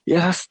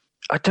Yes,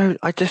 I don't.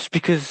 I just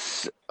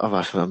because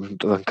I'm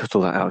cut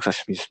all that out. 'Cause I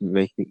should be just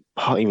making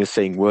part even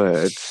saying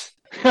words.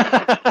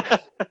 Hello,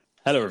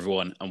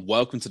 everyone, and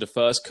welcome to the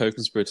first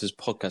Co-Conspirators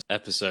podcast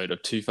episode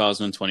of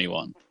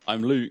 2021.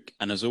 I'm Luke,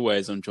 and as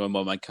always, I'm joined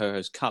by my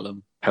co-host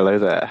Callum. Hello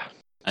there.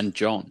 And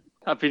John.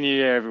 Happy New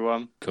Year,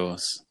 everyone. Of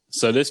course.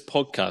 So this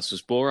podcast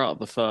was born out of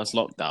the first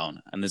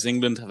lockdown, and as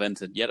England have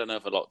entered yet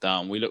another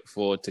lockdown, we look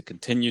forward to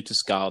continue to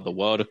scour the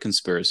world of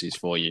conspiracies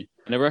for you.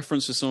 In a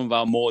reference to some of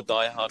our more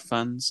diehard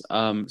fans,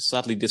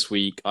 sadly this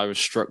week I was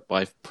struck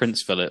by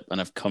Prince Philip and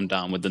have come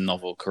down with the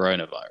novel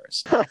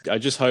coronavirus. I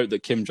just hope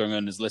that Kim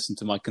Jong-un has listened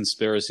to my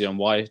conspiracy on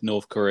why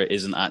North Korea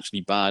isn't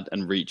actually bad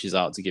and reaches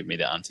out to give me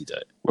the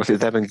antidote. Was it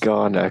them and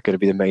Ghana going to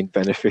be the main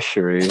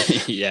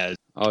beneficiaries? Yeah.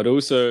 I would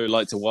also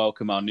like to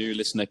welcome our new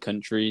listener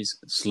countries,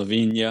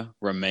 Slovenia,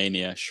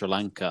 Romania, Sri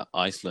Lanka,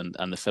 Iceland,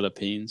 and the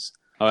Philippines.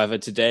 However,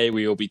 today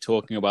we will be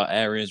talking about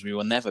areas we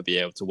will never be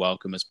able to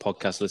welcome as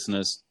podcast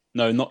listeners.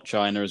 No, not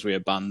China, as we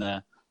are banned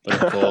there,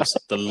 but of course,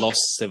 the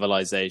lost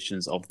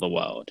civilizations of the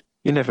world.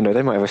 You never know.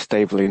 They might have a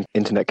stable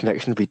internet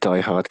connection to be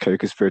diehard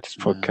Co-Conspirators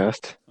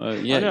podcast.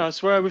 Yeah. I know, I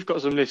swear we've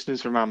got some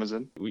listeners from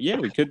Amazon. Yeah,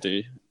 we could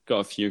do. Got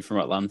a few from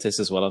Atlantis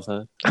as well, I've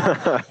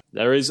heard.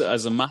 There is,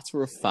 as a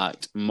matter of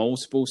fact,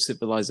 multiple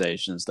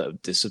civilizations that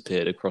have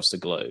disappeared across the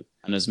globe,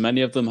 and as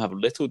many of them have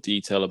little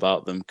detail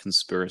about them,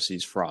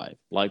 conspiracies thrive.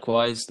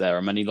 Likewise, there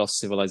are many lost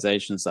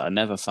civilizations that are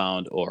never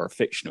found or are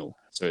fictional,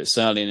 so it's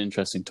certainly an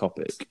interesting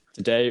topic.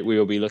 Today, we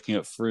will be looking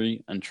at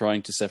three and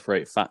trying to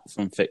separate fact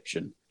from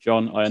fiction.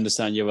 John, I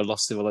understand you have a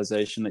lost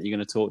civilization that you're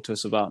going to talk to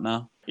us about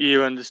now?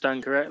 You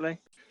understand correctly.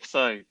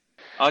 So,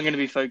 I'm going to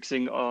be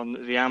focusing on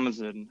the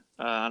Amazon,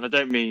 and I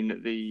don't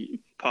mean the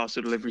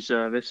parcel delivery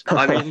service.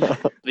 I mean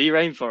the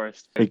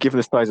rainforest. Given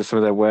the size of some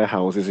of their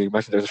warehouses, you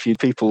imagine there's a few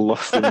people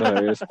lost in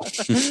those.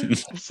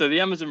 So the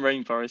Amazon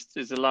rainforest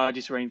is the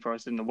largest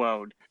rainforest in the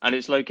world, and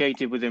it's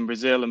located within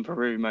Brazil and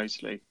Peru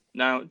mostly.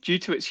 Now, due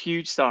to its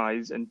huge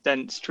size and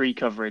dense tree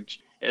coverage,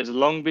 it has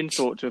long been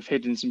thought to have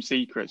hidden some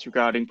secrets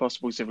regarding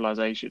possible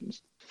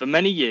civilizations. For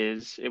many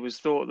years, it was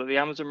thought that the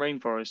Amazon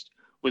rainforest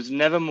was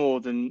never more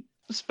than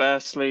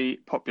sparsely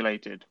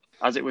populated,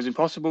 as it was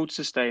impossible to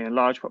sustain a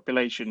large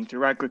population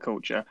through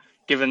agriculture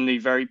given the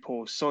very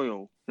poor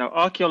soil. Now,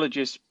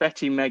 archaeologist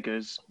Betty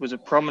Meggers was a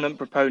prominent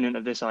proponent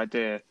of this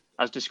idea,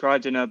 as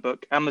described in her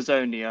book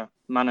Amazonia,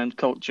 Man and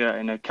Culture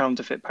in a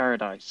Counterfeit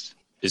Paradise.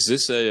 Is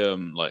this a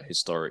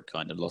historic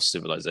kind of lost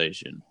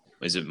civilization?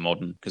 Is it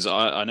modern? Because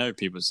I know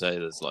people say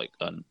there's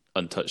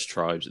untouched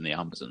tribes in the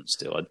Amazon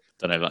still. I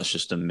don't know if that's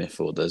just a myth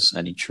or there's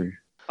any truth.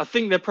 I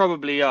think there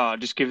probably are,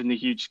 just given the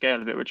huge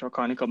scale of it, which I'll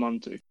kind of come on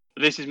to.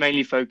 But this is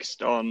mainly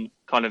focused on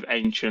kind of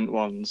ancient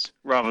ones,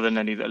 rather than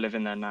any that live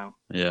in there now.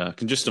 Yeah, I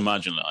can just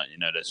imagine,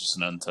 there's just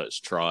an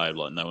untouched tribe,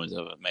 no one's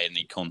ever made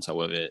any contact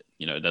with it.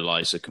 Their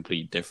lives are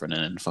completely different,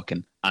 and then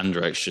fucking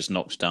Andrex just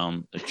knocks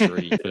down a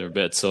tree for a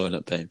bit of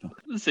toilet paper.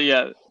 So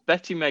yeah,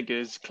 Betty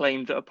Meggers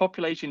claimed that a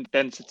population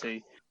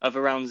density of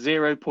around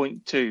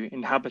 0.2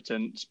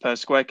 inhabitants per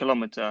square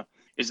kilometre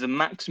is the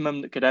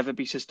maximum that could ever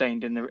be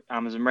sustained in the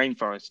Amazon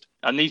rainforest.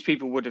 And these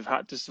people would have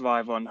had to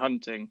survive on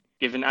hunting,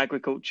 given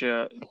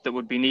agriculture that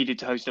would be needed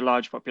to host a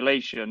large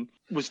population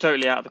was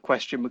totally out of the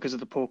question because of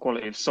the poor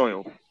quality of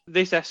soil.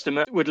 This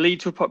estimate would lead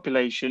to a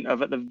population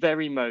of, at the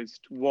very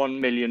most, 1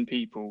 million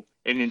people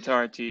in the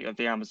entirety of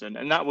the Amazon.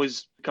 And that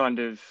was kind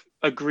of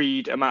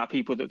agreed amount of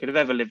people that could have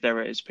ever lived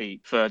there at its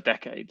peak for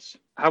decades.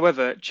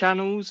 However,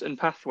 channels and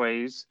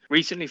pathways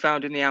recently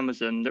found in the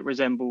Amazon that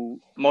resemble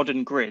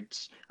modern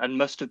grids and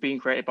must have been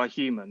created by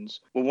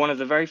humans were one of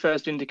the very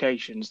first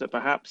indications that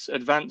perhaps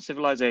advanced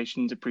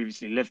civilizations had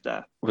previously lived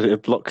there. Was it a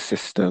block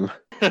system?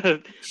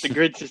 The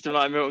grid system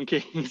like Milton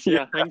Keynes,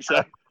 yeah, I think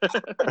so.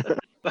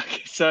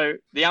 Okay, so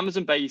the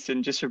Amazon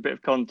basin, just for a bit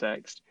of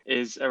context,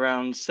 is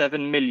around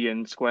 7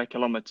 million square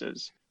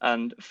kilometres,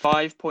 and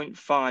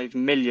 5.5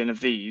 million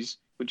of these,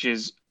 which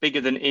is bigger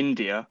than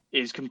India,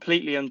 is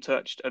completely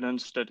untouched and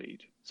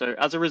unstudied. So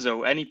as a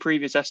result, any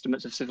previous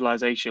estimates of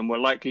civilization were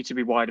likely to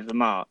be wide of the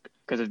mark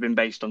because they've been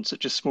based on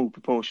such a small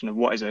proportion of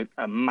what is a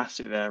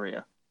massive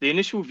area. The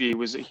initial view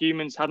was that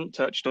humans hadn't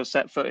touched or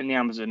set foot in the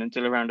Amazon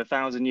until around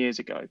 1,000 years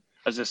ago,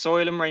 as the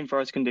soil and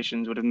rainforest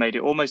conditions would have made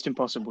it almost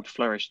impossible to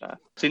flourish there.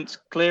 Since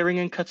clearing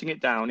and cutting it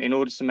down in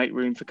order to make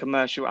room for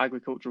commercial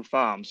agricultural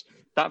farms,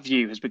 that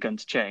view has begun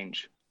to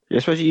change. Yeah, I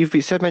suppose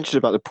you've mentioned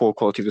about the poor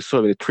quality of the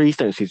soil, but the trees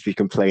don't seem to be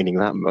complaining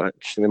that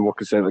much, and they're more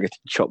concerned about getting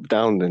chopped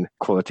down than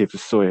quality of the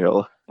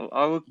soil. Well,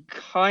 I would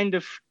kind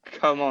of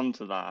come on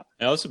to that.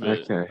 I was a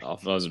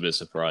bit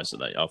surprised at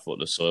that. I thought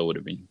the soil would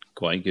have been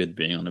quite good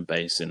being on a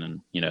basin,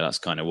 and that's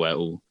kind of where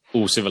all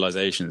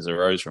civilizations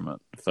arose from at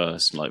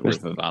first, like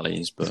river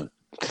valleys, but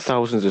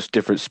thousands of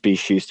different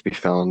species to be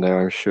found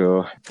there, I'm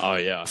sure. Oh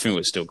yeah, I think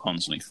we're still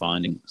constantly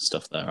finding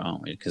stuff there,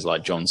 aren't we? Because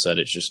like John said,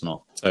 it's just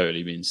not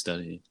totally being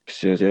studied.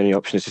 So the only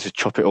option is just to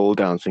chop it all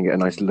down so you can get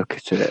a nice look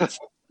at it.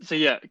 So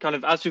yeah, kind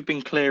of as we've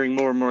been clearing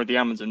more and more of the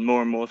Amazon,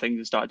 more and more things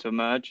have started to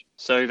emerge.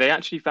 So they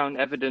actually found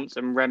evidence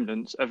and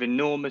remnants of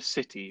enormous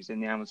cities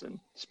in the Amazon.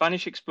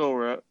 Spanish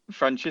explorer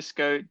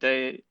Francisco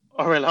de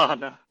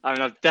Orellana. I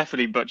mean, I've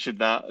definitely butchered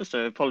that,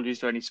 so apologies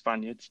to any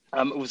Spaniards.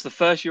 Was the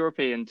first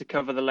European to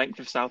cover the length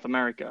of South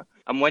America.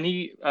 And when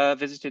he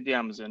visited the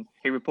Amazon,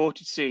 he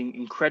reported seeing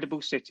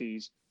incredible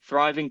cities,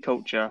 thriving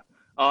culture,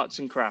 arts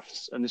and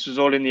crafts, and this was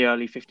all in the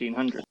early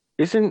 1500s.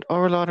 Isn't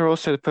Orellana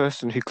also the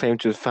person who claimed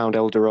to have found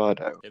El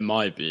Dorado? It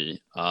might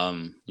be.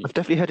 I've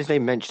definitely heard his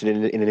name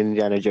mentioned in an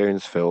Indiana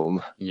Jones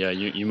film. Yeah,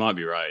 you might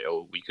be right,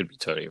 or we could be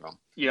totally wrong.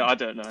 Yeah, I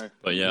don't know.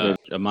 But yeah,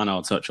 a man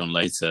I'll touch on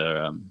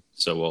later,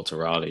 Sir Walter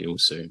Raleigh,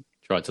 also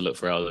tried to look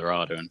for El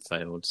Dorado and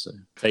failed. So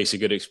takes a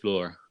good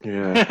explorer.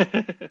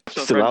 Yeah.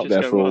 Still out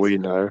there for all we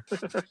know.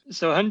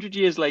 So 100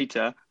 years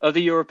later, other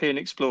European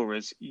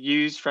explorers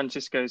used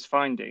Francisco's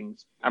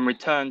findings and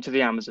returned to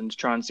the Amazon to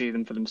try and see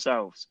them for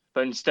themselves.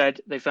 But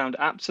instead, they found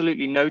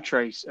absolutely no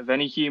trace of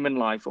any human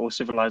life or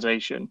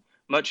civilization,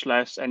 much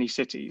less any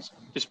cities,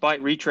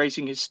 despite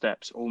retracing his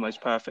steps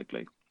almost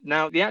perfectly.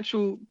 Now, the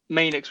actual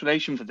main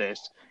explanation for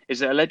this is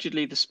that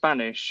allegedly the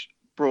Spanish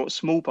brought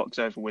smallpox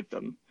over with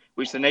them,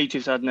 which the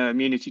natives had no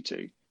immunity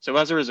to. So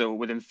as a result,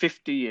 within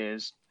 50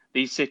 years,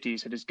 these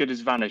cities had as good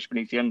as vanished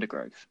beneath the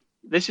undergrowth.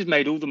 This is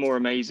made all the more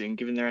amazing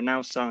given there are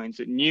now signs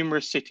that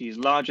numerous cities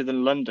larger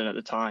than London at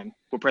the time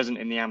were present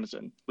in the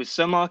Amazon, with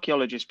some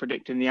archaeologists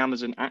predicting the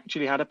Amazon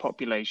actually had a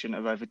population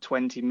of over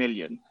 20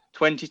 million,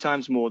 20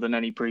 times more than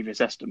any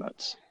previous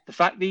estimates. The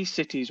fact these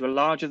cities were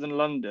larger than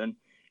London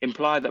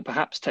implied that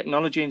perhaps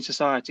technology and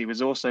society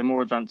was also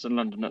more advanced than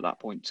London at that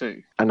point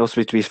too. And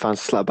also to be found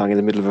slap bang in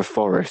the middle of a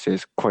forest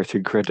is quite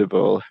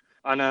incredible.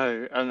 I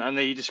know, and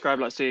they describe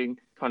like seeing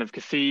kind of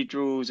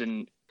cathedrals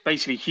and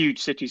basically huge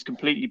cities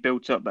completely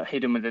built up but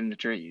hidden within the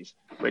trees,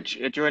 which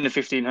during the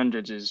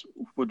 1500s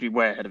would be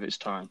way ahead of its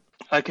time.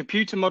 A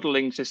computer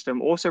modelling system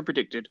also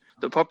predicted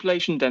that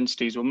population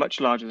densities were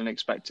much larger than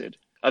expected.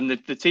 And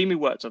the team who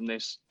worked on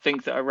this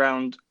think that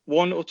around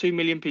 1 or 2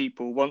 million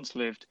people once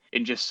lived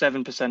in just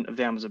 7% of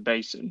the Amazon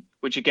basin,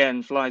 which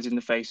again flies in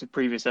the face of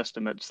previous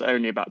estimates that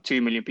only about 2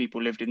 million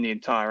people lived in the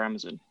entire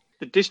Amazon.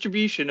 The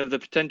distribution of the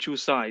potential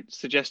sites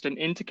suggests an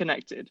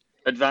interconnected,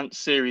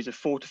 advanced series of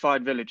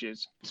fortified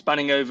villages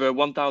spanning over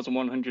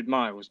 1,100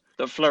 miles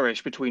that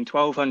flourished between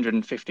 1200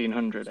 and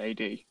 1500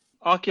 AD.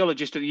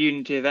 Archaeologist at the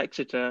University of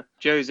Exeter,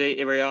 Jose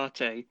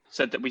Iriarte,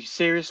 said that we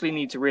seriously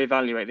need to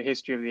reevaluate the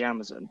history of the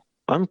Amazon.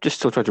 I'm just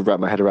still trying to wrap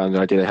my head around the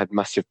idea they had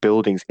massive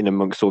buildings in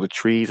amongst all the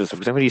trees and stuff.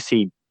 Because when you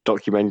see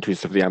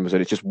documentaries of the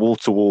Amazon, it's just wall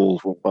to wall,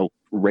 well,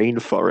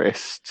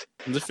 rainforest.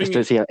 I just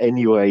don't see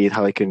any way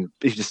how they can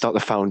just start the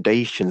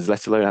foundations,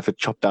 let alone have to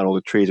chop down all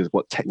the trees with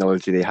what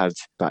technology they had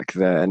back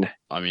then.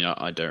 I mean,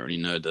 I don't really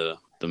know the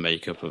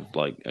makeup of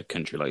like a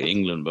country like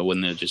England, but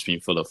when they've just been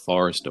full of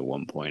forest at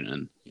one point,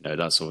 and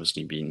that's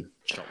obviously been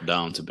chopped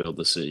down to build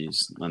the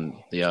cities and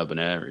the urban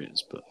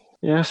areas, but.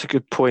 Yeah, that's a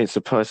good point,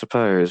 I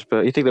suppose.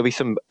 But you think there'll be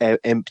some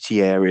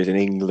empty areas in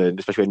England,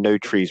 especially where no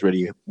trees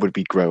really would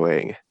be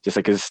growing. Just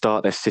like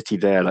start their city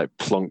there, like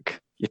plonk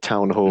your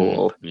town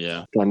hall,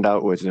 stand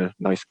outwards in a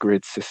nice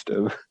grid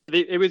system.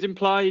 It was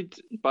implied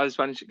by the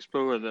Spanish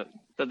explorer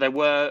that there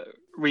were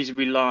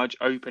reasonably large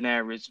open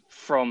areas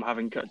from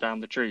having cut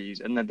down the trees,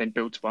 and then they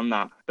built upon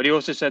that. But he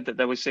also said that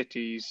there were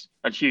cities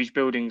and huge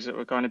buildings that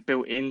were kind of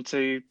built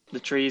into the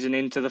trees and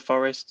into the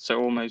forest,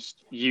 so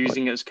almost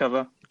using it as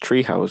cover.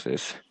 Tree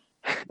houses.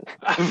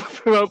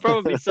 Well,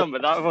 probably some,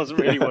 but that wasn't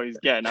really what he's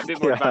getting. A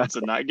bit more advanced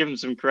than that. Give him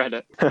some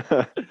credit.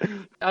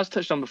 As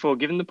touched on before,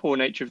 given the poor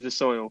nature of the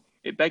soil,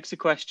 it begs the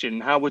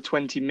question, how were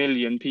 20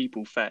 million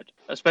people fed?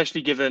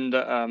 Especially given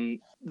that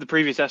the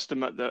previous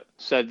estimate that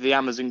said the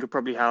Amazon could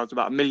probably house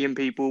about 1 million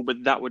people,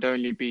 but that would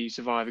only be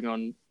surviving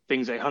on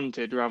things they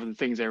hunted rather than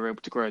things they were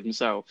able to grow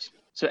themselves.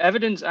 So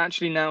evidence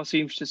actually now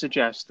seems to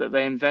suggest that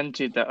they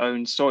invented their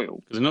own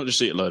soil. Because they not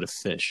just eat a load of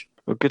fish.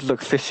 Well, good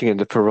luck fishing in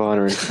the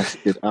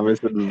piranha-infested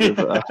Amazon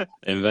River.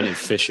 They invented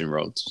fishing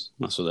rods.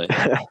 That's what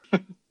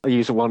they I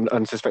use one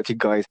unsuspecting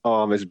guy's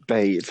arm as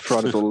bait.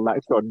 Piranhas will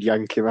latch on,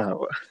 yank him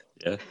out.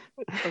 Yeah.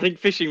 I think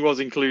fishing was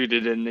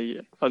included in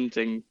the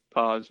hunting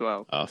part as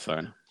well. Oh, fair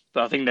enough.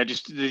 But I think they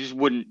just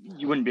wouldn't.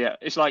 You wouldn't be.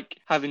 It's like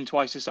having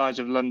twice the size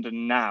of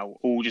London now,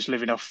 all just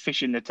living off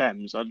fish in the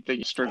Thames. I think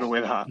you struggle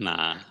with that.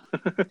 Nah.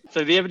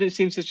 So the evidence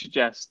seems to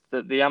suggest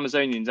that the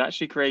Amazonians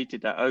actually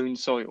created their own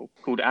soil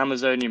called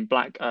Amazonian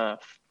black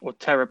earth, or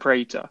terra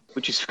preta,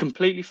 which is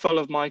completely full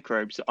of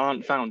microbes that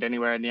aren't found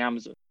anywhere in the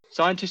Amazon.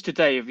 Scientists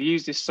today have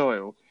used this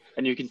soil,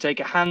 and you can take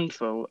a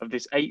handful of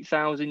this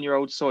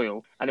 8,000-year-old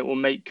soil, and it will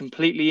make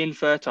completely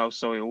infertile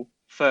soil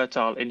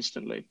fertile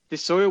instantly.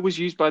 This soil was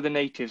used by the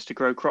natives to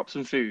grow crops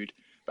and food,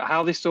 but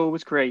how this soil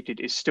was created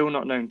is still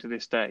not known to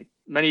this day.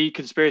 Many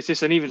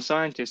conspiracists and even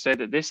scientists say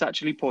that this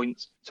actually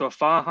points to a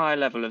far higher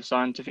level of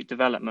scientific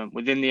development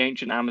within the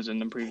ancient Amazon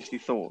than previously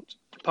thought.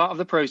 Part of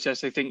the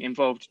process, they think,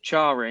 involved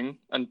charring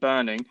and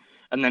burning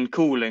and then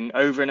cooling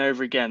over and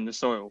over again the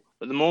soil.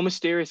 But the more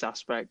mysterious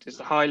aspect is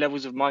the high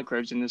levels of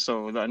microbes in the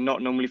soil that are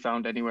not normally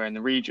found anywhere in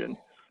the region,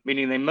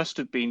 meaning they must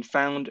have been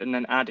found and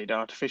then added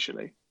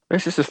artificially.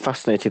 It's just a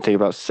fascinating thing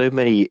about so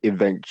many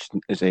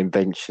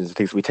inventions,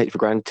 things we take for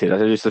granted. I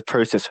know just the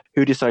process.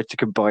 Who decided to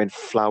combine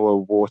flour,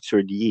 water,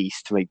 and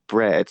yeast to make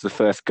bread? The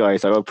first guy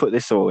is like, "I'll put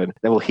this all in,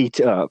 then we'll heat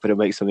it up, and it'll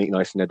make something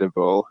nice and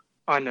edible."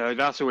 I know,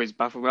 that's always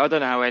baffled me. I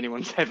don't know how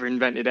anyone's ever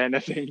invented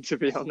anything, to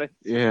be honest.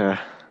 Yeah.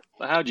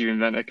 Like, how do you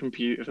invent a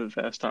computer for the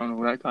first time and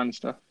all that kind of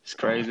stuff? It's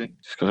crazy.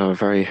 Just got to have a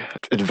very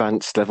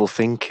advanced level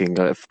thinking,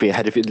 be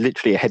ahead of it,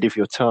 literally ahead of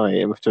your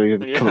time to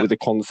even come up with the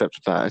concept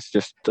of that. It's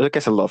just, I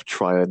guess, a lot of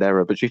trial and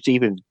error, but just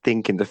even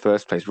think in the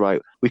first place,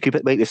 right, we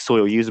could make this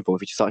soil usable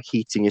if we just start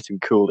heating it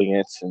and cooling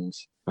it. And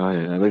I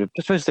don't know,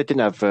 I suppose they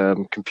didn't have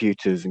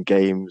computers and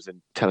games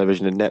and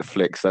television and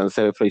Netflix, and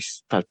so they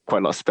had quite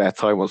a lot of spare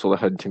time once all the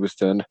hunting was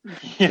done.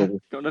 Yeah, so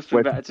got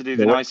nothing better to do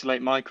than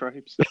isolate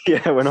microbes.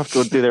 Yeah, went off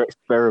to do their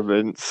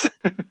experiments.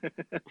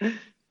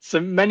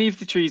 So many of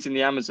the trees in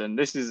the Amazon,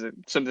 this is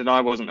something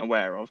I wasn't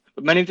aware of,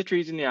 but many of the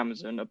trees in the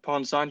Amazon,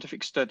 upon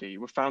scientific study,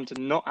 were found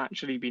to not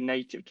actually be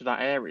native to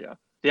that area.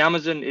 The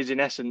Amazon is in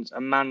essence a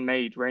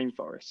man-made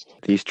rainforest.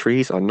 These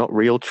trees are not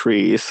real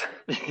trees.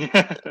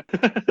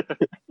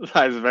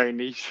 That is a very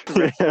niche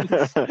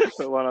reference,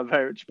 but one I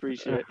very much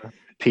appreciate.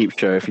 Peep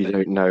show, if you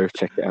don't know,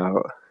 check it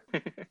out.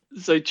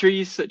 So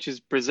trees such as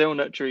Brazil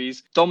nut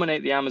trees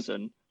dominate the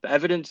Amazon, but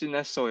evidence in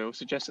their soil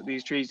suggests that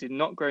these trees did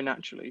not grow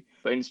naturally,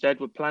 but instead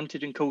were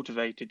planted and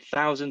cultivated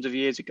thousands of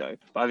years ago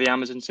by the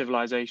Amazon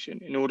civilization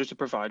in order to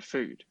provide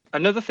food.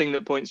 Another thing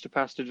that points to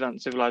past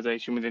advanced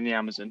civilization within the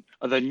Amazon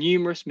are the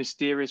numerous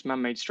mysterious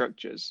man-made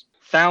structures.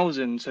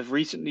 Thousands have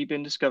recently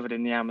been discovered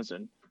in the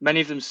Amazon, many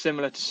of them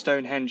similar to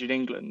Stonehenge in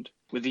England,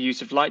 with the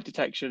use of light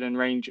detection and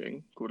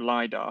ranging, called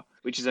LiDAR,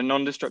 which is a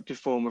non-destructive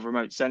form of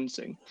remote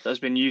sensing that has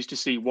been used to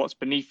see what's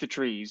beneath the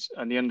trees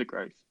and the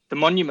undergrowth. The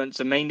monuments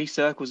are mainly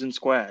circles and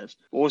squares,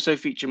 but also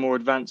feature more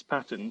advanced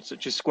patterns,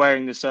 such as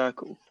squaring the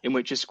circle, in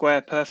which a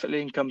square perfectly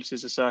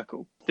encompasses a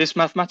circle. This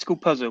mathematical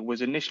puzzle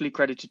was initially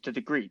credited to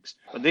the Greeks,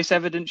 but this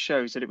evidence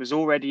shows that it was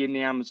already in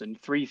the Amazon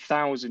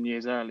 3,000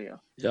 years earlier.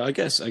 Yeah, I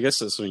guess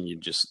that's something you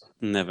just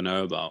never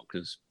know about,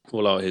 because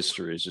all our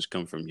history has just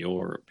come from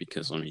Europe,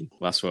 because, I mean,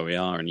 that's where we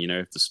are. And,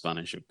 if the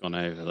Spanish have gone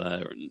over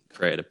there and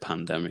created a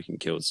pandemic and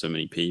killed so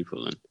many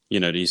people, and,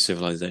 these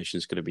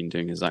civilizations could have been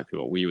doing exactly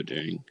what we were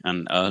doing,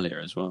 and earlier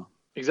as well.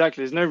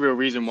 Exactly. There's no real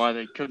reason why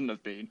they couldn't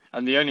have been.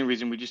 And the only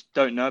reason we just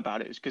don't know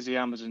about it is because the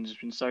Amazon has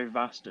been so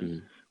vast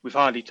and we've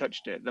hardly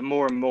touched it. The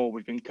more and more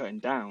we've been cutting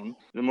down,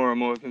 the more and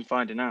more we've been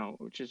finding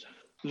out, which is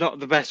not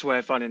the best way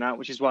of finding out,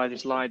 which is why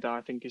this LiDAR,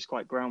 I think, is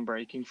quite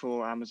groundbreaking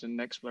for Amazon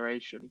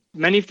exploration.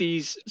 Many of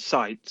these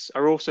sites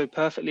are also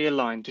perfectly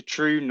aligned to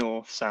true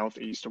north, south,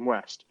 east, and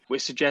west,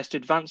 which suggests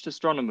advanced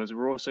astronomers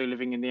were also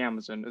living in the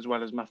Amazon as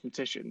well as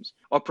mathematicians,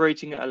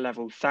 operating at a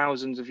level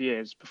thousands of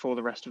years before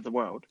the rest of the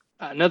world.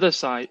 At another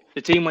site,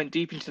 the team went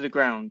deep into the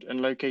ground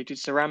and located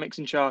ceramics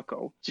and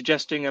charcoal,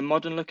 suggesting a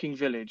modern-looking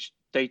village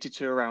dated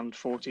to around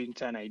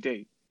 1410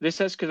 AD. This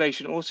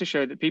excavation also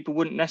showed that people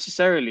wouldn't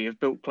necessarily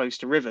have built close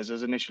to rivers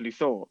as initially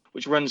thought,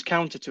 which runs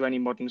counter to any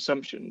modern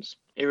assumptions.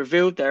 It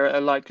revealed there are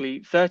likely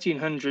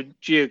 1,300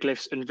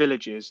 geoglyphs and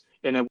villages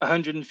in a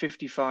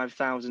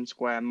 155,000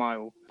 square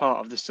mile part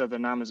of the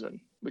southern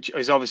Amazon, which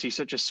is obviously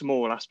such a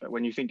small aspect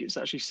when you think it's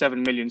actually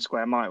 7 million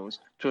square miles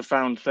to have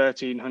found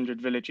 1,300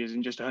 villages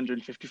in just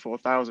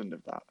 154,000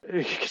 of that.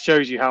 It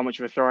shows you how much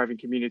of a thriving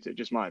community it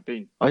just might have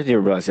been. I didn't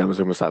even realise the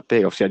Amazon was that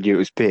big. Obviously, I knew it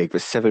was big,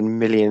 but 7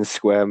 million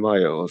square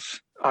miles.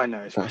 I know,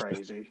 it's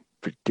crazy.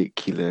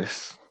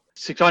 Ridiculous.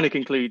 To kind of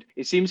conclude,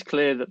 it seems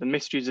clear that the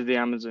mysteries of the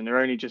Amazon are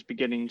only just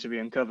beginning to be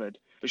uncovered,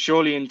 but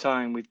surely in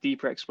time, with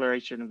deeper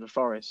exploration of the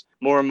forest,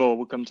 more and more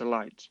will come to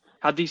light.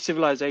 Had these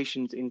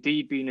civilizations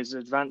indeed been as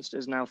advanced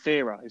as now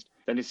theorized,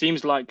 then it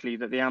seems likely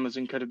that the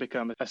Amazon could have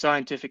become a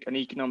scientific and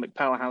economic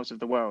powerhouse of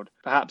the world,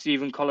 perhaps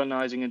even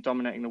colonizing and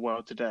dominating the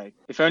world today.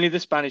 If only the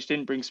Spanish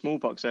didn't bring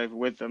smallpox over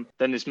with them,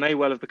 then this may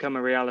well have become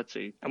a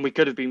reality, and we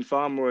could have been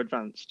far more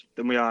advanced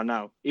than we are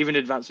now, even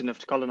advanced enough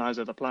to colonize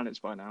other planets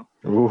by now.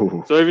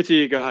 Ooh. So over to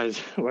you guys.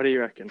 What do you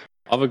reckon?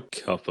 I have a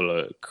couple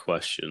of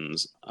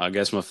questions. I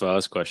guess my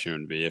first question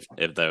would be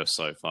if they were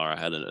so far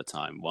ahead at the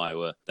time, why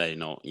were they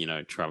not,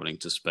 traveling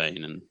to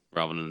Spain and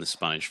rather than the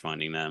Spanish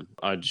finding them?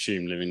 I'd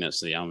assume living next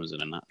to the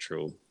Amazon, a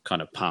natural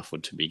kind of path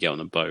would to be get on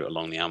a boat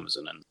along the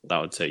Amazon, and that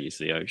would take you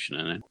to the ocean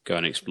and then go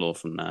and explore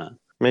from there.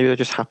 Maybe they're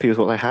just happy with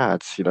what they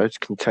had, just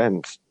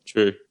content.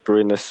 True.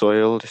 Brewing their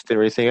soil, just didn't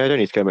really think, I don't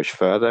need to go much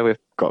further. We've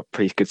got a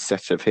pretty good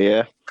setup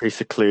here, pretty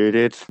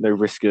secluded, no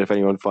risk of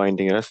anyone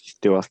finding us,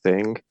 just do our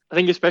thing. I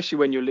think especially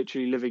when you're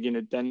literally living in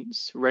a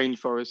dense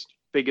rainforest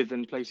bigger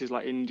than places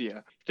like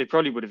India, they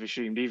probably would have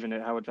assumed, even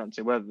at how advanced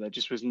they were, that there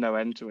just was no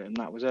end to it, and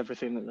that was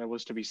everything that there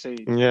was to be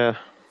seen. Yeah.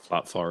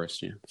 Flat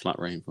forest, flat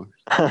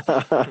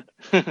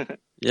rainforest.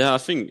 Yeah, I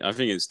think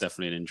it's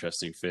definitely an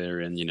interesting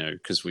theory, and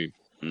because we've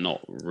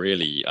not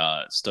really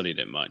studied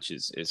it much,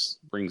 is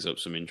brings up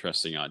some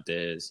interesting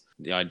ideas.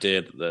 The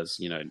idea that there's,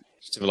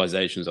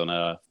 civilizations on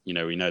Earth, we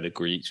know the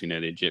Greeks, we know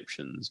the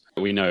Egyptians,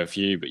 we know a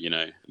few, but,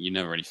 you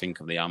never really think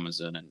of the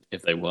Amazon, and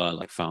if they were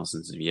like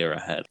thousands of years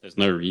ahead, there's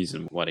no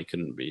reason why they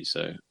couldn't be.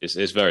 So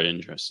it's very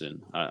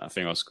interesting. I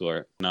think I'll score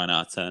it 9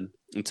 out of 10.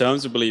 In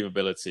terms of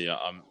believability,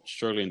 I'm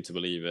struggling to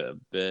believe it a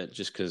bit,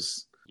 just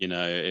because,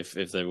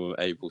 if they were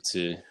able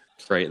to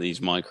create these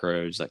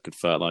microbes that could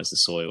fertilize the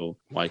soil,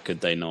 why could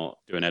they not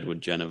do an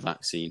Edward Jenner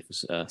vaccine for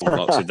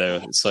smallpox if they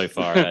were so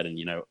far ahead and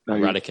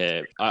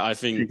eradicate it? I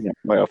think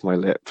right off my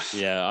lips.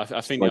 Yeah, I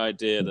think the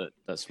idea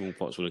that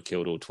smallpox would have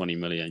killed all 20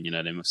 million,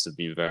 they must have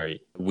been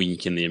very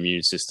weak in the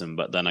immune system.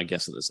 But then I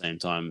guess at the same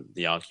time,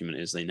 the argument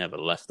is they never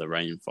left the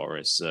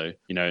rainforest. So,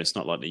 it's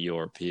not like the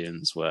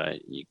Europeans where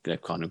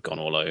they've kind of gone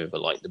all over,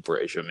 like the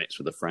British are mixed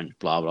with the French,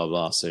 blah, blah,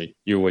 blah. So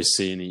you're always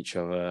seeing each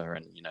other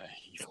and,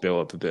 you've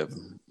built up a bit of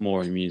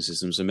more immune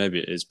system. So maybe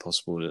it is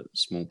possible that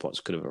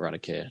smallpox could have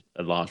eradicated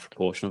a large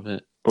proportion of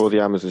it. Or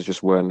the Amazons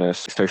just weren't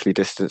socially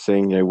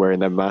distancing, wearing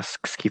their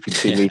masks, keeping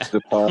 2 meters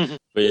apart.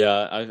 But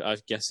yeah, I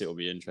guess it will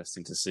be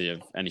interesting to see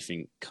if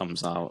anything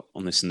comes out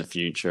on this in the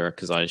future,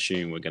 because I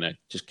assume we're going to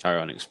just carry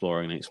on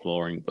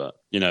exploring. But,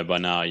 by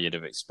now you'd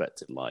have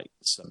expected like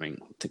something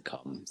to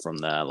come from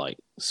there, like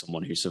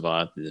someone who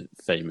survived the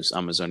famous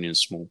Amazonian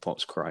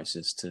smallpox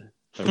crisis to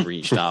have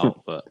reached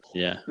out. But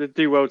yeah, they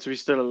do well to be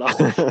still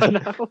alive for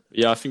now.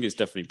 Yeah, I think it's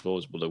definitely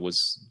plausible there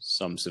was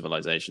some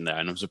civilization there,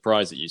 and I'm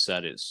surprised that you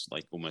said it's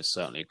like almost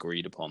certainly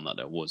agreed upon that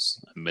there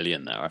was a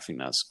million there. I think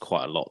that's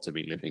quite a lot to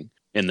be living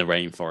in the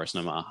rainforest,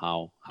 no matter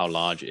how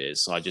large it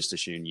is. So I just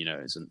assume,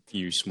 it's a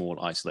few small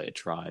isolated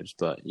tribes.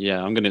 But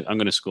yeah, I'm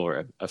gonna score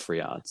it a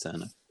 3 out of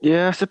 10.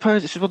 Yeah, I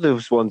suppose it's one of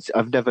those ones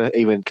I've never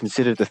even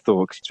considered the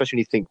thought, especially when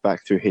you think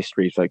back through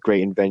history, like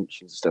great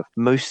inventions and stuff.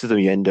 Most of them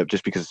you end up,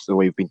 just because of the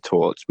way we've been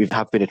taught,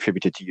 have been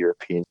attributed to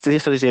Europeans. So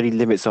this the only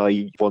limits are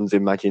one's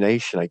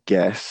imagination, I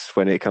guess,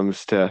 when it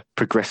comes to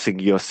progressing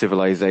your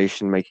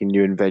civilization, making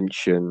new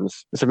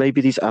inventions. So maybe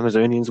these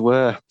Amazonians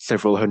were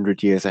several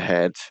hundred years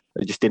ahead.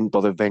 They just didn't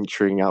bother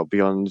venturing out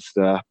beyond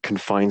the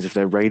confines of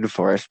their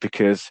rainforest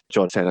because,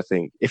 John said, I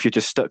think, if you're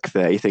just stuck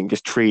there, you think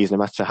just trees, no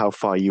matter how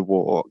far you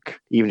walk,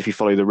 even if you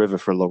follow the river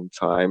for a long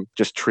time,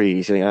 just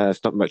trees. You think,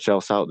 there's not much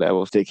else out there.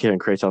 We'll stick here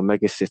and create our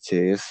mega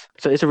cities.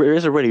 So it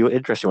is a really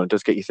interesting one. It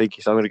does get you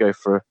thinking. So I'm going to go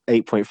for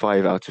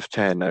 8.5 out of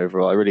 10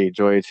 overall. I really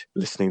enjoyed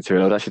listening to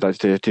it. I'd actually like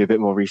to do a bit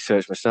more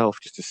research myself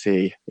just to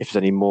see if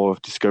there's any more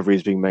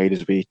discoveries being made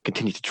as we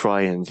continue to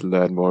try and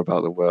learn more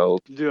about the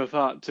world. Do a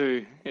part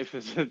two if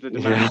there's the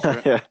demand for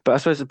it. Yeah. But I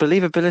suppose the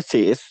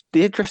believability is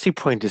the interesting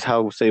point is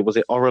how, say, was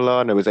it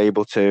Orellana was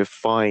able to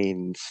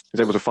find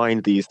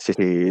these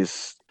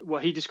cities. Well,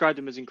 he described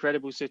them as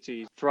incredible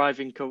cities,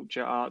 thriving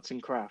culture, arts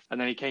and craft. And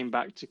then he came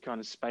back to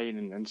kind of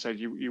Spain and said,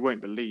 you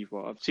won't believe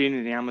what I've seen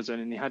in the Amazon.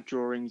 And he had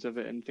drawings of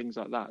it and things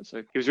like that. So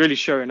he was really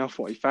showing off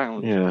what he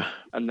found. Yeah.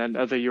 And then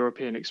other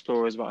European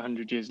explorers about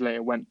 100 years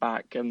later went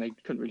back and they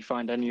couldn't really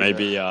find any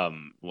Maybe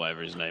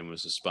whatever his name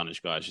was, the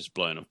Spanish guy, was just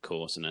blown off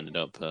course and ended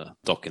up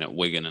docking at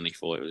Wigan, and he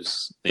thought it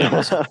was the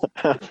Amazon.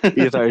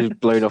 He thought he was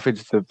blown off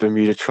into the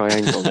Bermuda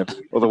Triangle.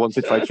 Or the ones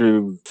that tried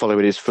to follow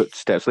in his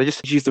footsteps. They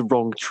just used the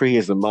wrong tree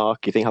as a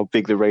mark. You think how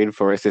big the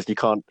rainforest is. You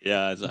can't.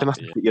 Yeah,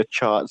 exactly. Your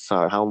charts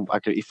are how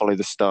accurately you follow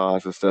the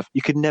stars and stuff.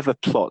 You could never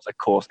plot a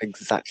course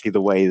exactly the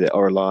way that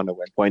Orellana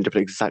went. Wind up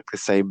in exactly the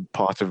same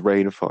part of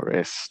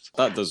rainforest.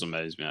 That does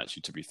amaze me,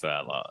 actually. To be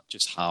fair, like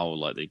just how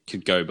they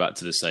could go back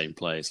to the same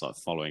place, like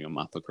following a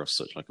map across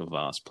such a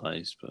vast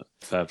place. But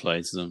fair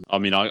play to them. I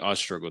mean, I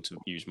struggle to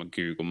use my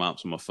Google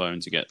Maps on my phone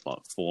to get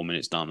 4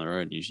 minutes down the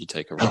road. Usually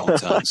take a wrong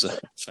turn. So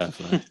fair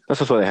play.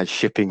 That's why they had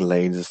shipping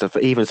lanes and stuff.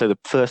 But even so, the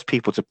first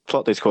people to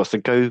plot this course to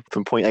go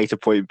from point A to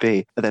point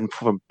B, and then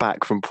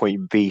back from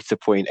point B to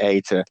point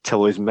A to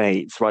tell his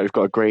mates, right, I've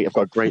got a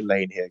great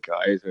lane here,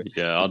 guys.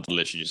 Yeah, I'd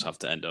literally just have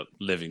to end up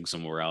living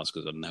somewhere else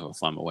because I'd never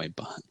find my way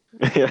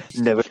back. Yeah,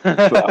 never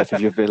out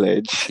of your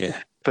village. Yeah.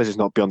 I suppose it's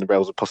not beyond the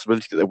realms of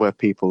possibility that there were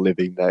people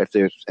living there. If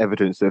there's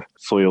evidence of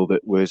soil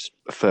that was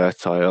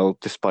fertile,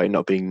 despite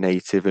not being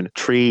native, and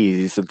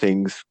trees and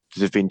things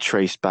that have been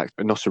traced back,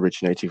 but not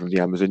originating from the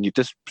Amazon, you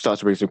just start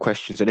to bring some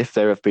questions. And if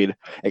there have been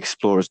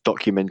explorers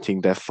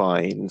documenting their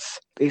finds,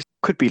 it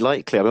could be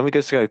likely. I'm going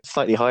to go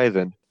slightly higher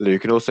than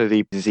Luke, and also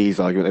the disease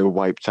argument, they were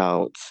wiped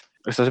out.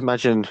 So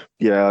imagine,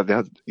 they have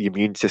the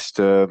immune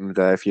system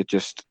there. If you're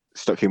just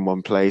stuck in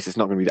one place, it's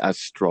not going to be as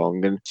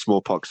strong. And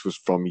smallpox was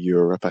from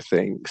Europe, I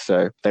think,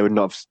 so they would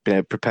not have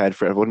been prepared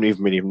for it. I wouldn't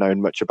even really have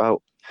known much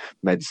about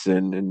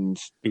medicine. And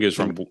fingers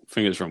from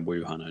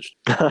Wuhan,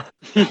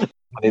 actually.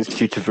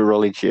 Institute of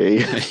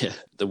Virology. Yeah,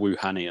 the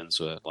Wuhanians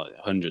were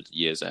hundreds of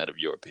years ahead of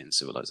European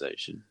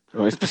civilization.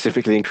 Right,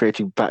 specifically in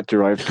creating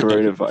bat-derived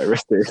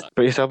coronaviruses.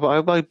 But yes,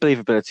 my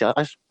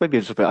believability, maybe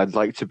it's a bit I'd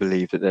like to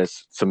believe that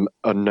there's some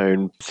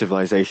unknown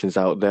civilizations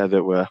out there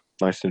that were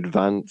nice and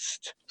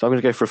advanced. So I'm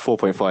going to go for a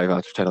 4.5 out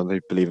of 10 on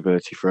the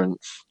believability front.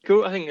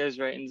 Cool, I think those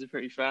ratings are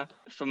pretty fair.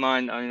 For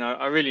mine,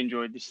 I really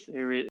enjoyed this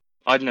theory.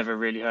 I'd never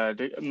really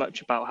heard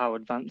much about how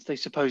advanced they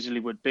supposedly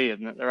would be,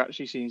 and that there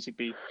actually seems to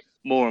be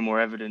more and more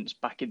evidence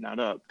backing that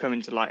up,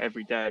 coming to light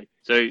every day.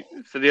 So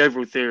for the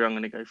overall theory, I'm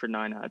going to go for a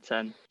 9 out of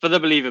 10. For the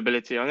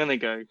believability, I'm going to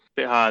go a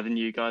bit higher than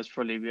you guys,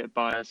 probably a bit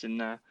biased in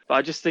there. But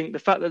I just think the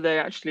fact that they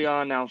actually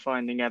are now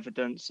finding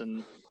evidence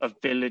and of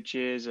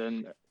villages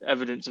and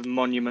evidence of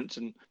monuments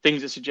and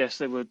things that suggest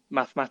they were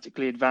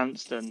mathematically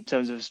advanced and in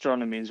terms of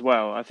astronomy as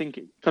well, I think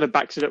it kind of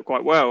backs it up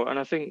quite well. And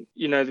I think,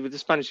 with the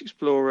Spanish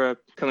explorer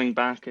coming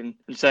back and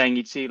saying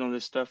he'd seen all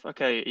this stuff,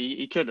 okay,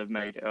 he could have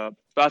made it up.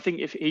 But I think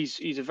if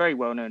he's a very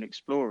well-known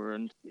explorer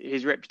and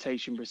his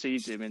reputation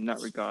precedes him in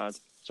that regard.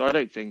 So I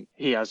don't think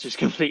he has just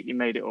completely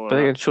made it all up.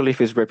 But surely if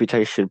his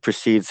reputation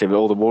precedes him,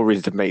 all the more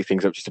reason to make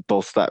things up just to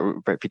bolster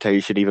that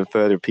reputation even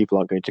further. People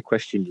aren't going to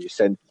question you.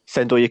 Send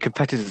all your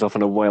competitors off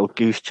on a wild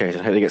goose chase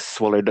and hope they get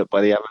swallowed up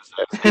by the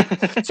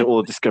Amazon. So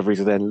all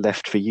discoveries are then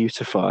left for you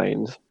to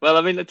find. Well,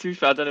 I mean, to be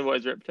fair, I don't know what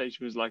his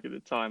reputation was like at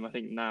the time. I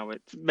think now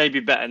it's maybe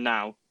better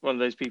now. One of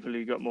those people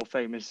who got more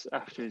famous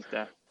after his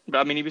death. But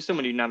I mean, he was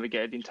someone who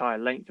navigated the entire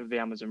length of the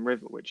Amazon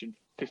River, which in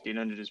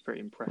 1500 is pretty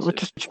impressive. Well,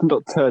 just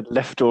not turn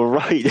left or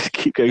right, just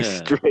keep going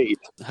straight.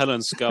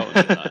 Helen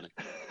Skelton.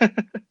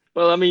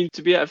 Well, I mean,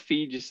 to be able to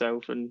feed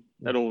yourself and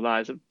all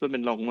that is a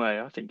blooming long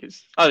way. I think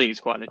it's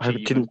quite an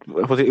achievement.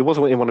 It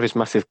wasn't in one of his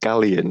massive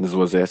galleons,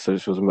 was it? So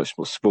it was a much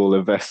more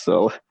smaller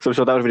vessel. So I'm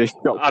sure that would have been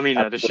a shock. I mean,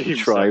 I'd assume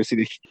so. See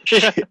the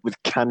ship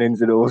with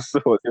cannons and all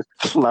sorts of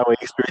plowing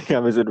through the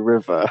Amazon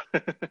River.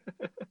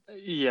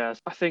 Yes,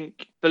 I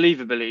think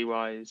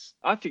believability-wise,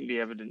 I think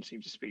the evidence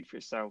seems to speak for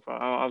itself.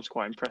 I was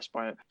quite impressed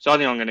by it. So I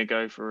think I'm going to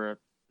go for a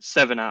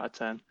 7 out of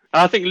 10.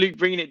 I think Luke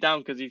bringing it down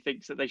because he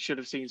thinks that they should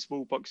have seen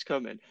smallpox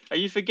coming. Are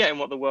you forgetting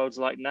what the world's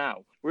like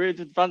now? We're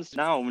advanced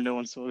now and no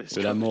one saw this.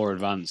 But they're more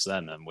advanced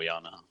then than we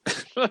are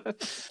now.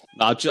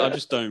 I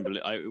just don't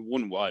believe it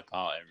wouldn't wipe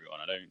out everyone.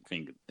 I don't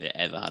think they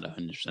ever had a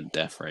 100%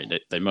 death rate.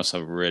 They must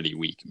have a really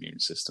weak immune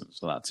system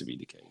for that to be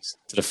the case.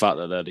 To the fact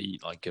that they'd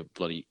eat like a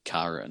bloody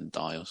carrot and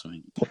die or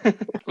something.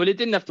 Well, it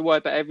didn't have to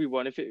wipe out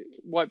everyone. If it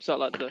wipes out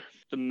like the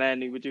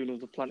men who were doing all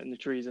the planting the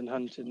trees and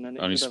hunting, then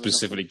it only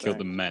specifically killed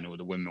the men, or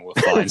the women were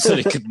fine, so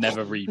they could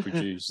never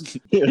reproduce.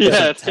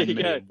 Yeah, 10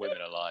 million women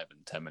alive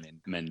and 10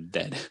 million men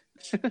dead.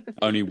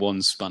 Only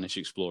one Spanish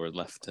explorer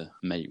left to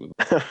mate with.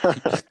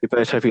 You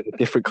better have a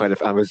different kind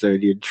of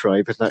Amazonian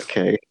tribe in that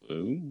case.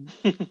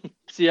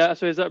 So yeah, I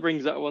suppose that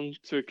brings that one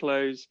to a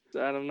close.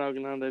 And I'm now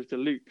going to hand over to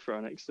Luke for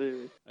our next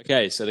theory.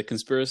 Okay, so the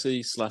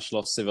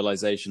conspiracy/lost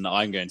civilization that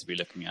I'm going to be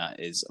looking at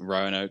is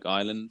Roanoke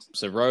Island.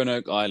 So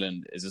Roanoke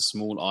Island is a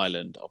small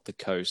island off the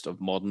coast of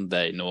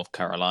modern-day North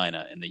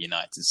Carolina in the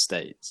United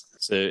States.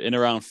 So in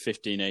around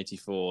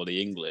 1584,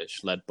 the English,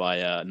 led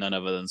by none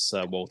other than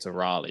Sir Walter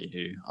Raleigh,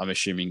 who I'm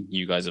assuming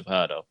you guys have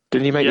heard of.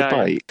 Didn't he make the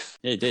bikes?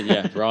 Yeah, he did,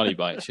 yeah. Raleigh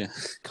bikes, yeah.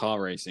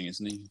 Car racing,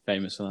 isn't he?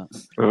 Famous for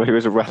that. Well, he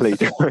was a rally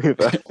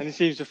driver. And he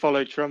seems to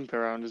follow Trump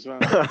around as well.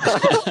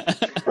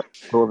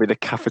 Probably the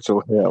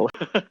Capitol Hill.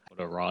 What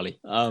a Raleigh.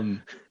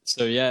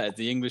 So yeah,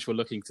 the English were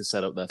looking to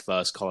set up their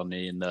first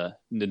colony in the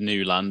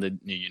new land, the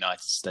new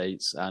United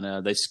States,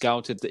 and they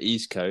scouted the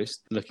East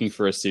Coast looking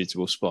for a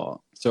suitable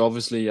spot. So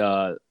obviously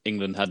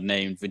England had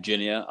named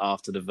Virginia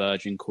after the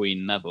Virgin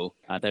Queen Neville,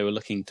 and they were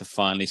looking to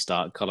finally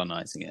start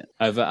colonizing it.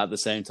 However, at the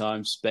same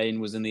time,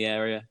 Spain was in the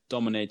area,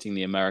 dominating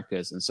the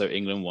Americas, and so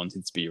England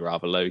wanted to be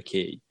rather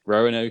low-key.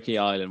 Roanoke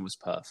Island was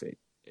perfect.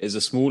 It is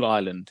a small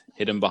island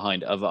hidden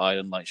behind other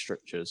island-like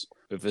structures,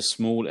 with a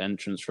small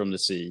entrance from the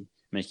sea,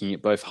 making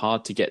it both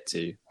hard to get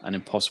to and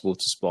impossible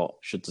to spot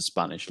should the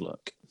Spanish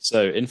look.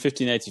 So in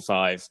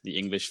 1585, the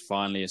English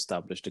finally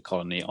established a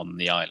colony on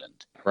the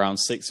island. Around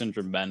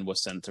 600 men were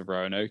sent to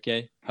Roanoke.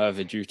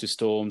 However, due to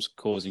storms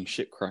causing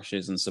ship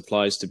crashes and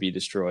supplies to be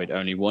destroyed,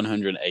 only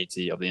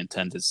 180 of the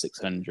intended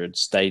 600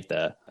 stayed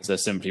there, as there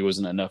simply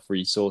wasn't enough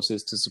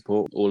resources to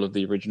support all of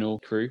the original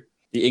crew.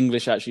 The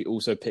English actually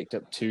also picked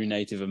up 2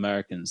 Native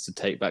Americans to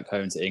take back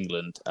home to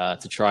England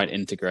to try and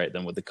integrate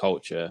them with the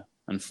culture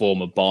and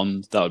form a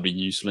bond that would be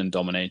useful in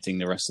dominating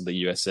the rest of the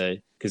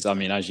USA. Because, I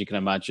mean, as you can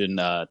imagine,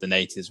 the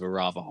natives were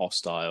rather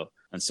hostile,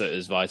 and so it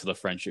is vital a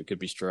friendship could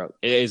be struck.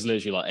 It is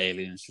literally like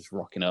aliens just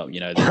rocking up,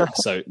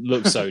 they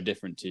look so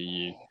different to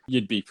you.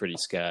 You'd be pretty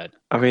scared.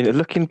 I mean,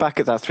 looking back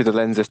at that through the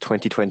lens of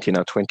 2020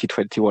 now,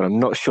 2021, I'm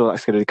not sure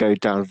that's going to go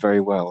down very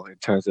well in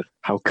terms of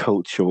how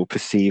culture will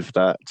perceive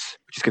that.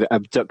 We're just going to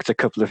abduct a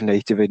couple of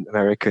Native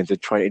Americans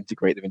and try to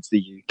integrate them into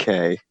the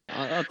UK.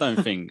 I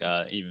don't think,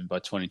 even by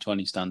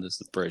 2020 standards,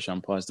 the British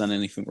Empire's done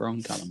anything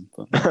wrong, Callum.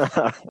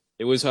 But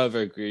it was, however,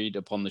 agreed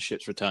upon the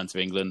ship's return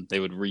to England, they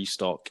would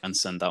restock and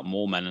send out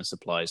more men and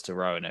supplies to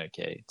Roanoke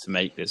to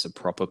make this a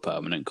proper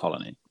permanent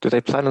colony. Do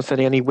they plan on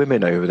sending any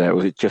women over there, or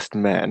was it just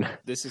men?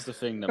 This is the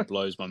thing that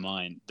blows my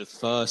mind. The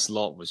first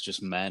lot was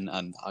just men,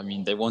 and I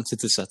mean, they wanted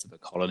to set up a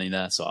colony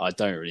there, so I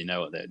don't really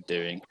know what they're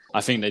doing.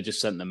 I think they just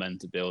sent the men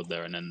to build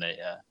there, and then they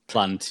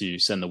planned to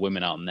send the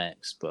women out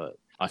next, but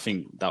I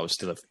think that was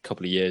still a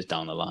couple of years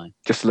down the line.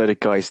 Just a load of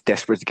guys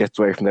desperate to get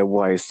away from their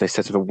wives. They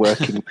set up a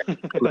working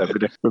club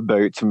in a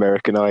remote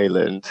American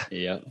island.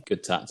 Yeah,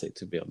 good tactic,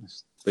 to be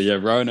honest. But yeah,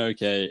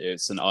 Roanoke,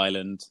 it's an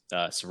island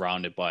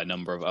surrounded by a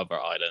number of other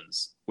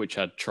islands, which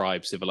had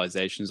tribe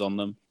civilizations on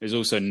them. It was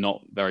also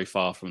not very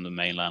far from the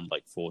mainland,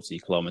 like 40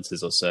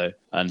 kilometers or so.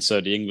 And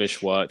so the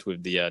English worked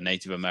with the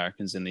Native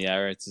Americans in the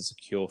area to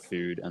secure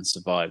food and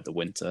survive the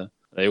winter.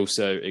 They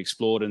also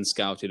explored and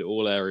scouted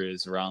all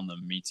areas around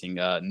them, meeting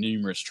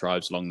numerous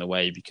tribes along the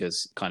way,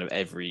 because kind of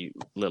every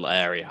little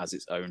area has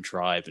its own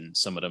tribe, and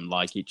some of them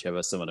like each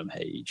other, some of them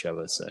hate each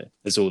other. So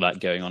there's all that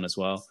going on as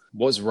well.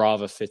 What's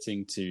rather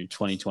fitting to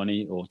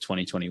 2020 or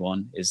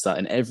 2021 is that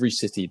in every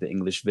city the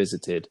English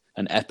visited,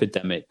 an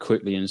epidemic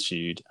quickly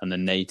ensued and the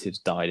natives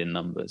died in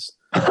numbers.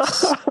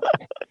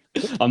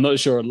 I'm not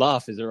sure a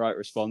laugh is the right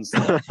response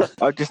to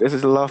that. This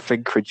is a laugh of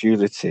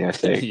incredulity, I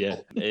think.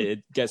 Yeah,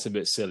 it gets a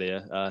bit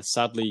sillier.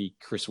 Sadly,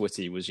 Chris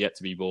Whitty was yet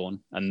to be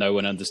born, and no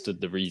one understood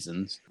the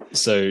reasons.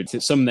 So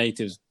some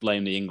natives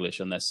blame the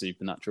English on their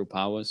supernatural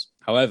powers.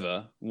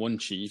 However, one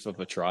chief of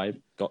a tribe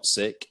got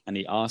sick, and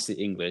he asked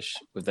the English,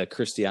 with their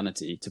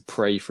Christianity, to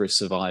pray for his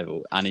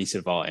survival, and he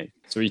survived.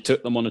 So he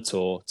took them on a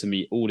tour to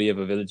meet all the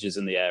other villagers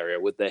in the area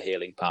with their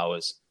healing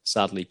powers,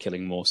 sadly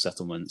killing more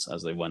settlements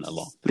as they went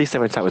along. At least they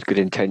went out with good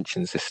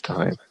intentions this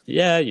time.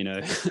 Yeah,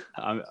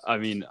 I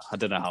mean, I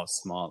don't know how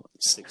smart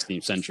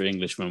 16th century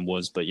Englishman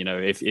was, but,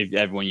 if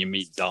everyone you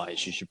meet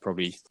dies, you should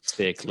probably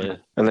steer clear.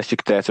 Unless you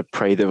could dare to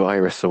pray the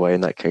virus away,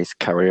 in that case,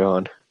 carry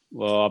on.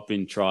 Well, I've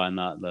been trying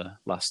that the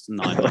last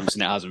 9 months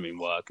and it hasn't been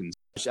working.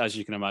 As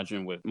you can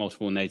imagine, with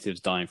multiple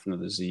natives dying from the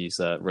disease,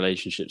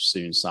 relationships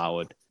soon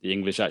soured. The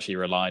English actually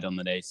relied on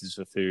the natives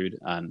for food,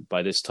 and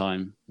by this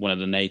time, one of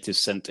the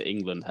natives sent to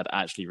England had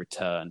actually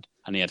returned,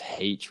 and he had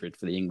hatred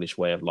for the English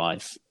way of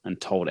life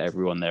and told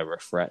everyone they were a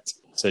threat.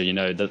 So,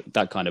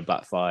 that kind of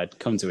backfired.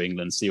 Come to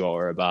England, see what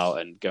we're about,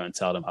 and go and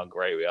tell them how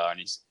great we are. And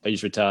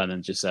he's returned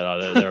and just said,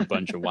 they're a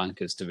bunch of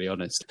wankers, to be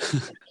honest.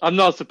 I'm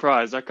not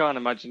surprised. I can't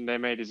imagine they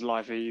made his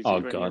life easy. Oh,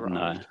 God,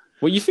 no.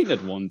 Well, you think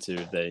they'd want to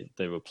if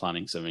they were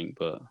planning something,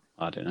 but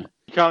I don't know.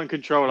 You can't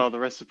control how the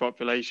rest of the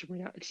population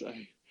reacts, so.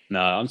 No,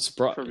 I'm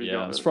surprised. Yeah,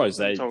 I'm surprised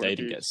they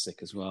didn't get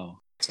sick as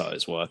well. So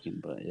it's working,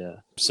 but yeah.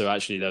 So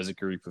actually, there was a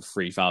group of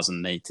 3,000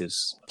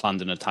 natives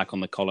planned an attack on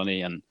the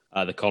colony, and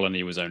the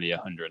colony was only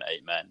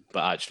 108 men,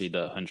 but actually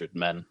the 100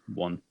 men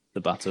won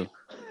the battle.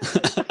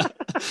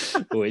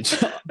 Which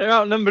they're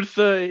outnumbered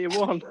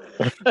 31.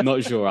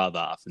 Not sure how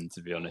that happened,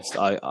 to be honest.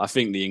 I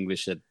think the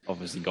English had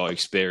obviously got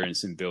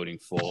experience in building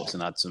forts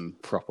and had some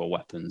proper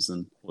weapons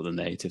than what the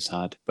natives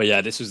had. But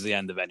yeah, this was the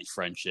end of any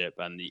friendship,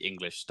 and the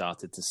English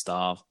started to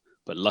starve.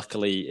 But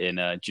luckily, in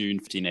June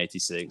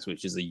 1586,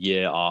 which is a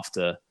year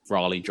after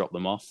Raleigh dropped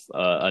them off,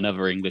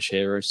 another English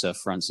hero, Sir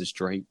Francis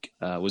Drake,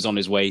 was on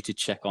his way to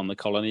check on the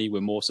colony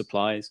with more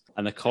supplies,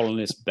 and the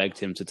colonists begged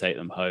him to take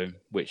them home,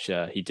 which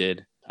he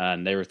did.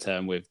 And they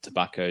returned with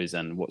tobaccos,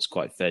 and what's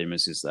quite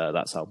famous is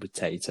that's how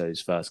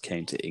potatoes first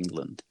came to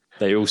England.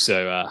 They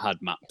also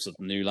had maps of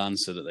new land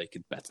so that they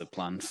could better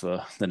plan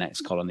for the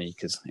next colony,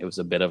 because it was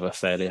a bit of a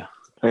failure.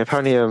 I mean,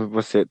 apparently,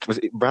 was it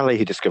Raleigh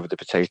who discovered the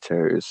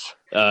potatoes?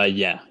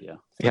 Yeah.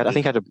 I think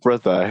he had a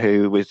brother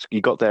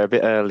he got there a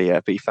bit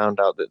earlier, but he found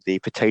out that the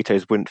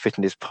potatoes wouldn't fit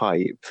in his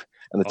pipe,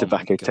 and the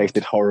tobacco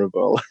tasted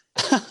horrible.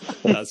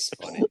 That's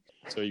funny.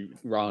 So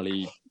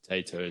Raleigh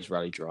potatoes,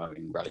 Raleigh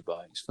driving, Raleigh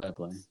bikes, fair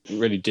play. It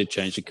really did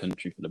change the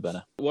country for the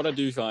better. What I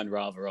do find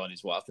rather odd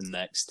is what happened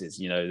next is,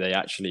 they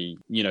actually,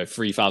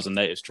 3,000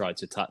 natives tried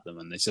to attack them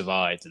and they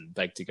survived and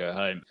begged to go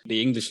home.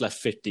 The English left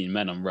 15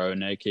 men on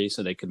Roanoke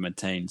so they could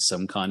maintain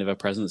some kind of a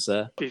presence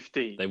there.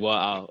 15? They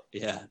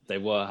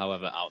were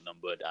however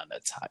outnumbered and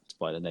attacked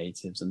by the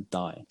natives and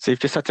died. So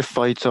you've just had to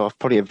fight off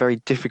probably a very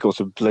difficult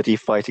and bloody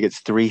fight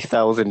against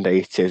 3,000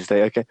 natives.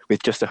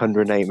 With just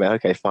 108 men.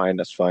 Okay, fine,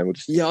 that's fine. We'll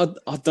just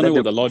I don't know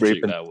what the logic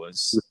there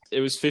was.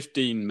 It was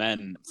 15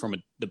 men from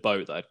the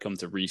boat that had come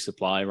to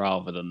resupply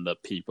rather than the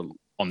people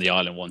on the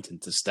island wanting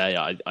to stay.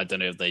 I don't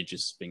know if they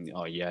just think,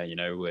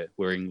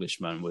 we're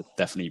Englishmen, we'll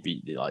definitely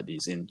beat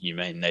these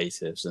inhumane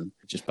natives, and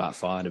just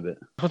backfired a bit.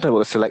 I don't know what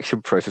the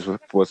selection process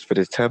was for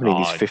determining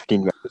these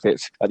 15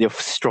 members. Your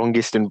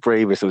strongest and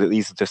bravest, or was it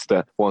these are just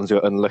the ones who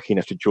are unlucky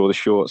enough to draw the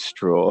short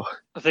straw?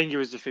 I think it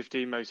was the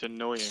 15 most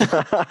annoying.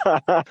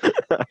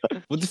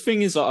 Well, the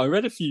thing is, I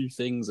read a few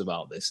things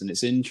about this, and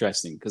it's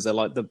interesting because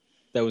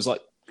there was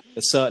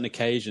certain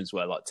occasions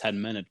where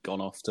 10 men had gone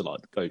off to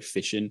go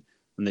fishing,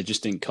 and they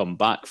just didn't come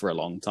back for a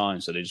long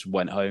time, so they just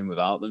went home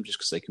without them just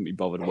because they couldn't be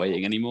bothered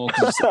waiting anymore.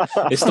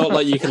 It's not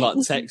like you can like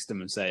text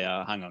them and say,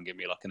 hang on, give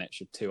me like an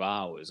extra 2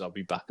 hours, I'll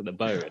be back at the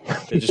boat.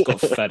 They just got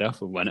fed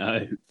up and went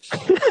home.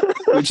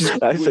 That's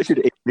such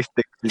an English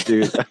thing to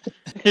do.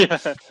 Yeah.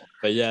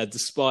 But yeah,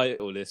 despite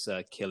all this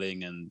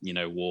killing and,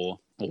 war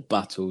or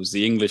battles,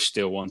 the English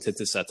still wanted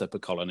to set up a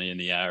colony in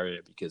the area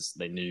because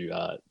they knew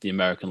the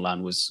American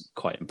land was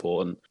quite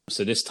important.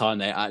 So this time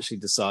they actually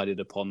decided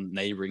upon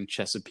neighbouring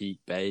Chesapeake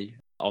Bay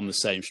on the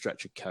same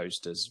stretch of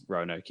coast as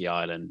Roanoke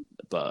Island,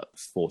 but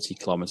 40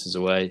 kilometres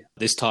away.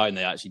 This time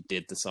they actually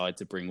did decide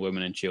to bring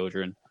women and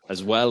children,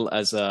 as well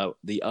as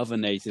the other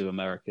Native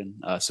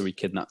American, so we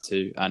kidnapped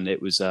two, and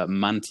it was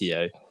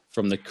Manteo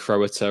from the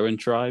Croatoan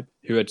tribe,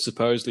 who had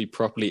supposedly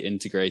properly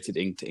integrated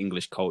into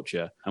English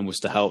culture and was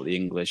to help the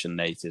English and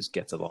natives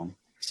get along.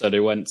 So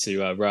they went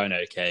to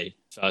Roanoke,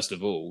 first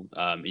of all,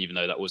 even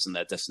though that wasn't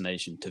their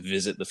destination, to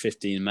visit the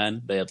 15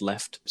 men they had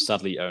left,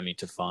 sadly only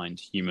to find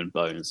human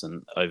bones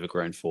and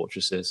overgrown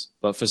fortresses.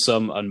 But for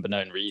some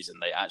unbeknown reason,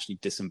 they actually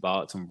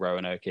disembarked on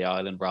Roanoke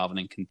Island rather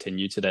than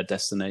continue to their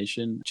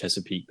destination,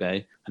 Chesapeake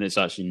Bay. And it's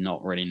actually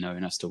not really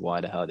known as to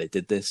why the hell they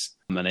did this.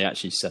 And they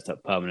actually set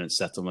up permanent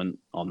settlement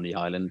on the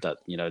island that,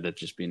 they'd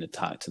just been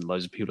attacked and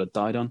loads of people had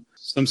died on.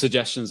 Some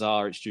suggestions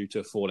are it's due to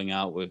a falling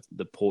out with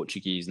the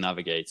Portuguese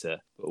navigator,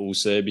 but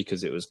also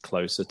because it was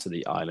closer to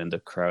the island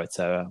of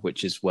Croatoa,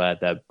 which is where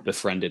their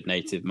befriended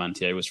native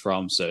Mantier was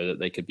from, so that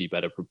they could be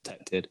better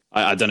protected.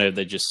 I don't know if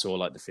they just saw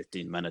like the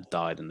 15 men had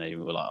died and they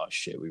were like, oh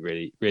shit, we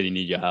really, really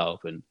need your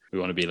help and we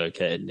want to be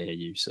located near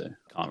you, so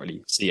can't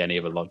really see any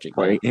of the logic.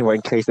 Well,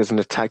 in case there's an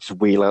attack, just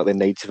wheel out the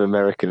Native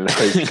American and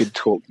hope you can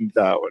talk them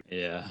down.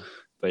 Yeah.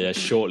 But yeah,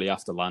 shortly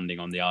after landing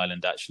on the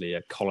island, actually,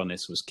 a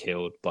colonist was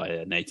killed by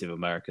a Native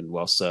American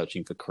while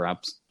searching for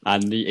crabs.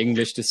 And the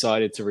English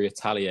decided to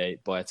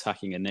retaliate by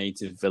attacking a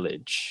native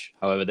village.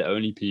 However, the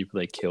only people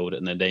they killed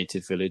in the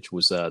native village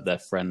was their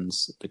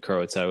friends, the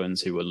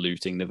Croatoans, who were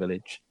looting the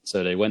village.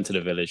 So they went to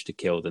the village to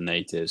kill the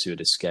natives who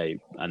had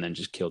escaped and then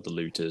just killed the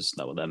looters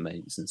that were their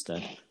mates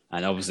instead.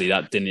 And obviously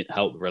that didn't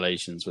help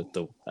relations with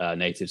the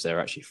natives they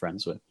were actually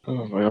friends with.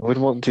 Oh, I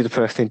wouldn't want to be the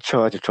person in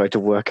charge of trying to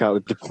work out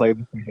the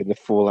diplomacy and the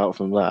fallout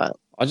from that.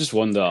 I just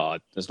wonder,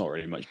 there's not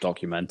really much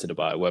documented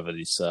about it, whether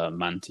this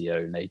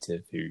Manteo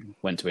native who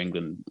went to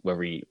England,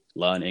 whether he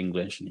learned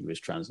English and he was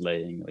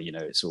translating,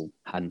 or, it's all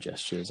hand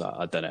gestures.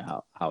 I don't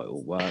know how it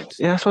all works.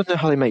 Yeah, I just wonder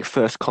how they make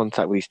first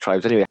contact with these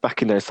tribes. Anyway,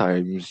 back in those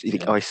times, you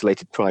think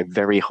isolated tribe,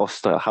 very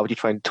hostile. How would you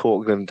try and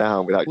talk them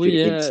down without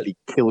being instantly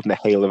killed in a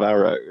hail of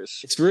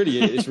arrows? It's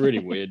really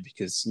weird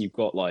because you've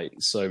got like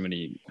so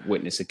many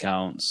witness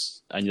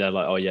accounts and you're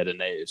like, oh yeah, the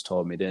natives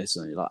told me this.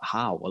 And you're like,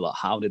 how? Well, like,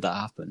 how did that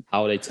happen?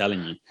 How are they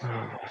telling you?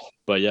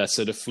 But yeah,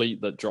 so the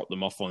fleet that dropped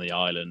them off on the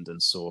island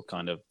and saw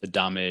kind of the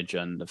damage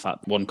and the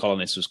fact one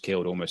colonist was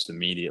killed almost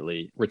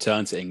immediately,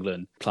 returned to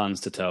England,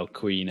 plans to tell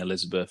Queen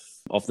Elizabeth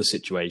of the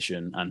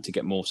situation and to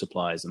get more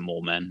supplies and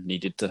more men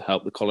needed to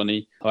help the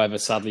colony. However,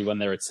 sadly, when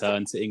they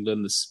returned to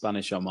England, the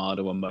Spanish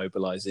Armada were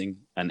mobilizing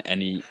and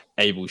any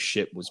able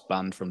ship was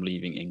banned from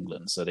leaving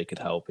England so they could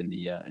help in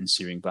the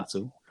ensuing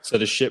battle. So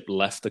the ship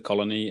left the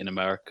colony in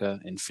America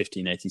in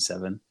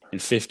 1587. In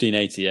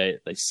 1588,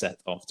 they set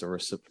off to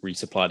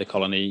resupply the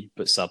colony,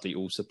 but sadly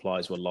all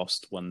supplies were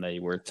lost when they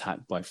were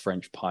attacked by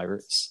French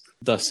pirates.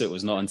 Thus, it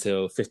was not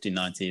until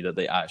 1590 that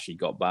they actually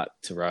got back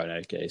to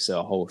Roanoke, so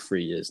a whole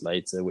 3 years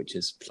later, which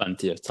is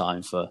plenty of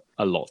time for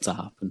a lot to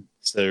happen.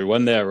 So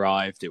when they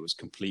arrived, it was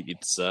completely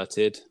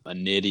deserted,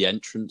 and near the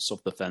entrance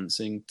of the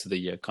fencing to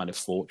the kind of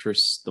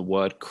fortress, the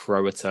word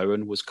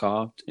Croatoan was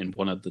carved in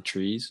one of the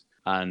trees.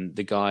 And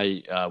the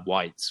guy,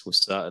 White,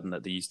 was certain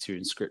that these two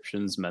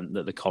inscriptions meant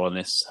that the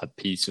colonists had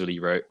peacefully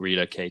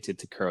relocated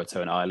to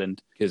Croatoan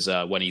Island, because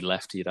when he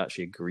left, he had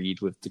actually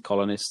agreed with the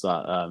colonists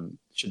that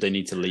should they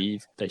need to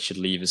leave, they should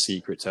leave a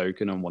secret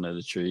token on one of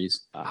the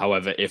trees.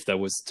 However, if there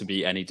was to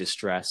be any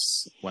distress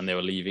when they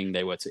were leaving,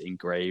 they were to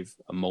engrave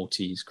a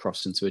Maltese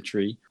cross into a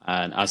tree.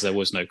 And as there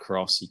was no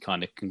cross, he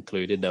kind of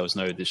concluded there was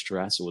no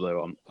distress,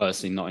 although I'm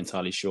personally not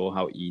entirely sure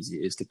how easy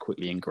it is to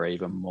quickly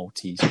engrave a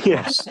Maltese cross.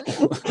 Yes,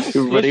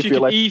 you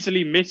could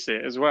easily miss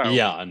it as well.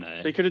 Yeah, I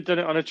know. They could have done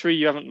it on a tree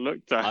you haven't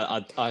looked at.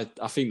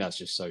 I think that's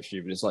just so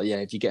stupid. It's like, yeah,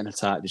 if you get an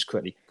attack, just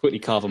quickly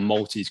carve a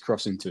Maltese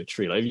cross into a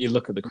tree. Like, if you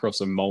look at the cross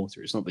of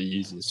Malta, it's not the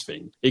easiest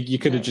thing. You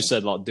could have just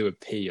said, like, do a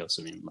P or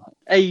something. Like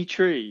a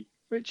tree.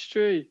 Which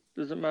tree?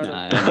 Doesn't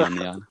matter.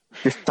 Nah,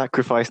 just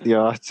sacrifice the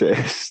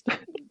artist.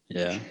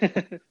 Yeah.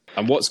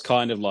 And what's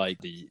kind of like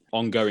the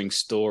ongoing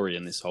story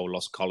in this whole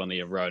lost colony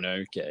of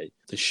Roanoke,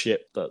 the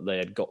ship that they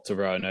had got to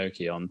Roanoke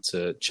on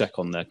to check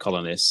on their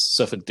colonists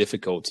suffered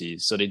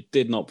difficulties, so they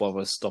did not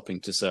bother stopping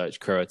to search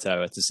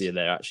Croatoa to see if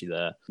they're actually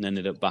there, and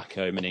ended up back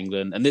home in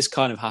England. And this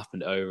kind of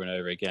happened over and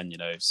over again,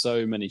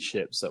 so many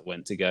ships that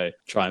went to go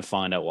try and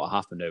find out what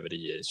happened over the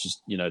years,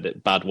 just,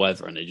 the bad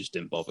weather, and they just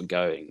didn't bother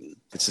going.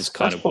 This is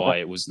kind of why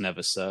it was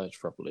never searched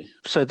properly.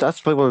 So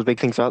that's probably one of the big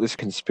things about this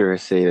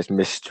conspiracy, this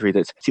mystery,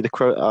 that see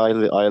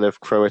the Isle of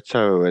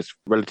Croatoa is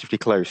relatively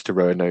close to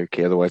Roanoke,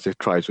 otherwise the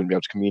tribes wouldn't be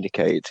able to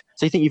communicate.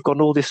 So you think you've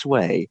gone all this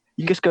way,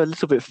 you can just go a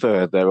little bit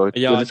further, or a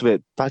little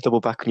bit, double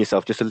back on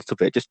yourself just a little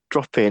bit, just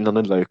drop in on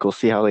the local,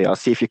 see how they are,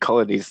 see if your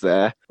colony's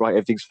there. Right,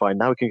 everything's fine,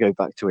 now we can go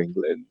back to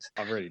England.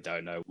 I really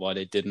don't know why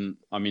they didn't.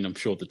 I mean, I'm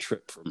sure the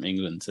trip from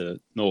England to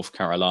North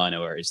Carolina,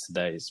 where it is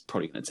today, is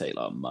probably going to take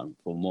like a month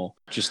or more.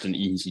 Just an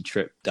easy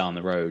trip down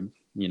the road.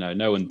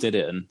 No one did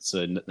it, and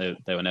so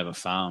they were never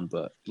found.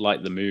 But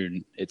like the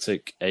moon, it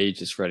took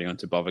ages for anyone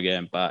to bother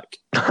getting back.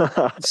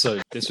 So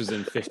this was in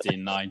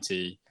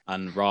 1590,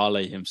 and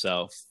Raleigh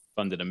himself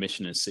funded a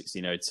mission in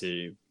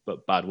 1602,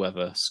 but bad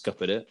weather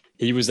scuppered it.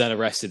 He was then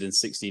arrested in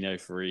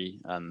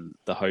 1603, and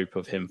the hope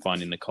of him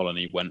finding the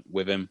colony went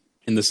with him.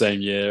 In the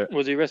same year...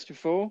 Was he arrested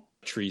for?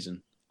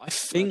 Treason. I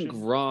think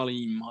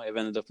Raleigh might have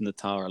ended up in the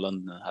Tower of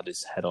London and had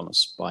his head on a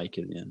spike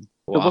in the end.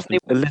 Wasn't he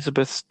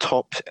Elizabeth's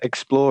top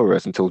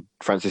explorers until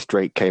Francis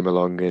Drake came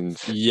along and...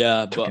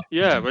 Yeah, but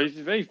he's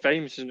very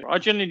famous.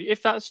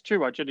 If that's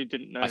true, I genuinely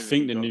didn't know. I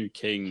think the new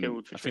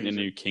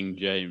King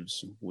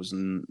James was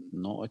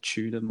not a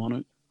Tudor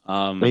monarch.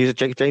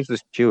 James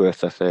was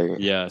Stuart, I think.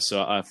 Yeah,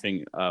 so I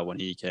think when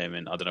he came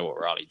in, I don't know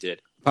what Raleigh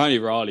did. Apparently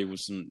Raleigh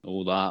wasn't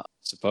all that.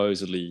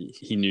 Supposedly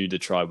he knew the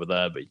tribe were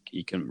there, but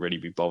he couldn't really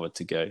be bothered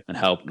to go and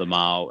help them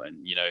out.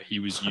 And, he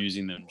was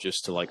using them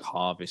just to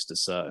harvest a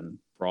certain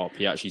crop.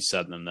 He actually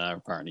sent them there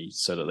apparently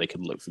so that they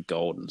could look for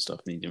gold and stuff.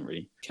 And he didn't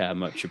really care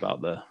much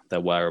about their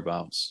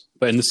whereabouts.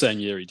 But in the same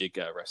year, he did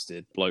get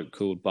arrested. A bloke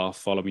called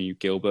Bartholomew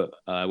Gilbert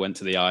went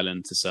to the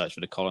island to search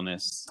for the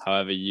colonists.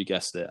 However, you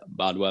guessed it,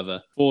 bad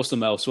weather forced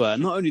them elsewhere.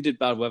 Not only did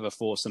bad weather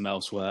force them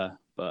elsewhere,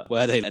 but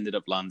where they ended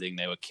up landing,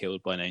 they were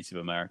killed by Native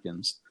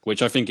Americans,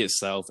 which I think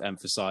itself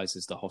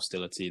emphasizes the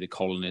hostility the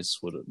colonists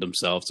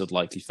themselves would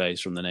likely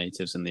face from the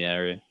natives in the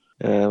area.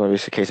 Maybe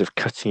it's a case of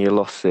cutting your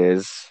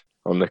losses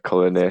on the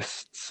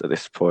colonists at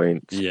this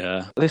point.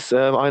 Yeah. This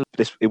island,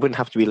 it wouldn't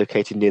have to be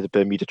located near the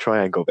Bermuda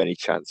Triangle by any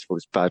chance for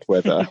this bad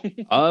weather.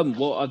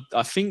 Well,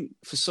 I think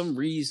for some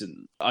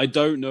reason, I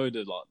don't know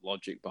the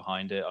logic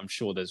behind it. I'm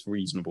sure there's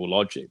reasonable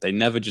logic. They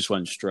never just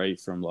went straight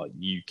from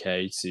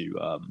UK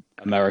to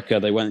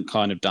America. They went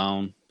kind of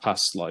down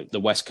past the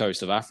west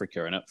coast of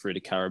Africa and up through the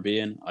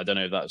Caribbean. I don't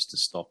know if that was to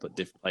stop at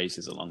different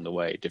places along the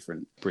way,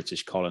 different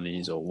British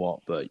colonies or what,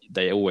 but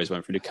they always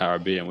went through the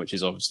Caribbean, which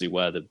is obviously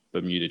where the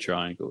Bermuda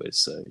Triangle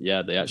is. So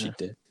yeah, they actually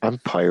did.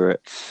 And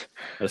pirates.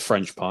 The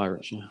French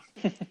pirates,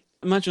 yeah.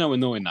 Imagine how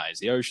annoying that is.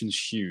 The ocean's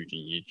huge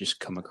and you just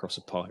come across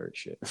a pirate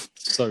ship.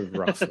 So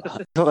rough,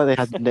 that. Not like they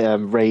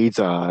had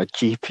radar,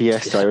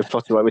 GPS. I was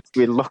talking about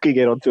we're locking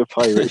in onto a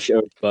pirate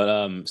ship. But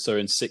so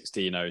in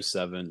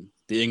 1607,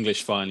 the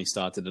English finally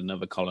started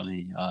another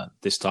colony.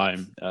 This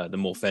time, the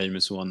more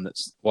famous one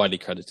that's widely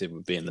credited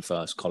with being the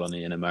first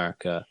colony in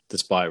America,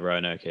 despite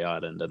Roanoke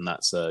Island, and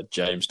that's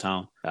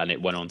Jamestown. And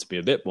it went on to be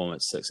a bit more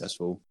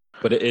successful.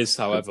 But it is,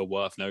 however,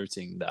 worth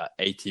noting that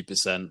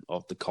 80%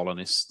 of the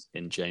colonists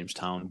in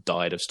Jamestown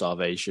died of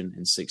starvation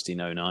in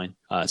 1609.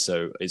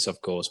 So it's,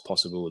 of course,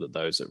 possible that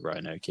those at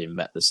Roanoke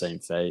met the same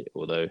fate,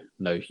 although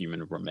no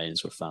human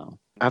remains were found.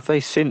 Have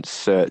they since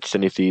searched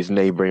any of these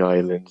neighbouring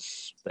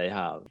islands? They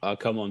have. I'll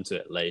come on to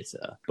it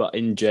later. But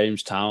in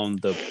Jamestown,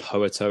 the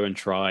Powhatan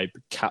tribe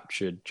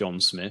captured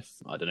John Smith.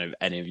 I don't know if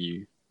any of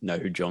you know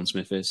who John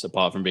Smith is,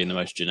 apart from being the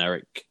most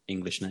generic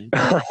English name.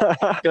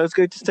 I was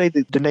going to say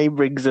that the name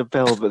rings a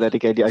bell, but then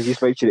again, as you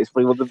mentioned, it's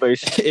probably one of the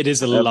most it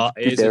is a lot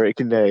generic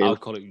name.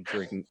 Alcoholic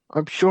drink.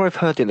 I'm sure I've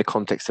heard it in the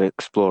context of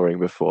exploring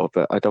before,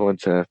 but I don't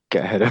want to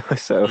get ahead of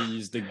myself.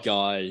 He's the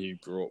guy who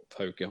brought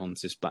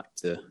Pocahontas back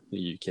to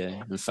the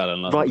UK and fell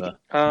in love with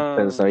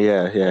her. So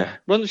yeah.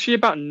 Wasn't she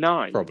about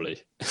 9?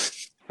 Probably.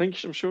 I'm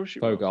sure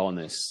she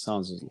Pocahontas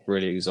sounds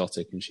really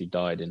exotic, and she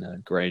died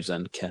in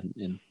Gravesend, Kent,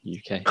 in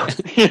UK.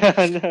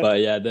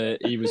 But yeah,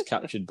 he was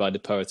captured by the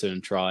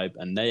Powhatan tribe,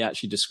 and they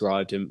actually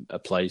described him a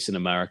place in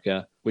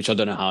America, which I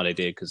don't know how they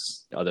did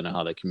because I don't know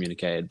how they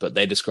communicated, but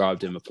they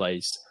described him a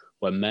place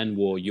where men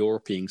wore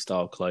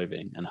European-style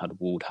clothing and had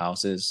walled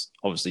houses,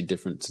 obviously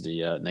different to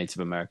the Native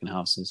American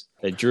houses.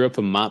 They drew up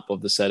a map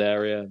of the said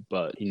area,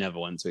 but he never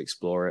went to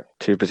explore it.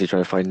 Too busy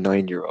trying to find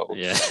 9-year-olds.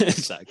 Yeah,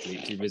 exactly.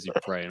 Too busy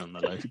preying on the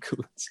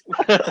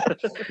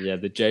locals. Yeah,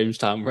 the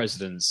Jamestown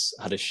residents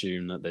had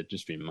assumed that they'd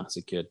just been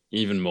massacred.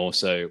 Even more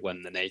so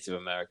when the Native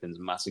Americans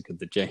massacred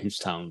the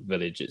Jamestown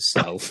village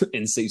itself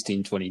in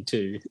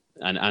 1622.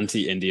 And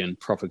anti-Indian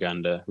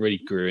propaganda really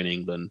grew in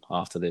England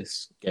after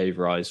this, gave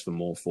rise for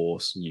more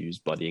force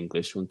used by the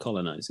English when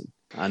colonizing.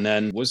 And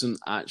then wasn't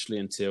actually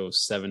until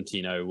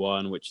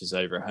 1701, which is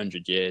over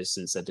 100 years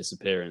since their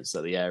disappearance,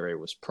 that the area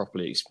was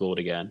properly explored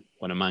again,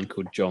 when a man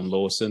called John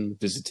Lawson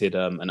visited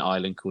an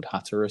island called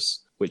Hatteras,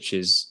 which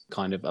is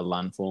kind of a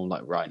landform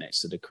right next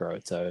to the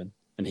Croatoan.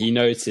 And he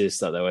noticed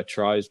that there were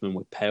tribesmen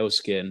with pale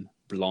skin,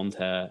 blonde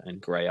hair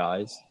and grey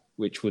eyes,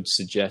 which would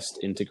suggest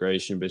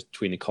integration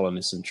between the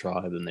colonists and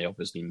tribe, and they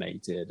obviously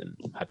mated and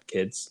had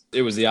kids.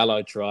 It was the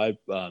allied tribe,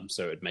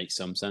 so it would make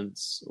some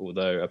sense,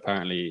 although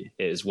apparently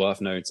it is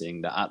worth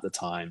noting that at the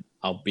time,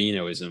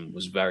 albinoism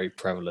was very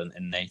prevalent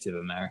in Native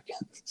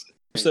Americans.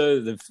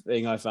 So the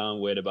thing I found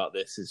weird about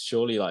this is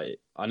surely,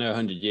 I know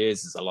 100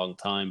 years is a long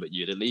time, but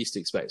you'd at least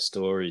expect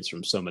stories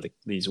from some of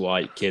these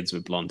white kids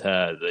with blonde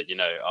hair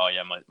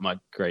that, my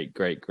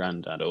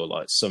great-great-granddad,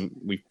 or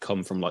we've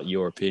come from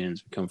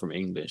Europeans, we come from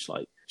English,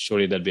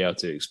 surely they'd be able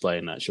to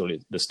explain that.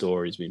 Surely the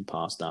story's been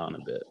passed down a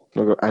bit.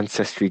 We've got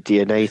ancestry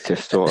DNA to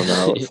sort them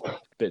out. A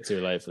bit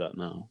too late for that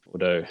now.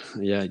 Although,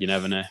 yeah, you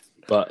never know.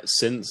 But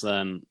since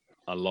then,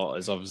 a lot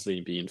has obviously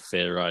been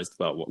theorized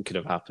about what could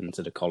have happened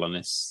to the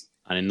colonists.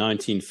 And in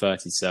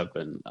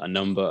 1937, a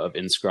number of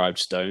inscribed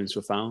stones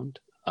were found,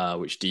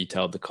 which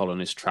detailed the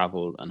colonists'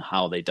 travel and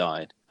how they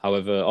died.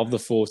 However, of the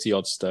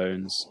 40-odd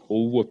stones,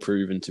 all were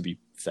proven to be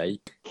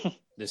fake.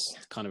 this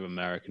kind of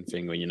American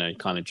thing where, you know, you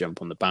kind of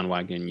jump on the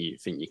bandwagon, you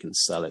think you can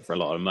sell it for a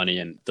lot of money.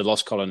 And the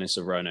Lost Colonists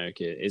of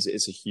Roanoke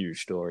it's a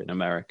huge story in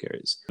America.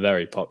 It's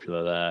very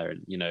popular there.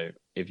 And, you know,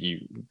 if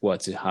you were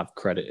to have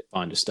credit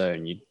behind a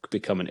stone, you'd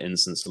become an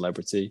instant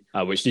celebrity,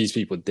 which these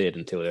people did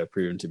until they were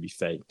proven to be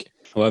fake.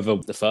 However,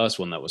 the first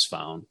one that was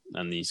found,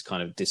 and these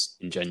kind of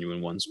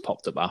disingenuine ones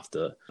popped up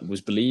after,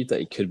 was believed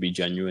that it could be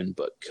genuine,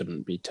 but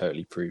couldn't be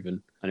totally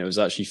proven. And it was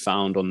actually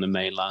found on the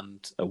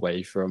mainland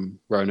away from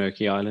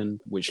Roanoke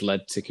Island, which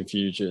led to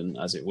confusion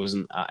as it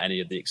wasn't at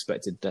any of the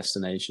expected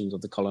destinations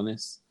of the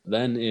colonists.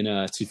 Then in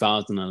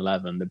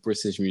 2011, the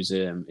British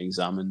Museum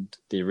examined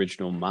the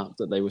original map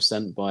that they were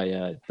sent by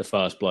the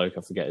first bloke,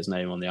 I forget his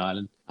name, on the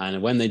island.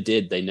 And when they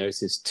did, they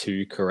noticed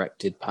 2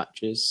 corrected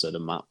patches. So the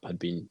map had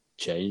been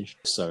changed,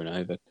 sewn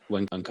over.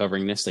 When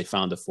uncovering this, they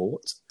found a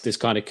fort. This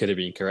kind of could have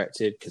been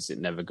corrected because it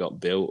never got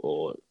built,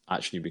 or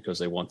actually because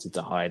they wanted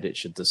to hide it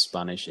should the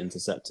Spanish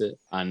intercept it.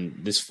 And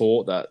this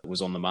fort that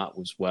was on the map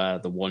was where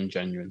the one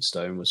genuine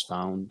stone was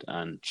found,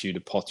 and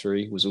Tudor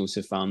pottery was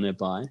also found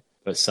nearby.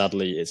 But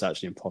sadly, it's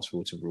actually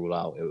impossible to rule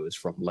out it was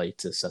from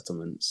later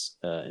settlements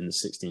in the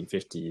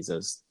 1650s,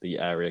 as the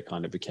area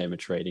kind of became a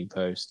trading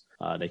post.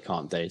 They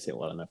can't date it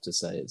well enough to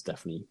say it's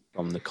definitely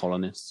from the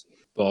colonists.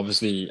 But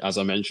obviously, as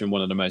I mentioned,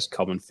 one of the most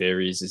common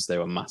theories is they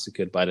were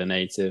massacred by the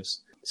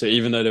natives. So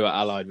even though they were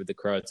allied with the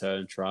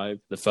Croatoan tribe,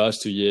 the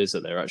first 2 years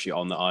that they were actually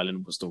on the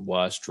island was the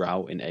worst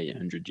drought in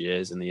 800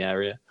 years in the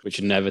area, which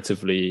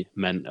inevitably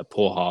meant a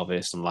poor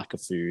harvest and lack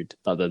of food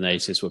that the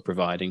natives were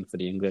providing for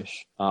the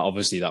English.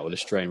 Obviously, that would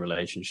strain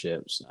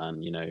relationships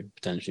and, you know,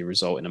 potentially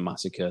result in a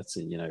massacre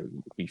to, you know,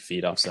 we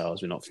feed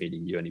ourselves, we're not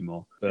feeding you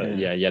anymore. But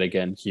yeah, yet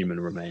again, human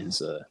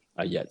remains are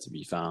yet to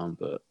be found.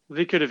 But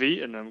they could have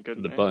eaten them,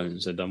 couldn't they? The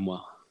bones are done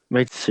well.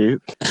 Made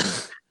soup.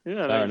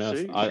 Yeah, fair enough.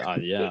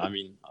 I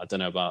mean, I don't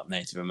know about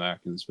Native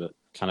Americans, but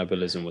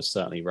cannibalism was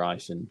certainly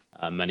rife in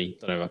many,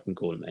 I don't know if I can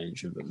call them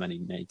ancient, but many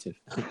native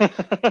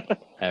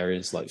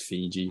areas like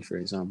Fiji, for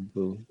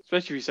example.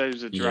 Especially if you say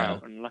there's a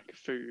drought and lack of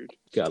food.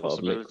 Get a lot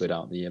of liquid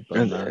out the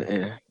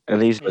bone. And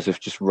these guys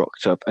have just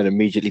rocked up, and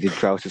immediately the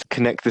droughters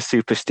connect the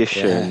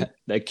superstition. Yeah,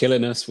 they're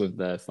killing us with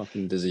their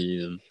fucking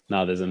disease, and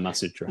now there's a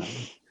massive drought.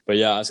 But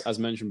yeah, as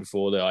mentioned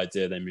before, the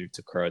idea they moved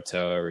to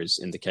Croatoa is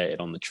indicated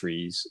on the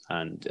trees,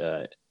 and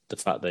the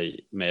fact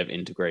they may have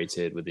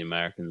integrated with the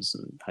Americans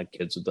and had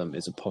kids with them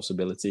is a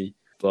possibility.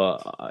 But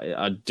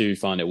I do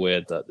find it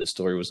weird that the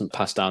story wasn't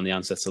passed down the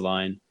ancestor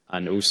line.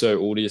 And also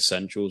all the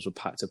essentials were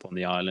packed up on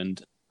the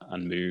island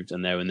and moved,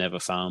 and they were never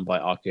found by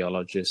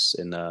archaeologists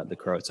in the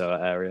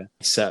Croatoa area.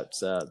 Except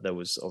there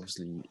was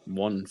obviously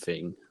one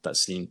thing that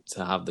seemed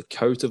to have the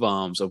coat of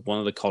arms of one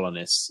of the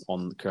colonists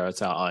on the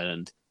Croatoa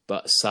island,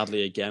 but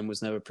sadly, again,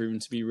 was never proven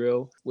to be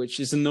real, which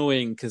is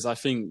annoying because I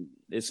think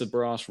it's a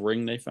brass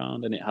ring they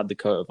found and it had the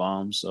coat of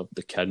arms of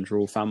the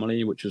Kendall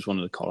family, which was one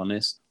of the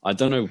colonists. I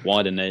don't know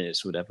why the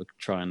natives would ever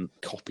try and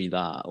copy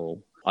that, or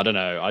I don't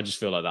know. I just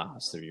feel like that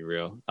has to be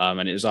real.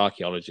 And it was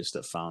archaeologists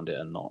that found it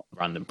and not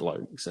random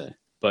blokes.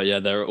 But yeah,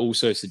 there are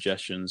also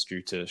suggestions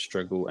due to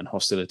struggle and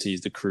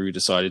hostilities, the crew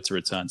decided to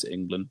return to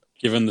England.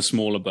 Given the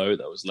smaller boat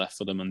that was left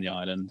for them on the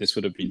island, this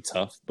would have been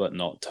tough, but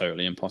not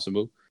totally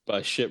impossible.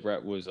 But a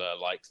shipwreck was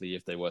likely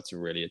if they were to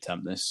really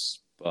attempt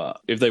this. But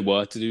if they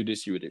were to do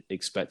this, you would have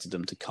expected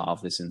them to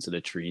carve this into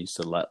the trees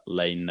to let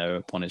Lane know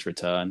upon his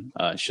return,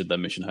 should their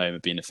mission home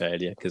have been a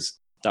failure, because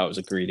that was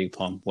agreed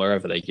upon.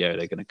 Wherever they go,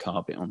 they're going to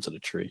carve it onto the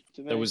tree.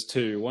 There was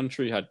 2. One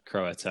tree had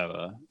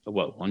Croatoa.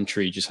 Well, one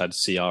tree just had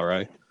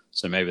CRO.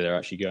 So maybe they're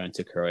actually going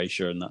to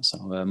Croatia, and that's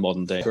how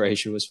modern-day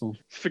Croatia was formed.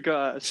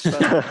 Forgot how to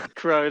spell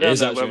Crow. It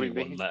is actually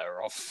one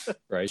letter off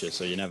Croatia,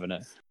 so you never know.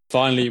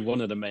 Finally,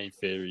 one of the main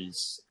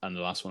theories, and the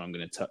last one I'm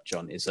going to touch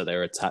on, is that they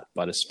were attacked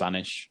by the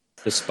Spanish.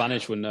 The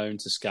Spanish were known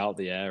to scout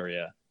the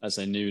area as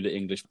they knew the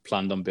English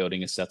planned on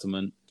building a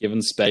settlement.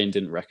 Given Spain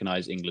didn't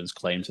recognise England's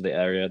claim to the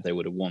area, they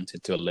would have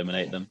wanted to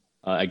eliminate them.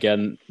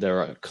 Again, there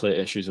are clear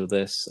issues with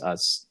this,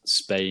 as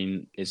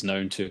Spain is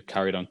known to have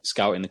carried on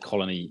scouting the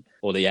colony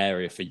or the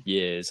area for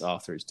years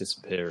after its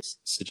disappearance,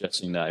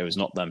 suggesting that it was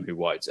not them who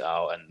wiped it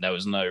out, and there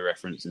was no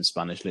reference in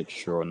Spanish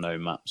literature or no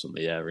maps on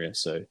the area,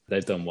 so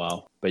they've done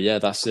well. But yeah,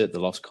 that's it, the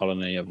lost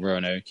colony of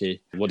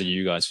Roanoke. What do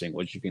you guys think?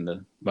 What do you think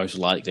the most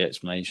likely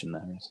explanation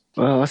there is?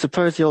 Well, I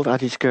suppose the old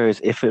adage goes,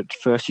 if at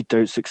first you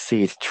don't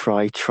succeed,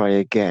 try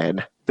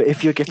again. But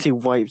if you're getting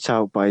wiped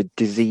out by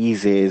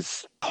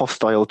diseases,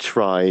 hostile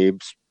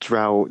tribes,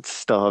 drought,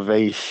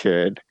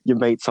 starvation, your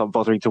mates aren't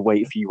bothering to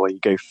wait for you while you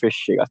go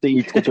fishing, I think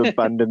you need to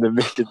abandon the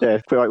mission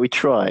there. But we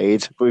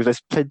tried, but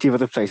there's plenty of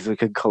other places we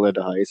can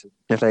colonise.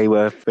 If they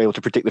were able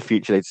to predict the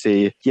future, they'd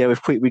see, yeah,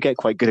 we get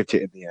quite good at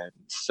it in the end.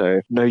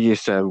 So no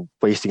use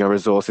wasting our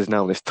resources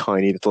now on this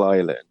tiny little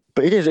island.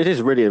 But it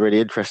is really a really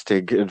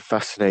interesting and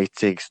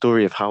fascinating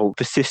story of how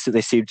persistent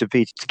they seem to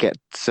be to get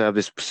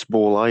this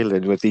small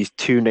island with these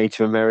two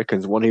Native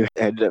Americans, one who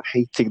ended up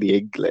hating the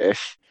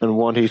English and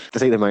one who I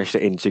think they managed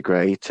to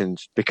integrate and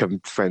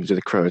become friends with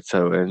the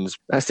Croatoans.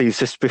 That seems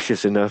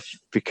suspicious enough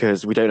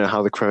because we don't know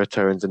how the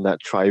Croatoans and that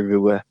tribe who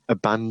were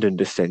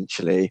abandoned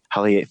essentially,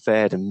 how they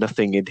fared, and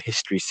nothing in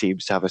history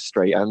seems to have a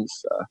straight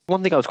answer.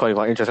 One thing I was quite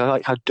interested, I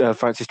like how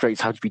Francis Drake's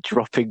had to be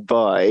dropping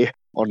by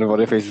on one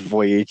of his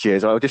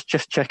voyages. I'll just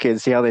check in,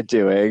 see how they're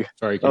doing.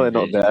 Very Oh, they're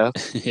not there.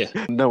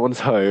 Yeah. No one's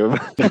home.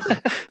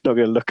 Not going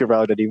to look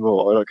around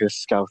anymore. We're not going to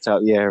scout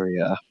out the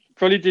area.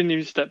 Probably didn't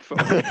even step foot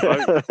on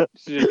the boat.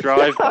 Just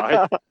drive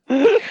by.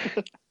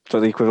 So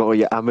the equivalent of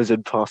your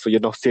Amazon parcel,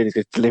 you're not seeing is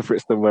going to deliver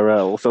it somewhere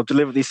else. I'll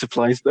deliver these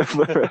supplies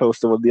somewhere else,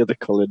 to one of the other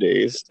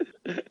colonies.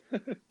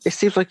 It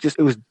seems like it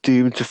was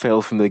doomed to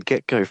fail from the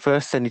get-go.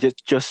 First, sending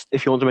just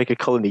if you want to make a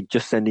colony,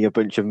 just sending a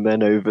bunch of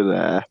men over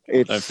there.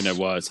 I don't think it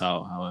worked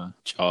how a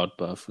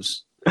childbirth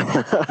was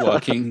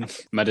working.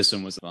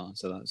 Medicine was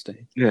advanced at that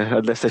stage. Yeah,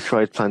 unless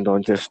they planned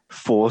on just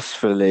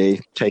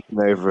forcefully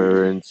taking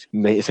over and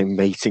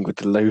mating with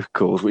the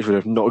locals, which would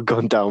have not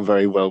gone down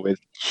very well with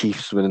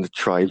chiefsmen and the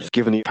tribes,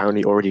 given the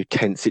apparently already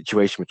tense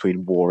situation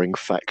between warring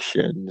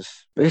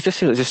factions. But it just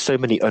seems like there's so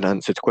many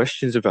unanswered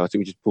questions about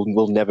it.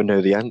 We'll never know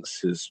the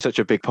answers. Such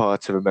a big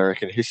part of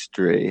American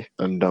history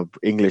and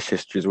English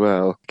history as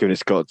well, given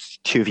it's got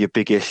two of your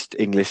biggest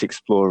English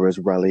explorers,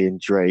 Raleigh and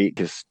Drake,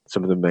 as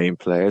some of the main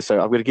players. So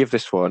I'm going to give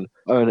this one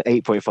an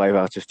 8.5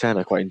 out of 10.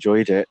 I quite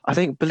enjoyed it. I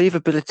think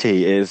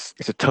believability is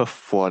a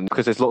tough one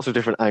because there's lots of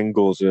different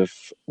angles of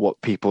what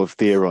people have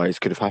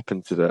theorized could have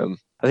happened to them.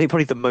 I think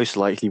probably the most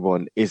likely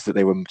one is that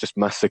they were just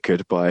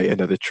massacred by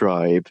another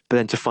tribe. But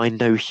then to find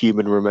no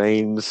human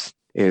remains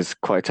is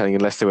quite telling,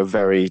 unless they were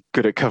very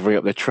good at covering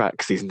up their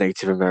tracks, these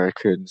Native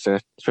Americans. They're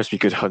supposed to be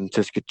good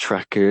hunters, good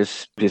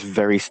trackers, but it's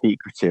very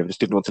secretive.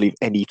 Just didn't want to leave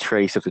any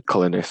trace of the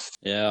colonists.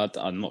 Yeah,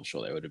 I'm not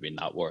sure they would have been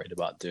that worried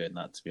about doing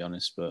that, to be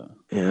honest. But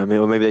yeah, I mean,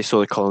 or maybe they saw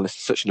the colonists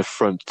as such an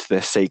affront to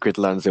their sacred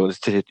lands. They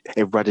wanted to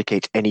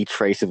eradicate any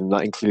trace of them.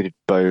 That included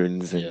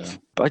bones.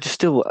 But I just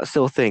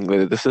still think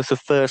that this is the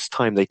first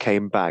time they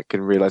came back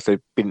and realised they've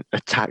been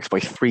attacked by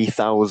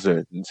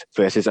 3,000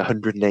 versus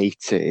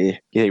 180.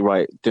 You think,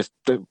 right,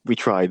 we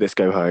tried, let's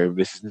go home.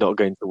 This is not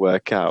going to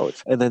work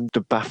out. And then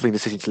the baffling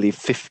decision to leave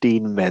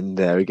 15 men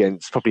there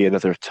against probably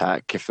another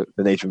attack if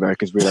the Native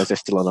Americans realise they're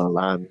still on our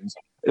land.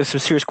 There's some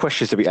serious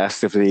questions to be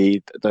asked of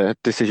the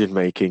decision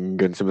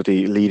making and some of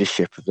the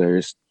leadership of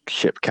those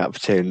ship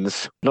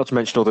captains. Not to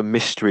mention all the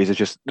mysteries of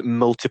just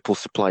multiple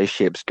supply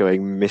ships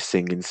going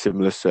missing in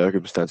similar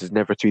circumstances,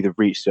 never to either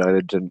reach the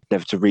island and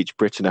never to reach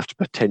Britain after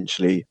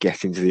potentially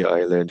getting to the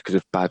island because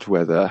of bad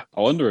weather.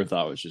 I wonder if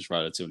that was just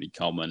relatively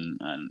common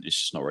and it's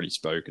just not really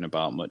spoken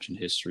about much in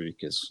history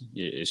because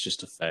it's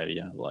just a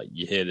failure. Like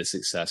you hear the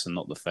success and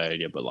not the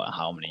failure, but like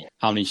how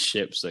many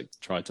ships that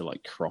tried to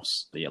like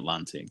cross the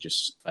Atlantic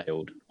just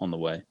failed on the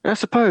way. I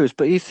suppose,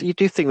 but you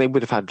do think they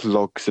would have had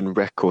logs and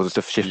records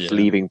of ships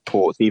leaving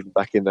ports even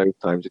back in those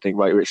times. You think,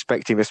 right, we're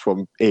expecting this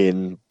one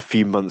in a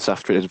few months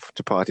after it had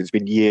departed. It's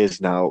been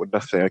years now,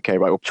 nothing. Okay,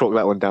 right, we'll chalk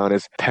that one down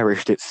as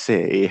perished at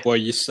sea. Well,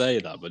 you say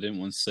that, but didn't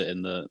one sit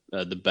in the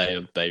Bay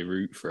of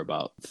Beirut for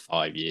about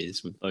 5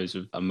 years with loads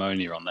of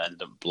ammonia on the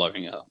end and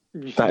blowing up?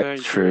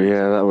 That's true,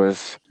 yeah, that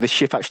was... The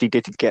ship actually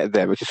did get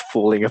there, but just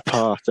falling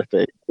apart, I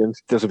think. And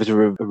there's a bit of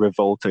a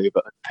revolt over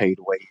unpaid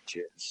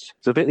wages.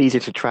 It's a bit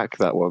easier to track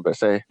that one, but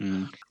say,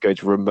 go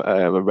to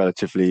a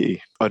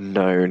relatively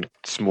unknown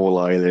small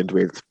island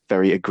with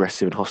very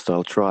aggressive and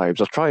hostile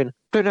tribes.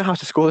 Don't know how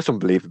to score this on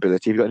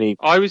believability. Have you got any...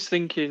 I was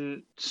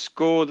thinking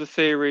score the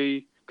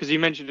theory... Because you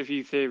mentioned a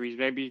few theories,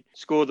 maybe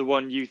score the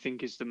one you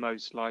think is the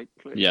most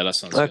likely. Yeah, that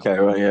sounds good. Okay,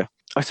 right, yeah.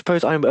 I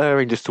suppose I'm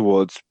erring just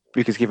towards,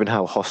 because given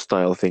how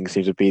hostile things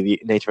seem to be,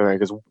 the Native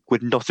Americans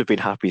would not have been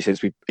happy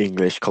since we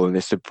English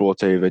colonists had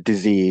brought over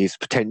disease,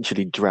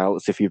 potentially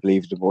droughts, if you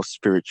believe the more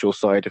spiritual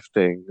side of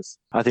things.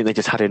 I think they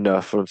just had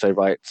enough and say,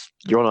 right,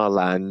 you're on our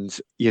land,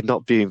 you're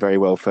not doing very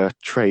well for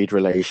trade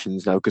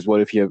relations now, because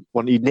what if you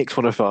nicked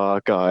one of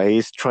our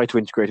guys, tried to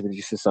integrate him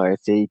into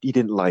society, he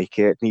didn't like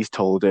it, and he's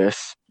told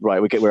us,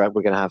 right, we're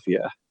going to have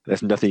you.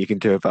 There's nothing you can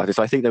do about it.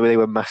 So I think they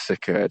were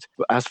massacred.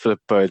 But as for the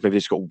birds, maybe they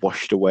just got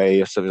washed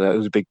away or something like that. There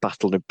was a big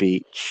battle on a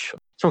beach.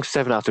 It's on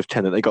 7 out of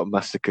 10 that they got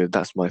massacred.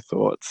 That's my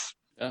thoughts.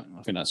 Yeah,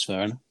 I think that's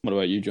fair enough. What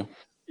about you, John?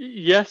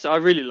 Yes, I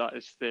really like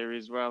this theory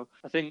as well.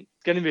 I think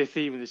it's going to be a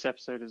theme of this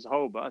episode as a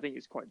whole, but I think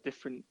it's quite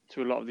different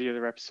to a lot of the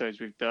other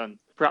episodes we've done.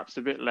 Perhaps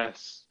a bit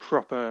less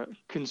proper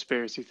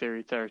conspiracy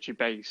theory territory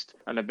based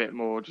and a bit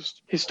more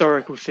just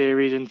historical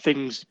theories and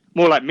things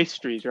more like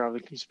mysteries rather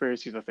than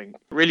conspiracies, I think.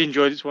 I really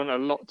enjoyed this one, a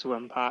lot to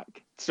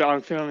unpack. So I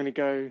think I'm going to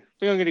go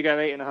an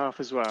 8.5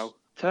 as well.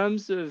 In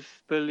terms of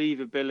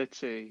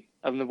believability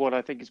and what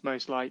I think is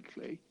most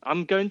likely,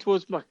 I'm going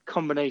towards like a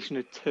combination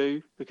of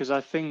two, because I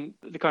think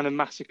the kind of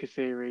massacre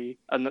theory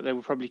and that they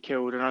were probably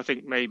killed, and I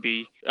think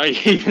maybe,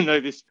 even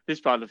though this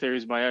part of the theory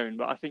is my own,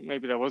 but I think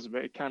maybe there was a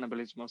bit of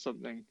cannibalism or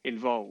something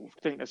involved.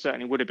 I think there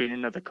certainly would have been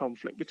another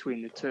conflict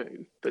between the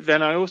two. But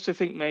then I also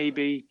think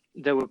maybe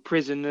there were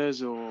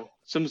prisoners or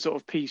some sort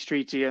of peace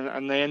treaty,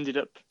 and they ended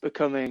up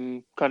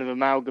becoming kind of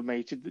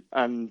amalgamated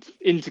and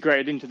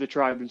integrated into the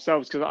tribe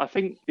themselves. Because I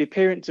think the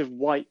appearance of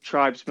white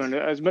tribesmen,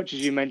 as much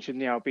as you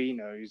mentioned the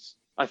albinos,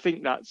 I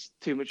think that's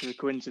too much of a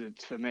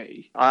coincidence for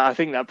me. I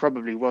think that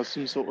probably was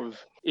some sort of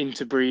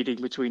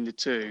interbreeding between the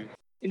two.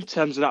 In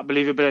terms of that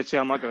believability,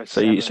 I might go a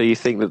 7. So you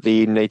think that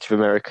the Native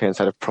Americans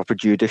had a proper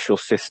judicial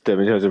system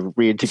in terms of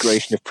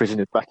reintegration of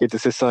prisoners back into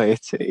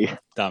society?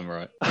 Damn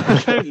right.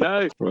 I don't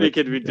know. Right. They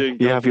could be doing.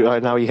 You have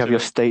your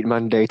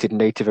state-mandated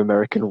Native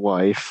American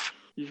wife.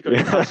 You've got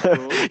your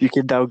passport. You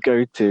can now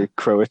go to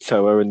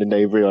Croatoa and the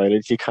neighbouring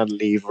islands. You can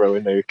leave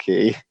Roanoke,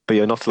 but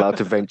you're not allowed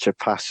to venture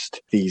past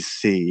these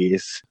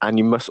seas. And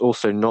you must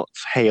also not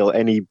hail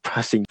any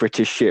passing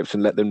British ships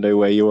and let them know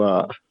where you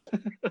are.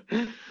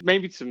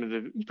 Maybe some of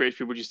the British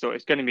people just thought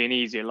it's going to be an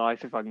easier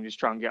life if I can just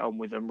try and get on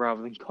with them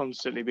rather than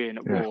constantly being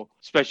at war,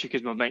 especially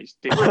because my mates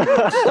did.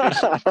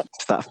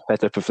 It's that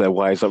fed up of their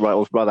wives. Like, right,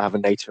 I'd rather have a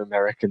Native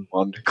American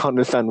one. Can't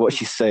understand what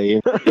she's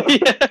saying.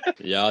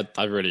 Yeah,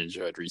 I really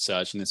enjoyed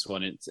researching this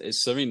one.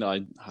 It's something that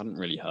I hadn't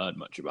really heard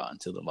much about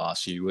until the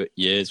last few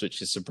years,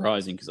 which is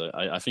surprising because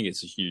I think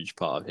it's a huge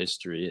part of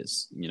history.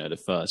 It's, the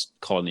first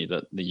colony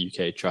that the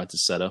UK tried to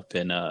set up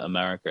in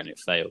America, and it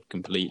failed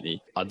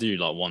completely. I do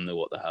wonder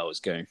what the hell is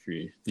going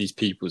through these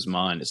people's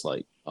mind. It's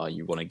like,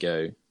 you want to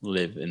go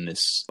live in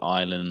this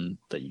island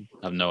that you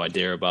have no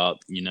idea about.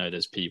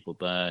 There's people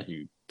there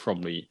who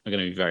probably are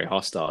going to be very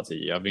hostile to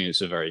you. I think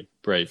it's a very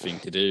brave thing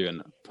to do,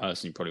 and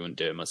personally probably wouldn't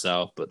do it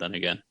myself. But then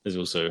again, there's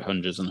also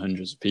hundreds and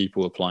hundreds of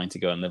people applying to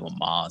go and live on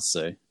Mars,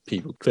 so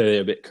people clearly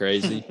a bit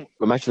crazy.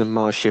 Imagine the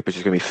Mars ship is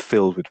just going to be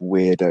filled with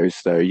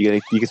weirdos, though. You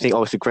can think,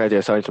 it's a great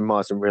idea going to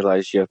Mars, and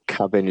realise your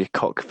cabin, your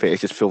cockpit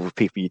is just filled with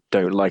people you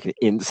don't like, and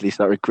instantly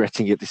start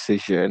regretting your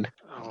decision.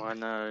 Oh, I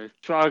know.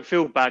 So I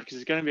feel bad because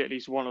there's going to be at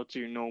least one or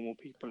two normal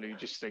people who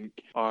just think,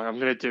 I'm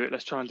going to do it.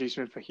 Let's try and do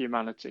something for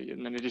humanity.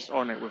 And then they're just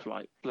on it with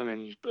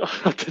blooming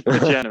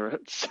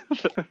degenerates.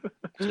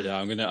 So yeah,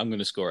 I'm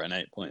gonna score it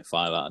an 8.5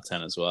 out of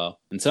 10 as well.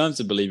 In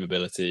terms of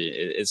believability,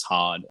 it's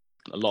hard.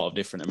 A lot of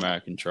different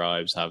American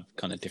tribes have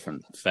kind of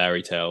different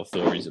fairy tale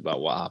stories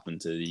about what happened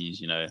to these.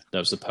 There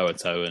was the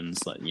Powhatan,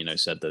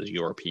 said there's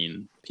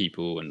European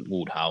people and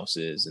walled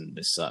houses in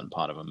this certain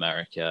part of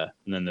America.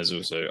 And then there's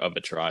also other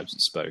tribes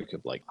that spoke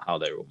of how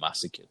they were all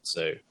massacred.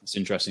 So it's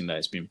interesting that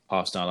it's been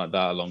passed down like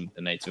that along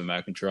the Native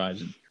American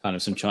tribes and kind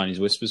of some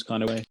Chinese whispers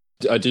kind of way.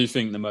 I do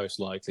think the most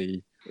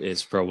likely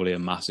is probably a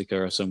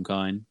massacre of some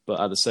kind, but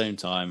at the same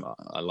time,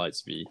 I like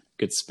to be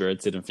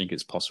good-spirited and think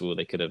it's possible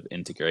they could have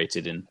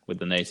integrated in with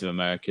the Native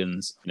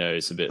Americans.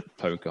 It's a bit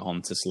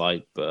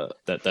Pocahontas-like, but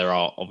that there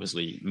are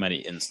obviously many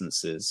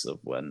instances of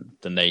when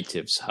the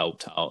natives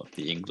helped out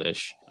the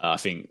English. I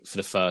think for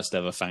the first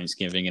ever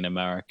Thanksgiving in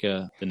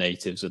America, the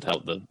natives would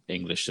help the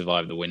English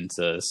survive the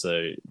winter,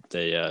 so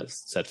they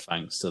said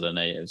thanks to the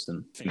natives,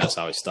 and I think that's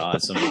how it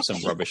started,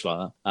 some rubbish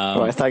like that.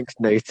 Right, thanks,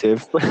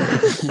 native.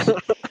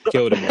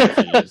 Killed him a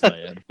few years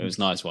later. It was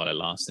nice while it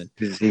lasted.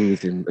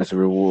 Disease as a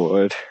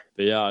reward.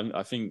 But yeah,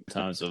 I think in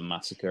terms of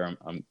massacre,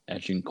 I'm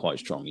edging quite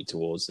strongly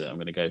towards it. I'm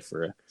going to go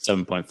for a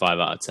 7.5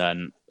 out of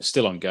 10.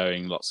 Still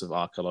ongoing, lots of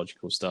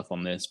archaeological stuff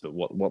on this, but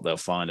what they'll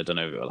find, I don't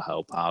know if it will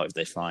help out. If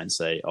they find,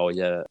 say,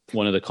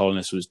 one of the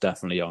colonists was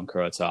definitely on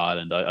Croatoa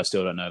Island, I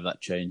still don't know if that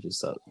changes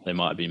that they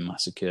might have been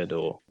massacred,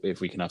 or if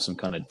we can have some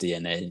kind of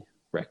DNA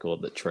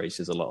record that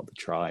traces a lot of the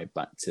tribe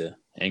back to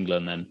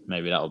England, then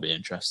maybe that'll be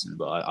interesting,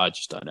 but I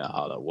just don't know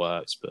how that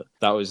works. But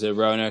that was a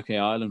Roanoke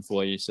Island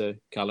for you. So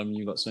Callum,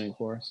 you got something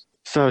for us?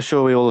 So I'm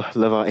sure we all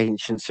love our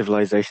ancient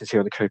civilizations here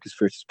on the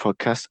Co-Conspirators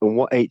podcast. And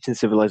what ancient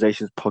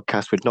civilizations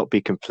podcast would not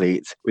be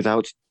complete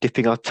without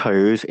dipping our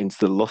toes into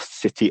the lost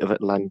city of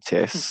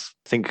Atlantis?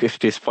 I think if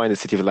we just find the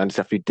city of Atlantis,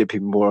 after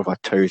dipping more of our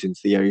toes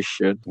into the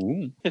ocean.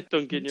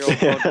 Don't get in your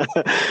own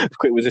body.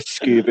 Quick with a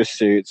scuba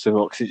suit, some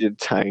oxygen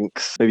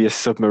tanks, maybe a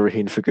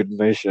submarine for good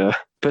measure.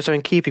 But so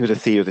in keeping with the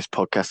theme of this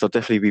podcast, I'll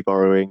definitely be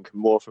borrowing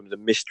more from the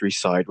mystery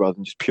side rather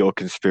than just pure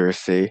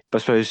conspiracy. But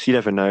I suppose you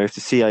never know. If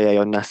the CIA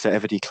or NASA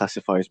ever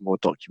declassifies more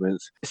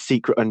documents, a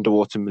secret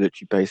underwater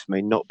military base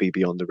may not be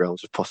beyond the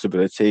realms of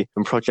possibility,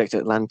 and Project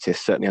Atlantis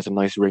certainly has a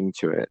nice ring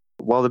to it.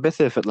 While the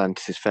myth of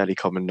Atlantis is fairly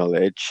common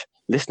knowledge,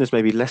 listeners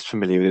may be less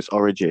familiar with its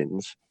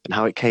origins and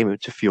how it came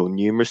to fuel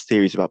numerous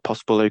theories about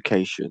possible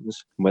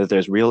locations and whether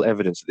there's real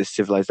evidence that this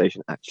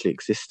civilization actually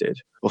existed,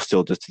 or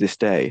still does to this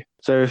day.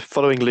 So,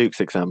 following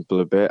Luke's example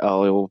a bit,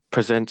 I'll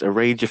present a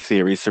range of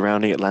theories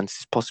surrounding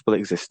Atlantis' possible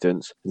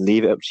existence and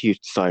leave it up to you to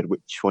decide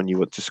which one you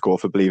want to score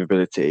for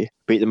believability,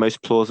 be it the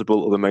most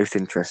plausible or the most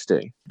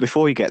interesting.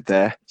 Before we get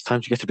there, it's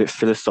time to get a bit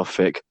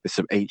philosophic with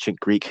some ancient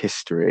Greek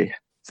history.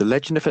 The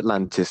legend of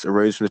Atlantis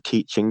arose from the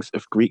teachings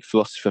of Greek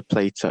philosopher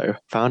Plato,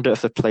 founder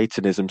of the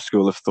Platonism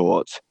school of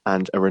thought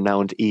and a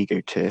renowned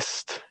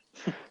egotist.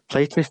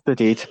 Plato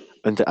studied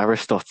under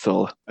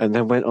Aristotle and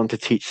then went on to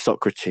teach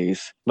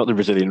Socrates, not the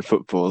Brazilian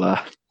footballer,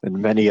 and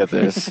many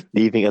others,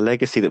 leaving a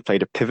legacy that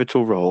played a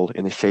pivotal role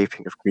in the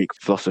shaping of Greek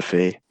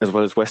philosophy, as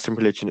well as Western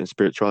religion and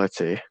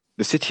spirituality.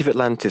 The city of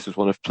Atlantis was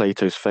one of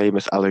Plato's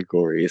famous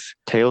allegories,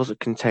 tales that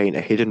contain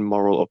a hidden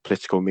moral or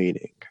political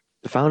meaning.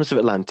 The founders of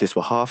Atlantis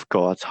were half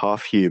gods,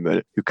 half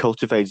human, who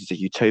cultivated a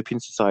utopian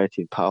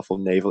society and powerful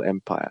naval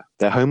empire.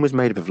 Their home was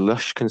made up of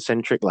lush,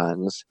 concentric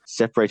lands,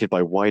 separated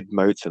by wide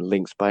moats and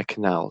linked by a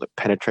canal that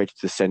penetrated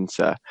the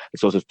center, a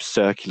sort of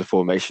circular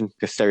formation,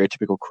 a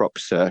stereotypical crop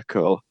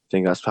circle. I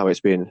think that's how it's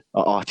been.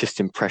 Our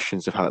artist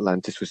impressions of how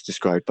Atlantis was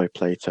described by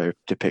Plato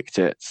depict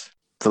it.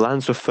 The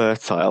lands were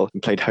fertile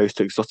and played host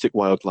to exotic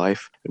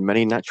wildlife and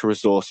many natural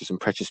resources and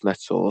precious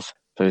metals.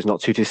 So it's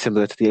not too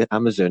dissimilar to the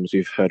Amazons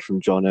we've heard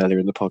from John earlier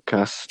in the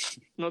podcast.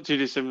 Not too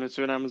dissimilar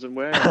to an Amazon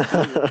where.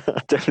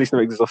 Definitely some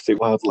exotic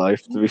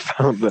wildlife to be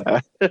found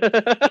there.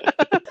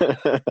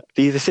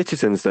 The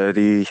citizens, though,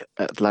 the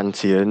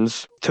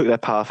Atlanteans, took their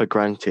power for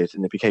granted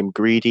and they became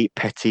greedy,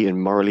 petty,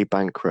 and morally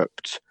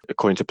bankrupt,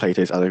 according to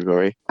Plato's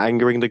allegory,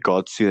 angering the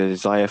gods through their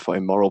desire for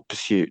immoral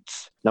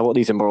pursuits. Now, what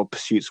these immoral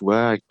pursuits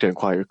were, I don't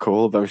quite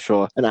recall, but I'm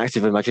sure an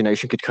active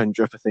imagination could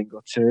conjure up a thing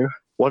or two.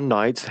 One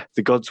night,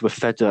 the gods were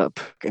fed up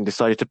and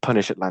decided to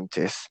punish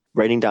Atlantis,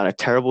 raining down a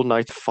terrible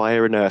night of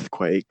fire and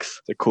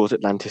earthquakes that caused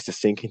Atlantis to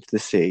sink into the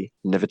sea,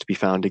 never to be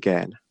found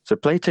again. So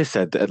Plato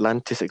said that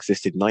Atlantis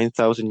existed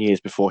 9,000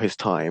 years before his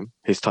time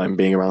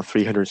being around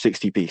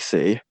 360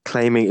 BC,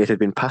 claiming it had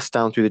been passed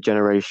down through the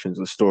generations,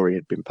 the story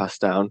had been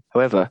passed down.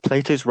 However,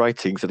 Plato's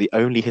writings are the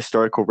only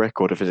historical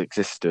record of his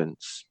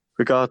existence.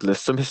 Regardless,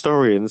 some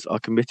historians are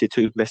committed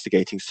to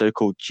investigating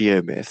so-called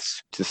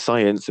geomyths, to the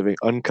science of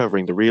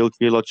uncovering the real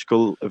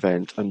geological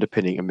event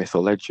underpinning a myth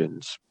or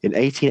legends. In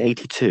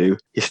 1882,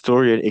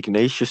 historian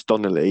Ignatius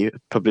Donnelly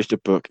published a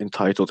book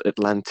entitled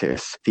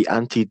Atlantis, the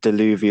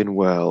Antediluvian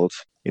World,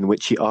 in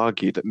which he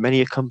argued that many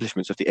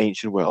accomplishments of the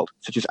ancient world,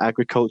 such as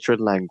agriculture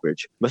and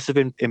language, must have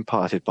been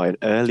imparted by an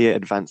earlier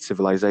advanced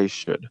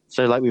civilization.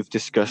 So like we've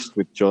discussed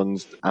with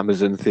John's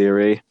Amazon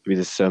theory,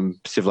 there's some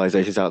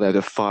civilizations out there that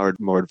are far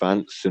more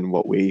advanced than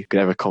what we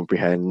could ever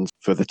comprehend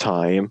for the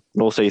time.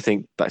 And also you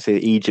think back to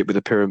Egypt with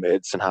the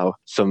pyramids and how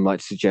some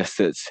might suggest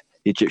that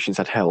the Egyptians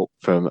had help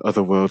from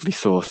otherworldly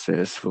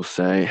sources, we'll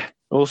say.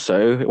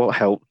 Also, what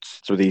helped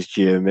with these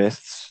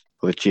geomyths,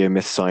 or the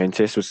geomyth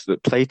scientists, was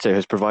that Plato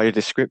has provided a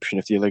description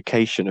of the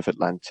location of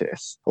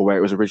Atlantis, or where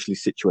it was originally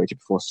situated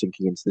before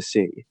sinking into the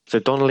sea. So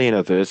Donnelly and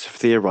others have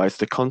theorized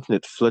the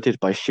continent flooded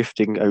by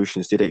shifting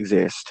oceans did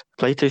exist.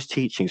 Plato's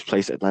teachings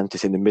place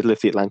Atlantis in the middle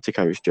of the Atlantic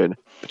Ocean,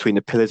 between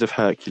the Pillars of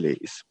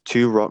Hercules,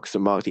 two rocks that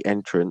mark the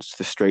entrance to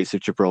the Straits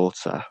of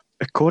Gibraltar.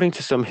 According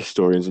to some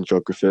historians and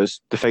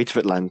geographers, the fate of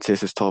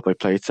Atlantis, as told by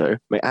Plato,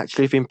 may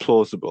actually have been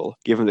plausible,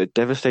 given that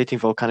devastating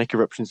volcanic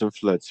eruptions and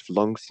floods have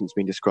long since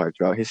been described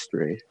throughout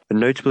history. A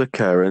notable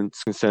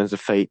occurrence concerns the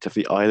fate of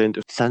the island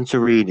of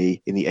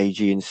Santorini in the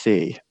Aegean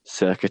Sea,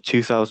 circa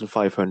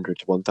 2500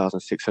 to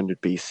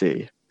 1600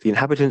 BC. The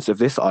inhabitants of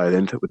this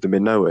island were the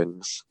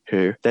Minoans,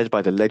 who, led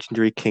by the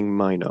legendary King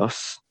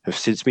Minos, have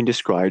since been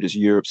described as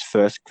Europe's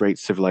first great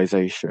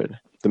civilization.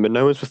 The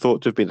Minoans were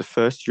thought to have been the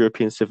first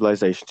European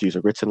civilization to use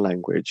a written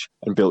language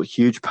and built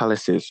huge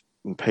palaces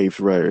and paved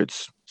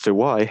roads. So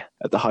why,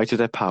 at the height of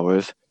their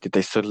powers, did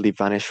they suddenly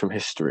vanish from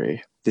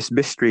history? This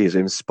mystery has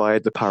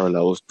inspired the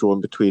parallels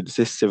drawn between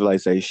this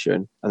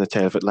civilization and the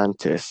tale of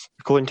Atlantis.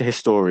 According to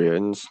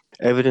historians,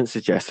 evidence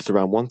suggests that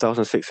around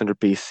 1600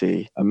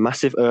 BC, a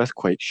massive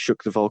earthquake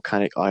shook the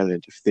volcanic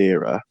island of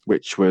Thera,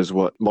 which was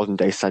what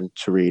modern-day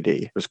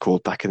Santorini was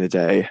called back in the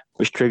day,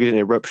 which triggered an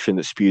eruption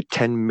that spewed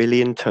 10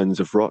 million tons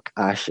of rock,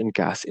 ash, and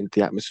gas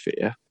into the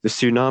atmosphere. The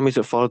tsunamis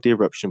that followed the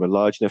eruption were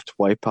large enough to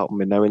wipe out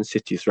Minoan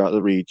cities throughout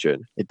the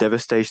region, a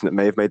devastation that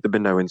may have made the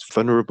Minoans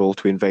vulnerable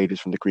to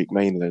invaders from the Greek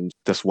mainland,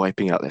 thus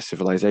wiping out their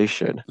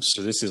civilization.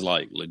 So this is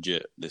like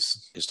legit.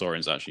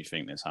 Historians actually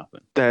think this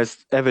happened. There's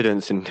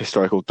evidence in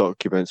historical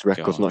documents,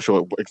 records, not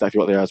sure exactly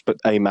what they are, but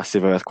a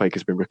massive earthquake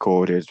has been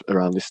recorded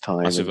around this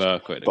time. Massive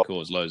earthquake that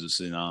caused loads of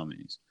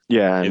tsunamis.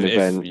 Yeah, and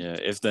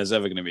if there's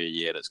ever going to be a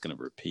year that's going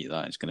to repeat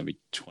that, it's going to be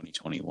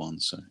 2021.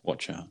 So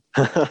watch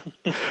out.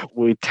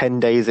 We're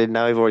 10 days in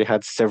now. We've already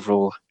had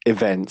several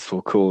events,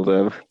 we'll call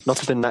them, not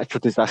of the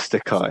natural disaster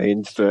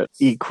kind, but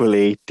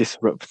equally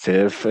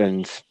disruptive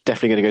and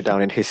definitely going to go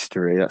down in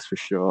history. That's for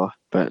sure.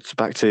 But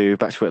back to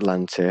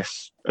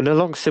Atlantis. And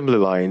along similar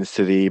lines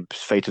to the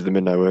fate of the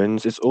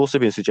Minoans, it's also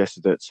been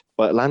suggested that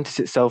while Atlantis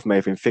itself may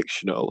have been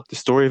fictional, the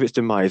story of its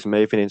demise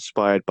may have been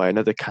inspired by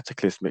another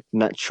cataclysmic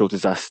natural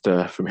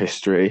disaster from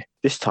history.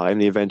 This time,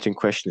 the event in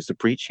question is the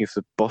breaching of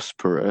the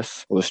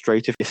Bosporus, or the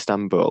Strait of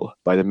Istanbul,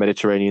 by the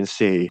Mediterranean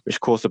Sea, which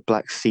caused the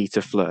Black Sea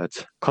to flood.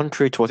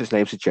 Contrary to what its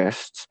name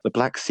suggests, the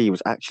Black Sea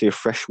was actually a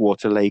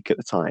freshwater lake at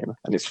the time,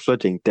 and its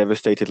flooding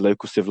devastated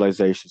local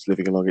civilizations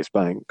living along its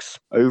banks.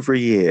 Over a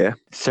year,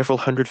 several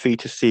hundred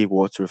feet of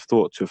seawater are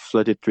thought to have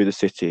flooded through the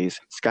cities,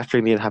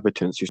 scattering the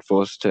inhabitants who were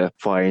forced to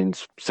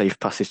find safe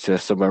passage to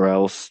somewhere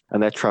else,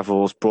 and their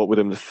travels brought with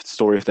them the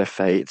story of their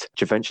fate,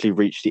 which eventually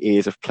reached the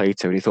ears of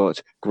Plato, and he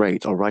thought,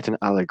 great, I'll write an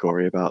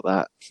allegory about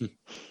that.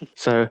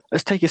 So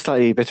let's take a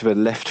slightly bit of a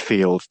left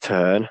field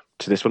turn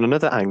to this one.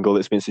 Another angle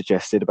that's been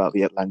suggested about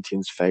the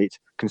Atlanteans' fate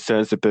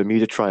concerns the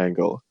Bermuda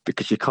Triangle,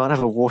 because you can't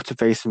have a water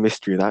basin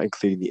mystery without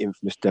including the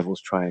infamous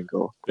Devil's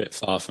Triangle. A bit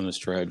far from the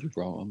Strait of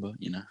Gibraltar, but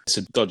it's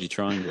a dodgy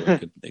triangle. It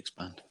could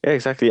expand. Yeah,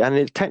 exactly.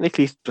 And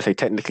technically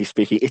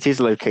speaking, it is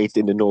located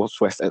in the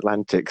northwest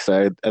Atlantic.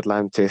 So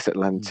Atlantis,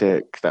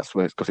 that's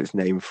where it's got its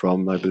name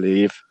from, I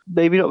believe.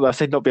 Maybe not. I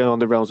said not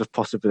beyond the realms of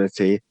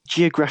possibility.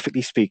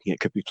 Geographically speaking, it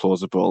could be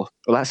plausible.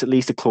 Well, that's at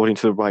least according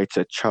to the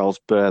writer Charles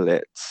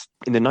Berlitz.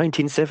 In the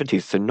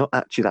 1970s, so not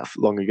actually that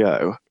long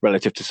ago,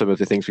 relative to some of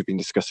the things we've been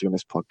discussing on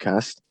this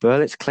podcast,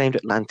 Berlitz claimed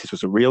Atlantis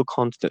was a real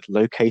continent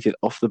located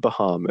off the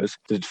Bahamas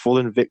that had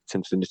fallen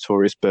victim to the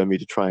notorious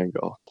Bermuda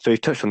Triangle. So he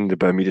touched on the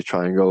Bermuda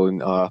Triangle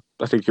in I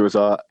think it was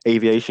our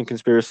aviation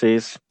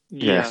conspiracies.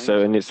 Yeah,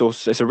 and it's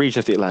a region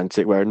of the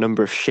Atlantic where a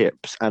number of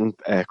ships and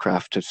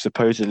aircraft have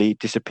supposedly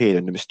disappeared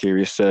under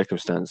mysterious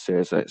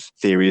circumstances. It's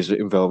theories that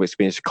involve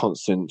experiencing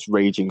constant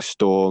raging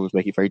storms,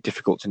 making it very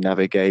difficult to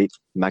navigate,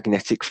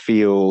 magnetic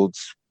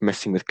fields,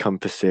 messing with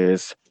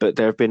compasses. But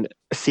there have been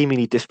a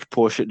seemingly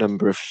disproportionate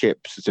number of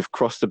ships that have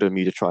crossed the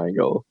Bermuda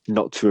Triangle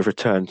not to have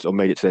returned or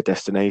made it to their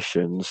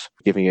destinations,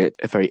 giving it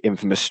a very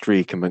infamous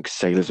streak amongst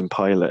sailors and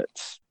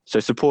pilots. So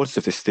supporters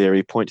of this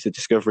theory point to the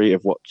discovery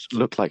of what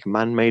looked like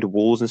man-made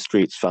walls and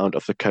streets found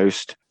off the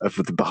coast of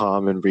the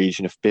Bahamian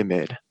region of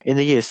Bimid. In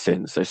the years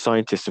since,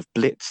 scientists have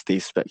blitzed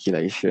these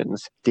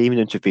speculations, deeming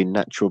them to have been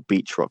natural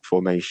beach rock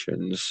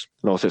formations.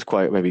 And also it's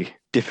quite maybe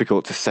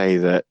difficult to say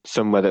that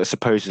somewhere that was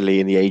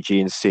supposedly in the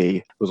Aegean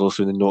Sea was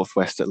also in the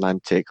northwest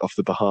Atlantic off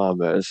the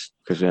Bahamas,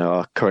 because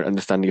our current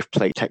understanding of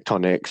plate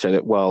tectonics show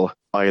that while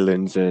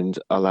islands and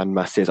land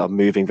masses are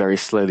moving very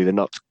slowly, they're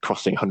not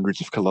crossing hundreds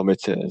of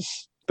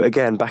kilometers. But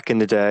again, back in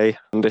the day,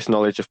 this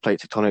knowledge of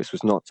plate tectonics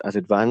was not as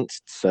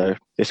advanced, so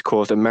this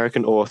caused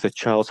American author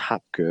Charles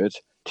Hapgood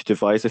to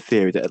devise a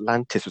theory that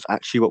Atlantis was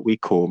actually what we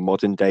call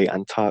modern-day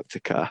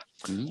Antarctica.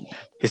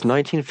 His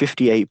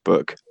 1958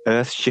 book,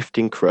 Earth's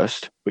Shifting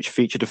Crust, which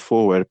featured a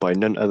foreword by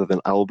none other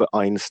than Albert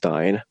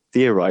Einstein,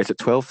 theorized that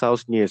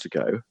 12,000 years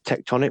ago,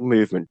 tectonic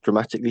movement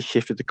dramatically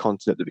shifted the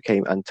continent that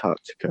became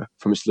Antarctica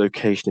from its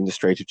location in the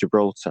Strait of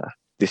Gibraltar.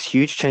 This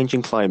huge change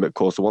in climate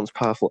caused the once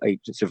powerful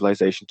ancient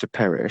civilization to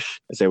perish,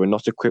 as they were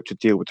not equipped to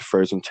deal with the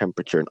frozen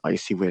temperature and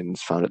icy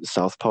winds found at the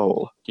South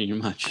Pole. Can you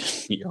imagine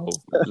your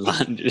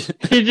land?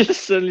 You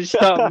just suddenly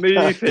start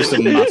moving. Just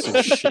a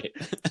massive shit.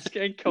 It's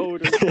getting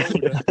colder and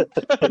colder.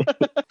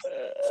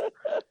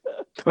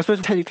 I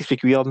suppose, technically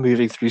speaking, we are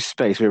moving through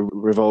space. We're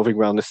revolving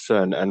around the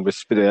sun and we're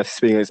spinning on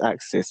its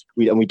axis.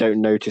 And we don't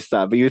notice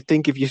that. But you would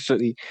think if you start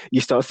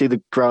to see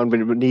the ground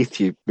beneath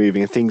you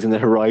moving and things in the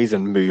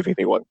horizon moving,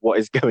 you think, what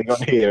is going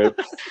on here?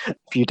 A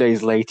few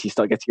days later, you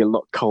start getting a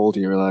lot colder.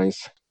 You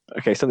realise,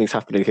 okay, something's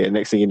happening here.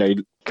 Next thing you know,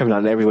 you're coming out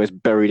and everywhere's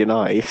buried in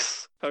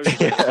ice.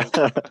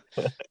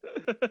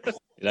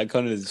 That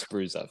kind of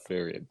disproves that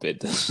theory a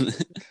bit, doesn't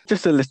it?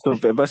 Just a little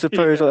bit, but I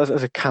suppose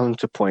as a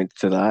counterpoint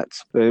to that,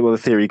 the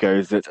theory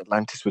goes that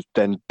Atlantis was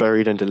then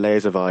buried under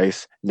layers of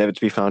ice, never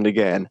to be found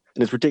again.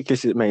 And as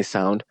ridiculous as it may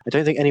sound, I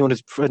don't think anyone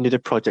has funded a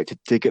project to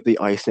dig up the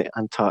ice in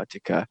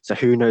Antarctica, so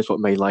who knows what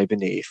may lie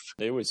beneath.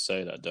 They always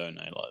say that, don't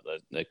they?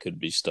 Like, there could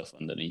be stuff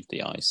underneath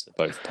the ice at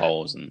both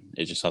poles, and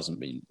it just hasn't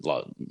been,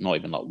 not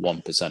even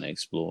 1%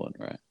 explored,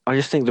 right? I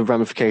just think the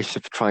ramifications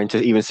of trying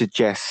to even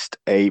suggest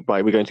we're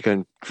going to go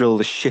and drill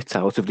the shit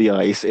out of the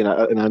ice in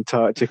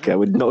Antarctica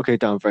would not go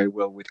down very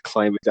well with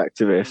climate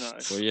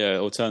activists. No. Well, yeah,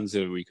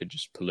 alternatively, we could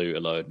just pollute a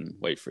load and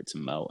wait for it to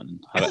melt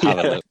and have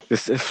a look.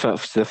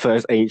 The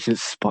first ancient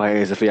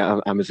spires of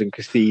the Amazon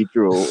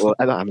Cathedral, or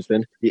not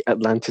Amazon, the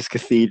Atlantis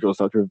Cathedral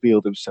start to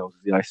reveal themselves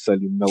as the ice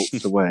slowly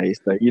melts away,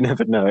 so you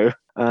never know.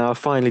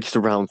 Finally, just to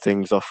round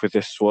things off with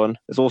this one,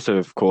 there's also,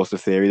 of course, the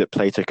theory that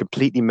Plato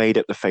completely made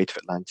up the fate of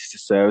Atlantis to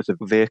serve as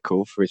a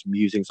vehicle for his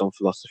musings on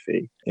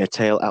philosophy, in a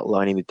tale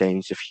outlining the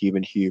dangers of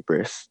human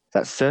hubris.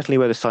 That's certainly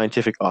where the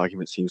scientific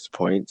argument seems to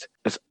point,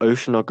 as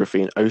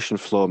oceanography and ocean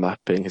floor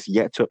mapping has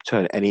yet to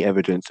upturn any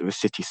evidence of a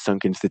city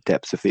sunk into the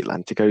depths of the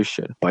Atlantic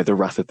Ocean by the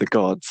wrath of the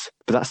gods.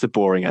 But that's the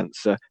boring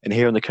answer, and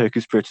here on the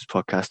Co-Conspirators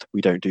podcast,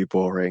 we don't do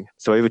boring.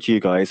 So over to you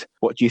guys.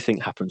 What do you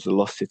think happened to the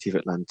lost city of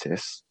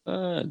Atlantis?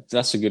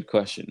 That's a good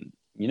question.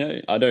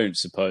 I don't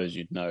suppose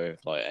you'd know if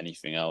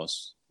anything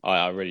else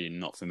I'm really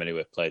not familiar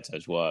with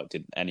Plato's work.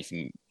 Did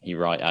anything he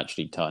write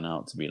actually turn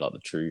out to be like the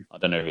truth? I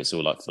don't know if it's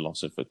all like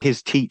philosopher.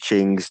 His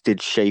teachings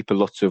did shape a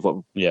lot of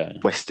what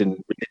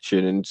Western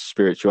religion and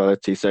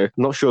spirituality. So I'm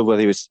not sure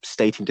whether he was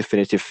stating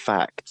definitive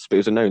facts, but he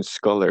was a known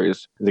scholar.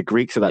 The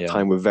Greeks at that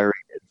time were very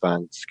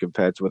advanced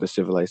compared to other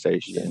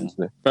civilizations,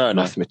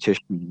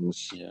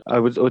 mathematicians. Yeah. I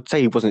would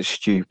say he wasn't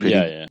stupid.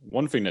 Yeah.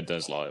 One thing that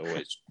does like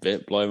always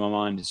blow my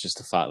mind is just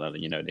the fact that,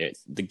 you know,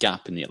 the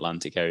gap in the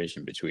Atlantic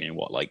Ocean between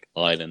what like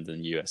Ireland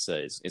and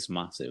USA is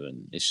massive,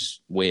 and it's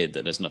just weird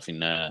that there's nothing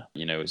there.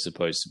 You know, we're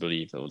supposed to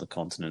believe that all the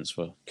continents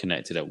were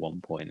connected at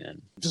one point,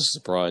 and I'm just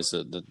surprised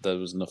that there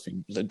was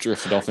nothing that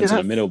drifted off into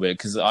the middle bit.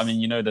 Because I mean,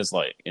 you know, there's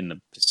like in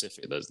the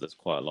Pacific, there's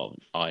quite a lot of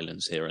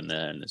islands here and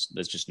there, and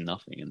there's just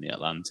nothing in the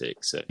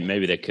Atlantic. So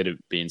maybe there could have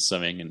been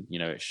something, and you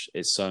know,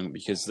 it's sunk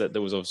because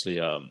there was obviously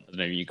I don't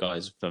know, you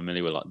guys are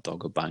familiar with like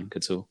Dogger Bank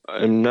at all?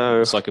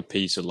 No. It's like a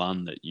piece of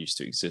land that used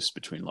to exist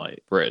between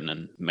like Britain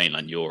and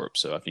mainland Europe.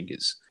 So I think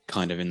it's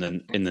kind of in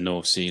the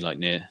North Sea, like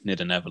near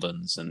the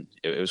Netherlands, and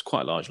it was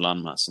quite a large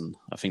landmass, and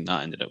I think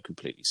that ended up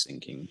completely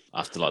sinking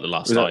after like the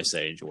last ice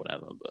age or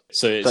whatever. But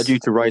so it's that due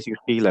to rising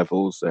sea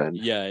levels then?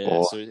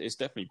 Yeah. So it's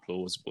definitely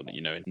plausible that,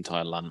 you know,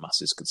 entire land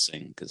masses could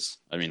sink, because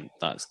I mean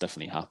that's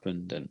definitely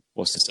happened. And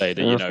what's to say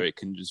that, you know, it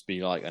can just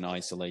be like an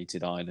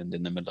isolated island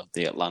in the middle of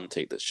the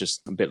Atlantic that's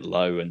just a bit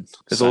low and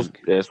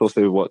it's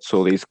also what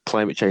all these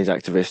climate change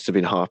activists have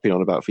been harping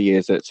on about for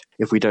years, that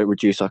if we don't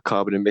reduce our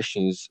carbon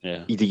emissions,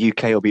 the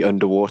UK will be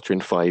underwater in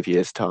 5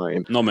 years'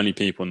 time. Not many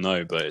people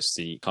know, but it's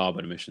the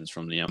carbon emissions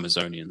from the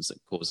Amazonians that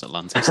cause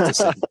Atlantis to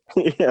sink.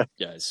 Yeah,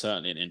 it's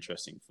certainly an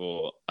interesting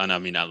thought. And I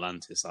mean,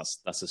 Atlantis,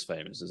 that's as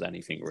famous as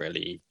anything,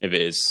 really, if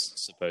it is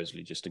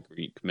supposedly just a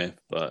Greek myth.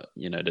 But,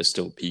 you know, there's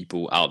still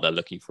people out there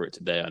looking for it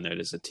today. I know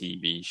there's a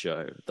TV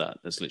show that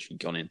has literally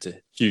gone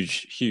into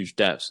huge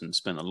depths and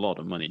spent a lot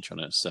of money trying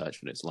to search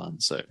for this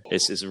land. So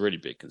it's a really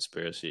big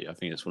conspiracy. I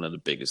think it's one of the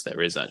biggest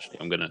there is, actually.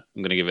 I'm gonna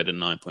give it a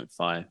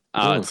 9.5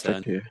 out of 10.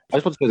 Thank you. I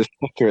just want to know, the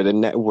sector, the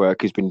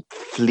network has been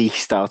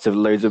fleeced out of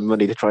loads of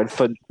money to try and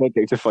fund a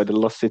project to find the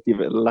lost city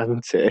of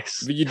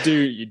Atlantis. But you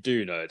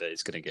do know that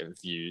it's going to get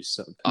views.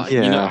 So,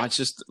 you know, I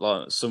just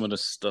like some of the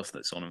stuff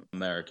that's on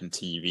American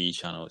TV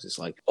channels. It's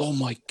like, oh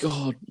my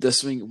god, they're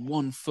swimming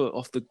 1 foot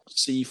off the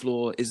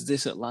seafloor. Is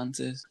this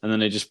Atlantis? And then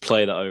they just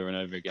play that over and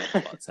over again for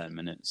like 10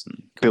 minutes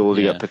and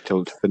building up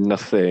until for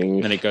nothing.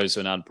 And then it goes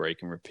to an ad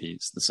break and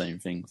repeats the same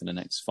thing for the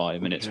next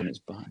 5 minutes when it's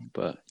back.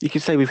 But you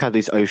could say we've had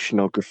these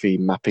oceanography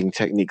mapping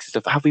techniques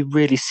and stuff. Have we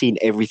really seen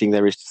everything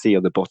there is to see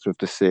on the bottom of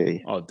the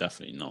sea? Oh,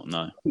 definitely not.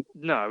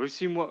 No, we've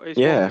seen what.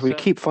 We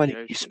keep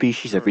finding new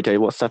species every day.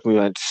 What's happened? We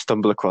might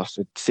stumble across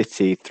a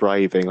city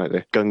thriving like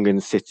the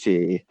Gungan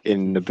city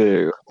in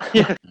Naboo.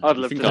 Yeah, I'd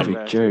love to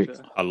know. Joke.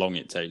 How long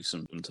it takes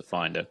them to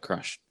find a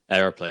crashed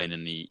aeroplane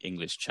in the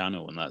English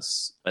Channel, and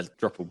that's a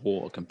drop of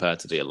water compared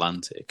to the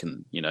Atlantic,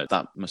 and you know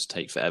that must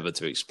take forever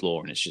to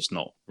explore, and it's just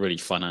not really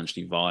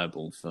financially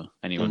viable for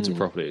anyone to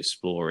properly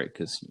explore it,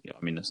 because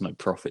I mean there's no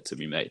profit to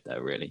be made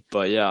there really.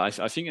 But yeah,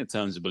 I think in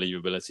terms of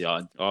believability,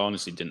 I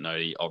honestly didn't know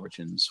the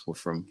origins were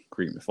from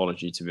Greek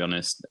mythology, to be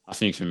honest. I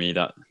think for me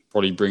that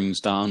probably brings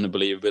down the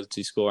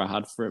believability score I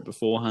had for it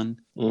beforehand,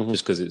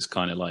 just because it's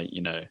kind of like,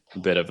 you know, a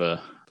bit of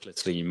a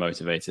politically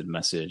motivated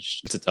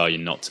message to tell you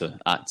not to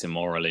act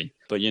immorally.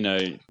 But, you know,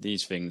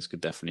 these things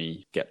could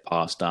definitely get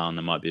passed down.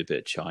 There might be a bit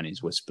of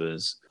Chinese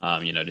whispers.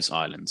 You know, this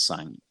island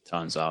sank.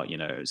 Turns out, you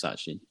know, it was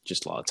actually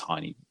just like a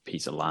tiny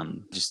piece of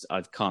land. Just,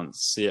 I can't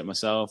see it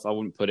myself. I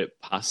wouldn't put it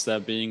past there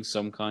being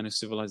some kind of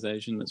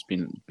civilization that's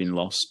been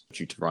lost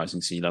due to rising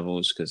sea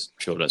levels, because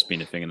I'm sure that's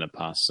been a thing in the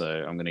past.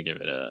 So I'm going to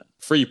give it a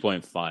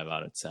 3.5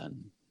 out of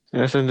 10.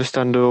 That's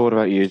understandable. What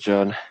about you,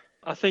 John?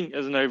 I think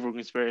as an overall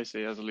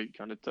conspiracy, as Luke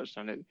kind of touched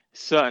on it,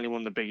 it's certainly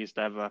one of the biggest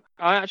ever.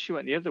 I actually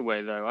went the other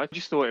way, though. I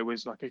just thought it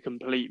was like a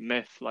complete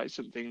myth, like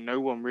something no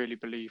one really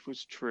believed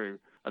was true,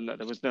 and that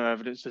there was no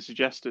evidence to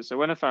suggest it. So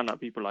when I found out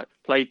people like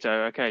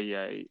Plato, okay,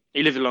 yeah,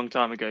 he lived a long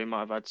time ago, he might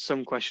have had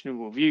some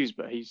questionable views,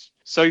 but he's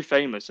so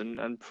famous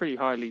and pretty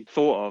highly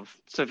thought of.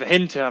 So for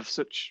him to have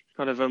such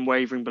kind of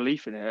unwavering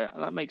belief in it,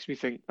 that makes me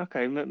think,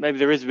 okay, maybe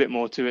there is a bit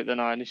more to it than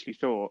I initially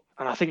thought.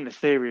 And I think the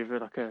theory of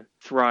it, like a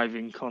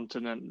thriving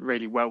continent,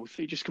 really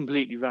wealthy, just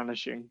completely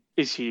vanishing,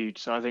 is huge.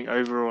 So I think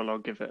overall I'll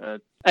give it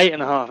a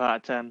 8.5 out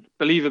of 10.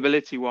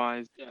 Believability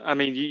wise, I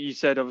mean, you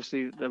said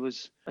obviously there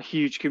was a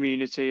huge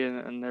community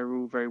and they're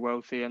all very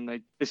wealthy, and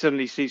they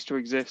suddenly ceased to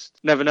exist.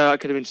 Never know, it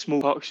could have been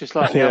smallpox, just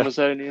like the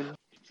Amazonian.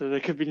 So there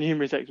could be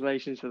numerous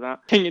explanations for that.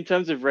 I think in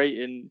terms of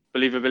rating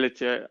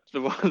believability,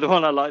 the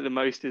one I like the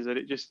most is that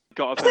it just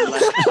got up and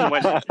left and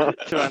went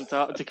to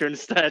Antarctica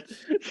instead.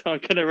 So I'm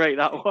going to rate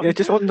that one. Yeah,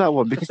 just on that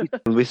one, because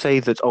we say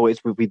that,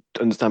 we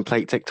understand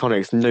plate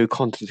tectonics, no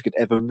continents could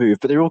ever move,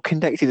 but they're all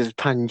connected as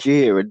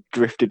Pangea and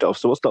drifted off.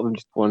 So what's stopping them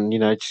just one,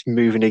 just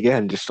moving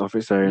again, just off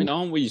its own? I mean,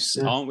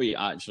 aren't we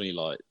actually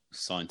like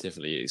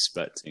scientifically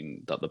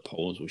expecting that the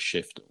poles will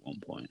shift at one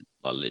point?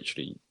 Like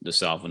literally the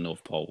South and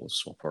North Pole will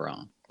swap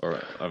around.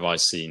 Or have I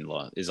seen,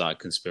 like, is that a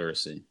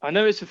conspiracy? I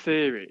know it's a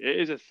theory. It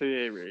is a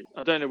theory.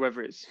 I don't know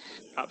whether it's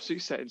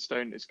absolutely set in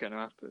stone it's going to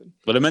happen.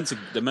 But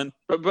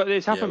But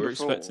it's happened we're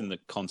before. expecting the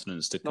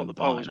continents to Not the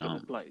combine poles, but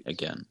the plates.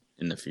 again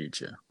in the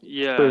future.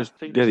 Yeah.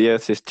 The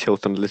Earth is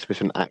tilted on a little bit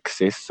of an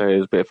axis, so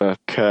there's a bit of a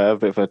curve, a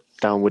bit of a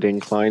downward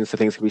incline, so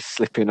things can be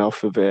slipping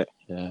off a bit.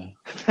 Yeah.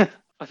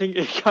 I think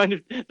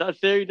that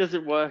theory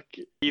doesn't work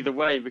either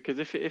way, because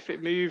if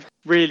it moved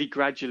really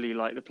gradually,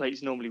 like the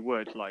plates normally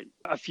would, like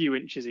a few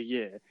inches a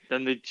year,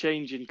 then the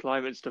change in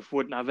climate stuff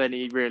wouldn't have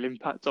any real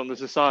impact on the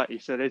society.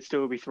 So they'd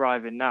still be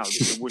thriving now,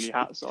 just with woolly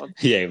hats on.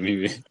 Yeah,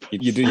 maybe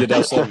you'd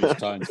have so much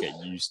time to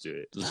get used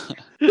to it.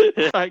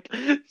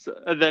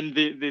 And then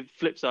the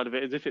flip side of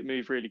it is if it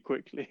moved really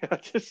quickly, I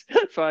just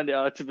find it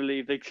hard to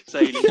believe they could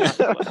sail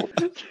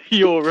like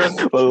Europe,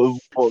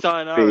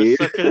 sayonara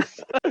suckers.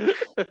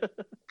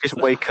 Just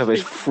wake up,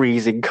 it's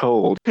freezing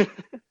cold.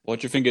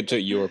 What do you think it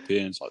took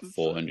Europeans like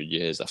 400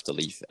 years after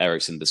Leif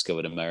Erikson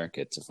discovered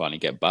America to finally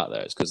get back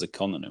there? It's because the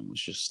continent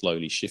was just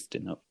slowly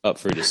shifting up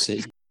through the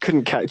sea.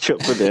 Couldn't catch up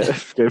with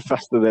it, go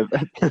faster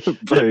than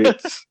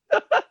boats.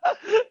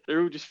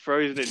 They're all just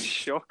frozen in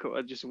shock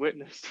or just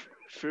witnessed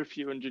for a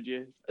few hundred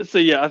years. So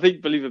yeah, I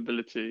think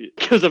believability,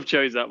 because I've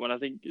chose that one, I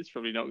think it's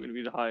probably not going to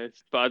be the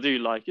highest, but I do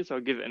like it, so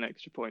I'll give it an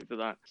extra point for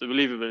that. So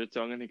believability,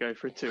 I'm going to go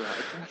for a 2 out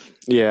of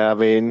 10. Yeah, I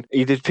mean,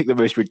 you did pick the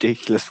most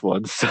ridiculous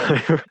one, so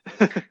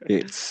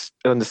it's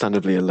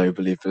understandably a low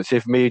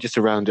believability. For me, just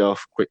to round it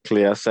off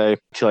quickly, I'll say,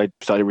 until I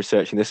started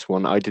researching this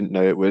one, I didn't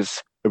know it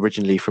was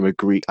originally from a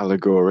Greek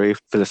allegory,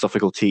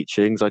 philosophical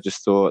teachings. I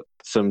just thought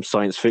some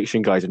science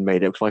fiction guys had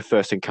made it, because my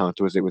first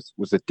encounter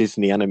was a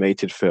Disney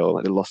animated film,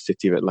 like The Lost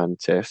City of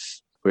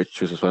Atlantis,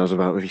 which was when I was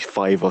about maybe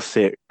 5 or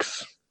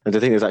 6. And I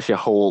think there's actually a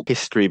whole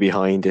history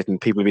behind it,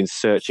 and people have been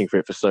searching for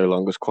it for so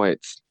long. It was quite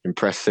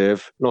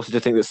impressive. And also to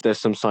think that there's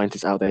some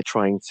scientists out there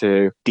trying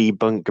to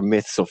debunk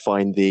myths or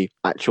find the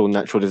actual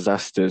natural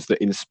disasters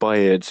that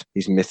inspired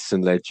these myths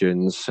and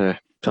legends.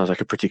 Sounds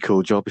like a pretty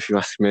cool job, if you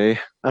ask me.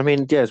 I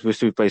mean, yeah, as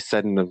we've both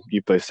said, and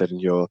you both said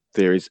in your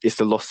theories, it's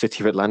the lost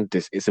city of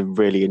Atlantis. It's a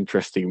really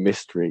interesting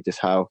mystery, just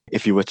how,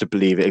 if you were to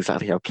believe it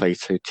exactly how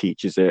Plato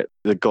teaches it,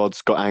 the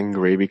gods got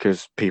angry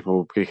because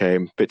people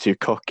became a bit too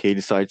cocky,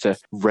 decided to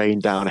rain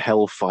down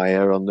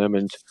hellfire on them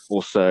and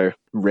also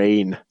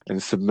rain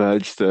and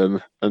submerge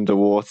them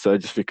underwater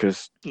just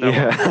because,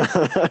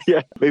 yeah,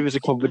 maybe it was a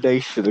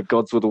combination. The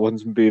gods were the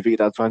ones moving it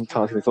down to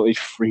Antarctica. They thought they'd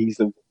freeze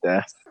them to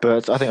death.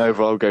 But I think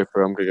overall I'm going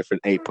to go for an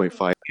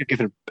 8.5. I've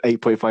given an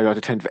 8.5 out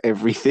of 10 for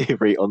every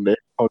theory on this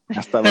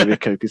podcast. That might be a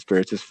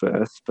Co-Conspirators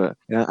first. But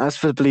yeah, as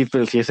for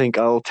believability, I think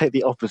I'll take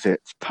the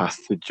opposite path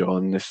to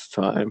John this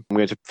time. I'm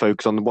going to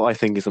focus on what I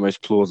think is the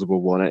most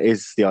plausible one. It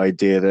is the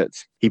idea that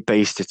he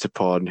based it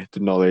upon the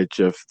knowledge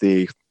of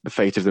the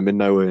fate of the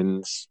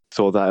Minoans.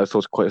 Saw that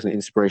as quite as an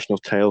inspirational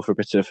tale for a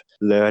bit of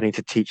learning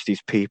to teach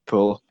these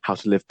people how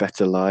to live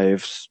better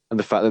lives. And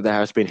the fact that there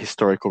has been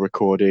historical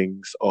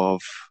recordings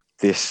of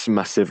this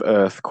massive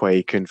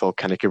earthquake and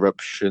volcanic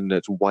eruption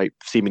that's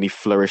wiped seemingly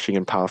flourishing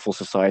and powerful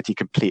society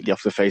completely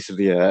off the face of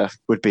the earth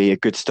would be a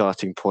good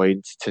starting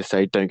point to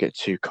say, don't get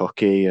too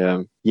cocky.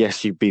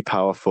 Yes, you be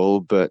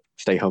powerful, but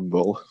stay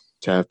humble.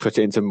 To put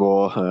it into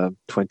more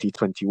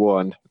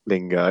 2021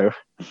 lingo,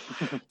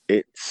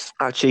 it's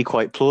actually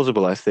quite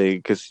plausible, I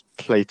think, because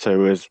Plato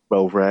was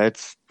well-read,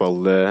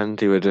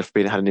 well-learned. He would have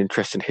had an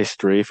interest in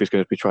history if he was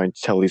going to be trying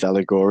to tell these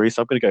allegories.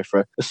 So I'm going to go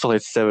for a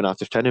solid 7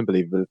 out of 10 in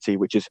believability,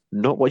 which is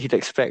not what you'd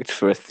expect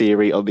for a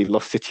theory on the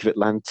lost city of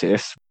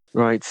Atlantis.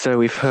 Right, so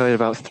we've heard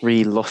about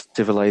 3 lost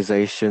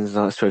civilizations.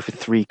 Now let's go for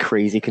 3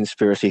 crazy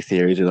conspiracy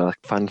theories with our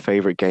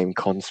fan-favourite game,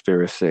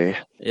 Conspiracy.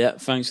 Yeah,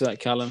 thanks for that,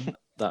 Callum.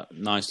 That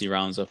nicely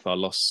rounds up our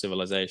lost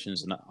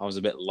civilizations, and I was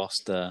a bit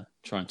lost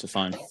trying to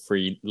find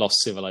 3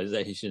 lost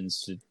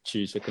civilizations to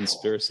choose for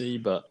conspiracy,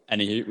 but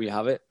anywho, we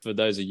have it. For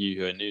those of you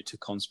who are new to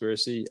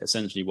conspiracy,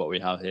 essentially what we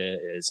have here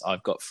is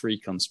I've got 3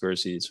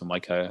 conspiracies for my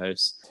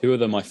co-hosts. 2 of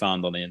them I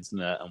found on the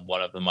internet, and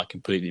 1 of them I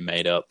completely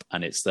made up,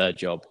 and it's their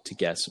job to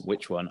guess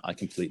which one I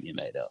completely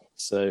made up.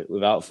 So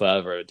without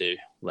further ado,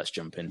 let's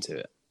jump into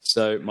it.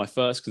 So my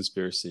first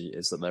conspiracy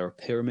is that there are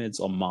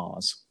pyramids on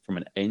Mars from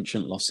an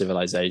ancient lost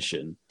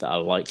civilization that are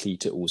likely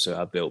to also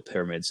have built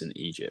pyramids in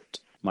Egypt.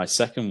 My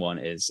second one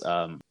is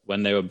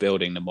when they were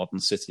building the modern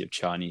city of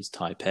Chinese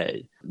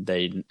Taipei,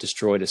 they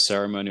destroyed a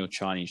ceremonial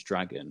Chinese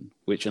dragon,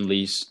 which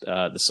unleashed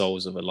the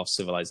souls of a lost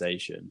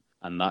civilization.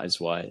 And that is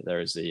why there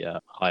is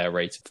a higher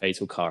rate of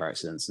fatal car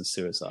accidents and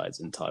suicides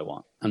in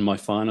Taiwan. And my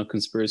final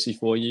conspiracy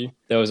for you,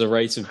 there was a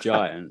race of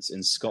giants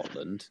in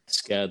Scotland that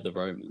scared the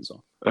Romans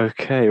off.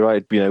 Okay,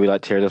 right. We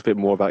like to hear a little bit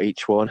more about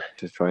each one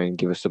to try and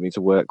give us something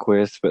to work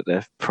with, but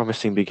they're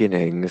promising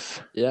beginnings.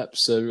 Yep.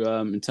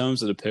 So in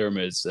terms of the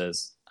pyramids,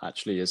 there's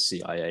actually a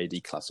CIA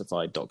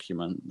declassified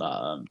document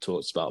that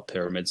talks about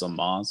pyramids on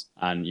Mars.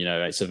 And,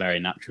 it's a very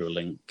natural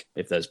link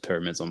if there's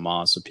pyramids on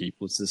Mars for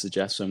people to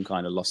suggest some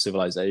kind of lost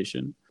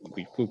civilization.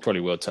 We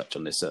probably will touch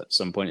on this at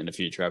some point in a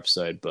future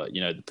episode, but,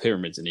 the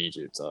pyramids in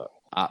Egypt are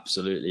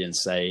absolutely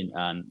insane,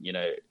 and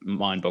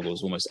mind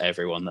boggles almost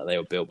everyone that they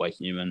were built by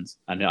humans.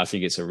 And I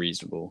think it's a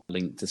reasonable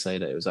link to say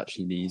that it was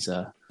actually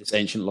this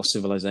ancient lost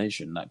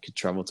civilization that could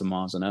travel to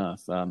Mars and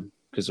Earth.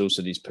 Because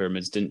also these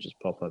pyramids didn't just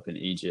pop up in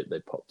Egypt; they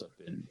popped up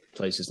in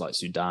places like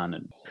Sudan,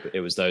 and it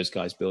was those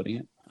guys building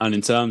it. And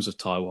in terms of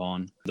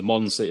Taiwan, the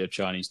modern city of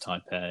Chinese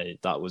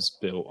Taipei, that was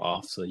built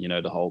after,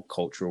 the whole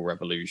Cultural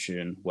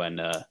Revolution, when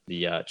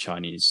the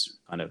Chinese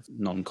kind of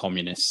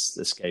non-communists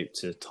escaped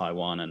to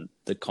Taiwan and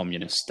the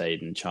communists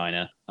stayed in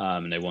China.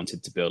 And they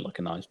wanted to build like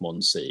a nice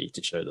modern city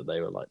to show that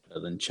they were like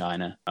better than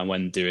China. And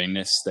when doing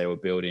this, they were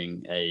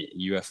building a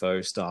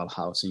UFO-style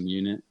housing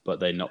unit, but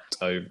they knocked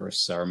over a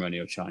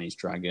ceremonial Chinese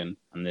dragon.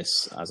 And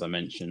this, as I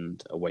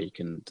mentioned,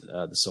 awakened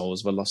the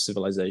souls of a lost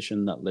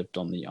civilization that lived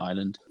on the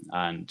island.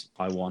 And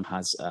Taiwan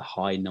has a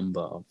high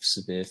number of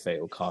severe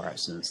fatal car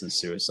accidents and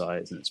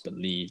suicides, and it's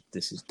believed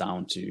this is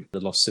down to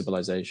the lost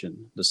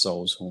civilization, the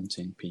souls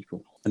haunting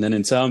people. And then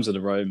in terms of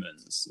the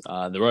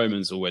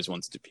Romans always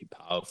wanted to be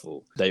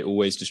powerful. They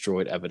always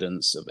destroyed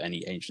evidence of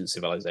any ancient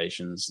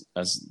civilizations,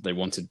 as they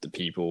wanted the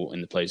people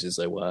in the places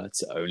they were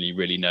to only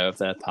really know of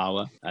their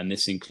power. And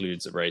this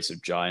includes a race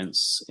of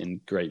giants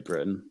in Great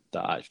Britain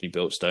that actually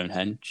built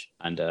Stonehenge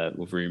and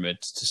were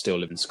rumoured to still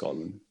live in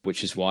Scotland,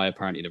 which is why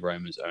apparently the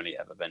Romans only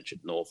ever ventured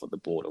north of the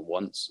border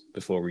once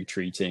before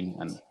retreating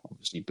and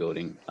obviously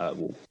building a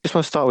wall. Just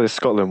want to start with the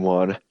Scotland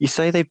one. You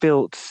say they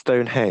built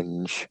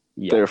Stonehenge.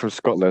 Yeah. They were from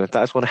Scotland.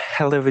 That's one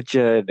hell of a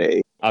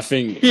journey. I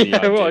think the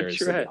idea is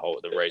that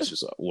the race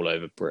was all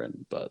over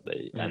Britain, but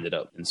they ended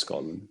up in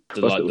Scotland.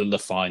 The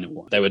final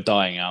one. They were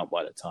dying out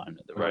by the time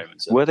that the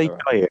Romans... Were they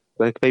dying?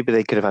 Like, maybe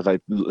they could have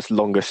had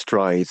longer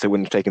strides. It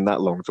wouldn't have taken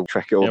that long to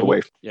trek it all the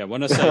way. Yeah,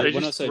 when I say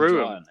giant, they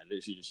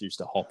literally just used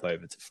to hop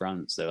over to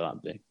France. They were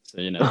that big.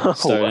 So,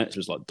 Stonehenge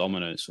was like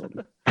dominoes for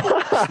them.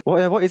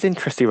 What is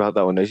interesting about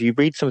that one is you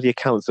read some of the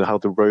accounts of how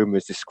the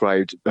Romans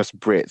described us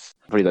Brits,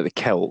 probably like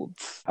the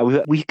Celts.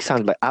 And we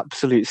sound like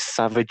absolute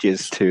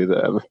savages to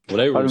them. Well,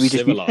 they were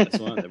civilized,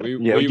 weren't they?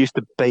 We used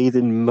to bathe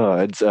in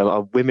mud.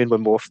 Our women were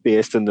more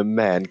fierce than the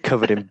men,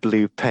 covered in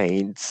blue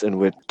paints, and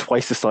were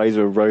twice the size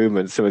of a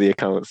Roman. Some of the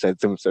accounts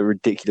said some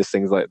ridiculous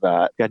things like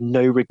that. We had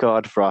no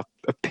regard for our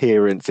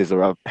appearances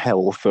or our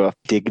health or our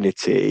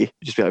dignity.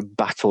 Just be like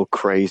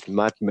battle-crazed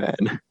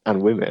madmen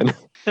and women.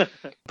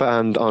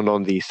 And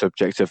on the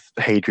subject of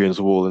Hadrian's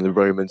Wall and the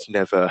Romans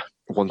never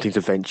wanting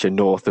to venture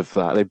north of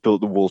that, they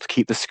built the wall to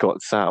keep the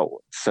Scots out.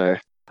 So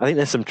I think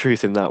there's some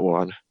truth in that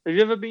one. Have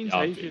you ever been to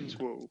Hadrian's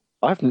Wall?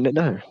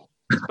 No.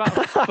 It's about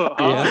a foot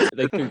high. Yeah,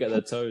 they couldn't get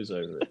their toes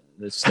over it.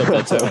 They stubbed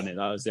their toe on it.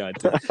 That was the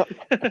idea.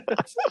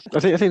 I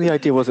think the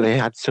idea was that they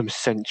had some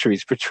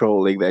sentries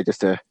patrolling there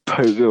just to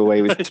poke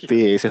away with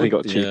spears if they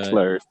got too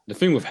close. The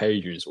thing with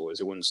Hadrian's Wall is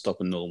it wouldn't stop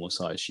a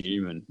normal-sized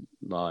human.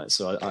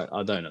 So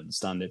I don't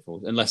understand it.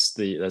 Unless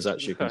there's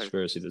actually a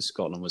conspiracy that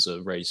Scotland was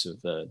a race of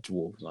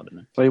dwarves. I don't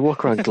know. When you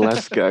walk around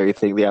Glasgow, you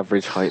think the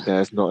average height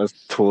there is not as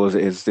tall as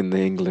it is in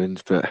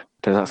England, but I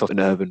don't know if that's an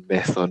urban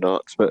myth or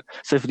not. But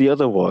so for the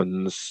other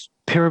ones...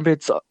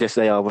 Pyramids, yes,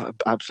 they are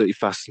absolutely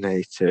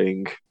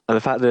fascinating. And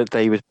the fact that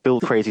they would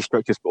build crazy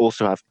structures but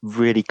also have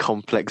really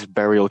complex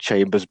burial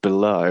chambers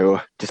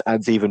below just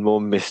adds even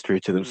more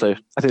mystery to them. So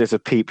I think there's a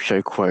Peep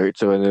Show quote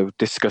so when they're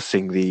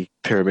discussing the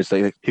pyramids.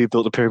 Who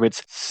built the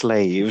pyramids?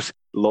 Slaves.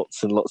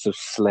 Lots and lots of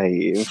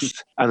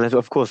slaves. And then,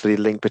 of course, the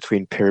link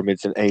between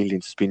pyramids and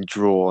aliens has been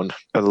drawn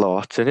a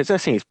lot. And I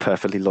think it's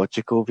perfectly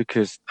logical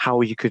because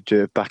how you could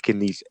do it back in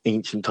these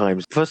ancient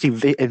times.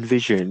 Firstly,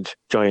 envisioned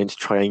giant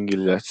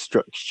triangular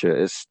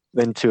structures,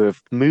 then to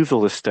have moved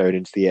all the stone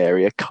into the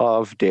area,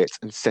 carved it,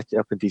 and set it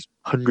up in these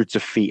hundreds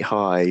of feet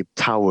high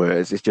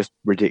towers is just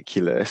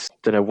ridiculous.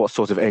 Don't know what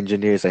sort of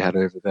engineers they had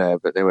over there,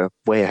 but they were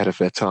way ahead of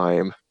their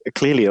time.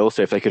 Clearly,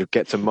 also, if they could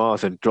get to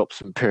Mars and drop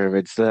some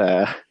pyramids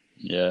there.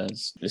 Yeah,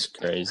 it's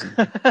crazy.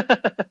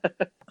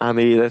 And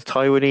the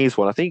Taiwanese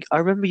one, I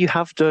remember you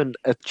have done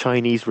a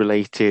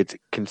Chinese-related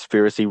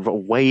conspiracy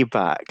way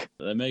back.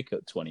 They make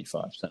up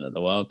 25% of the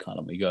world, kind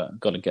of. We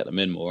got to get them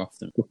in more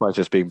often. Despite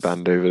just being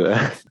banned over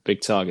there. Big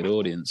target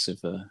audience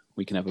if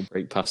we can ever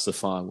break past the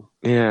firewall.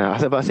 Yeah,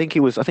 I think it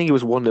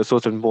was one that's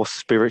sort of more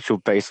spiritual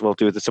based. Well,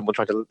 do with someone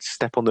trying to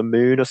step on the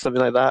moon or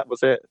something like that.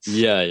 Was it?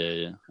 Yeah.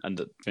 And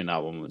I think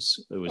that one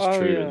was true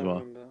as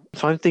well.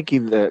 So I'm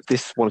thinking that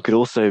this one could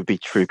also be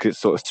true because it's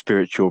sort of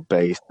spiritual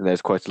based, and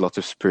there's quite a lot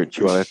of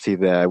spirituality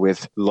there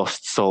with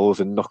lost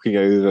souls and knocking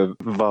over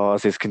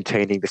vases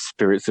containing the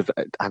spirits of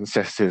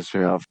ancestors who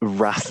have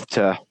wrath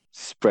to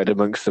spread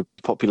amongst the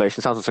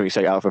population. Sounds like something you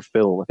say out of a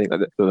film. I think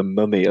like the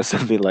Mummy or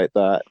something like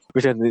that.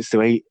 Pretending it's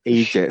to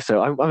Egypt.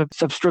 So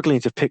I'm struggling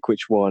to pick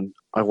which one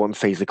I want to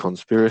say is a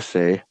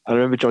conspiracy. I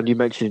remember, John, you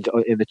mentioned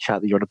in the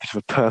chat that you're on a bit of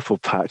a purple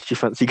patch. Do you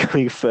fancy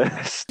going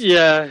first?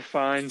 Yeah,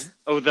 fine.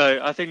 Although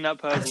I think that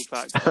purple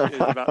patch is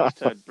about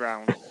to turn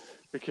brown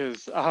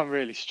because I'm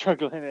really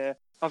struggling here.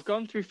 I've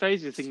gone through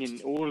phases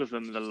thinking all of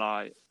them are a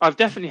lie. I've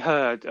definitely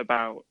heard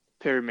about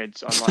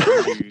pyramids on like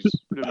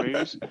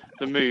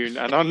the moon,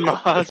 and on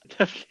Mars.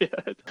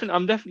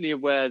 I'm definitely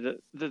aware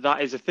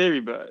that is a theory,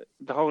 but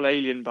the whole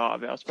alien part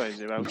of it, I suppose,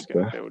 who else is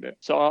going to build it?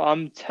 So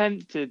I'm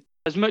tempted.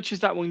 As much as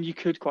that one you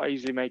could quite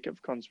easily make up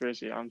for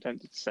conspiracy, I'm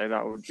tempted to say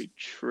that would be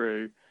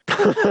true.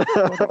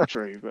 Well, not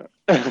true,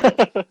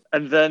 but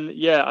and then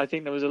I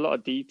think there was a lot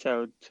of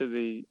detail to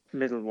the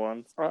middle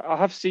one. I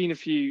have seen a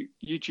few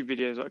YouTube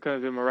videos that kind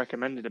of them are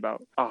recommended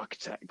about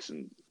architects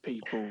and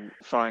people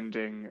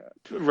finding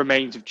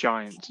remains of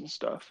giants and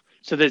stuff.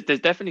 So there's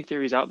definitely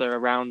theories out there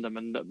around them,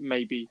 and that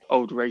maybe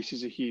old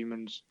races of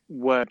humans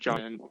were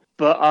giant.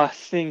 But I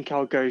think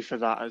I'll go for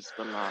that as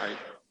the lie.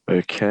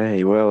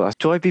 Okay, well,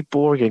 do I be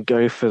boring and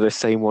go for the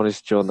same one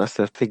as John? That's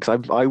the thing. 'Cause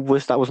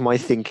that was my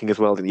thinking as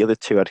well. The other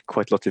two had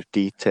quite a lot of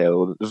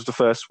detail. This was the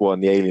first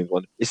one, the alien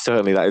one.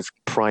 That is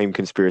prime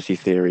conspiracy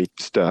theory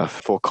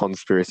stuff for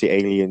conspiracy.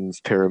 Aliens,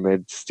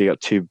 pyramids. You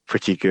got two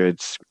pretty good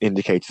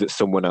indicators that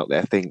someone out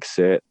there thinks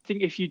it. I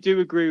think if you do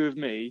agree with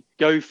me,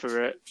 go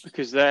for it,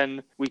 because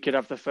then we could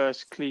have the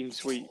first clean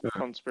sweep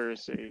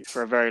conspiracy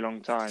for a very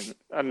long time,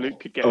 and Luke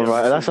could get. All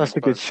right, that's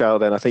a good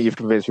shout. Then I think you've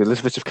convinced me. A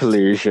little bit of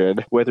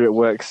collusion, whether it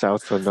works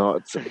out or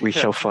not, we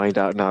shall find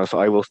out now. So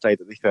I will say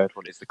that the third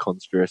one is the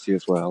conspiracy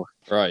as well.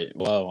 Right.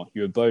 Well,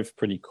 you were both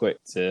pretty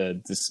quick to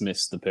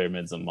dismiss the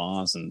pyramids on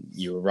Mars, and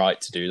you were right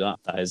to do that.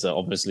 That is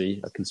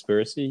obviously a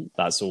conspiracy.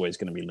 That's always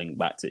going to be linked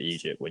back to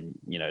Egypt when,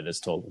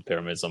 there's talk of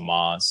pyramids on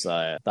Mars.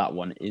 That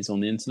one is on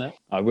the internet.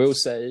 I will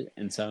say,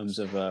 in terms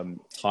of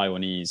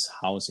Taiwanese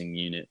housing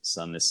units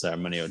and this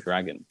ceremonial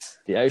dragon,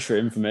 the extra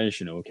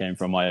information all came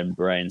from my own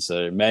brain,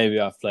 so maybe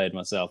I've played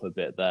myself a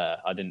bit there.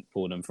 I didn't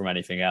pull them from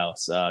anything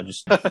else.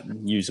 Just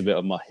use a bit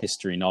of my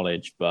history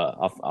knowledge, but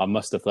I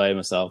must have played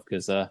myself,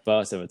 because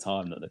first ever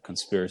time that the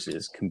conspiracy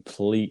is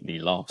completely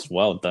lost.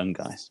 Well done,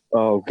 guys.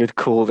 Oh, good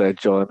call there,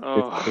 John.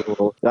 Good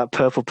call. That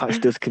purple patch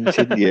does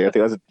continue. I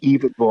think that's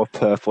even more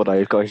purple now.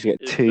 You've got to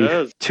get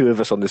two of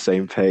us on the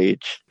same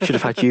page. Should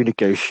have had you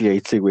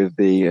negotiating with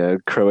the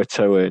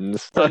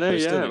Croatoans. I know,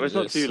 it's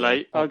not too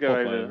late. I'll go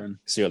over and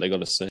see what they got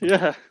to say.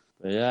 Yeah.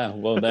 But yeah,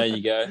 well, there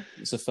you go.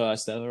 It's the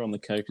first ever on the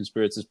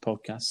Co-Conspirators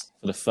podcast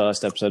for the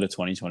first episode of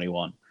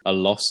 2021.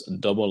 A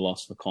double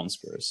loss for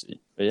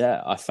conspiracy. But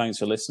yeah, thanks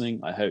for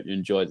listening. I hope you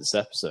enjoyed this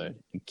episode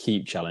and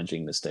keep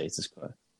challenging the status quo.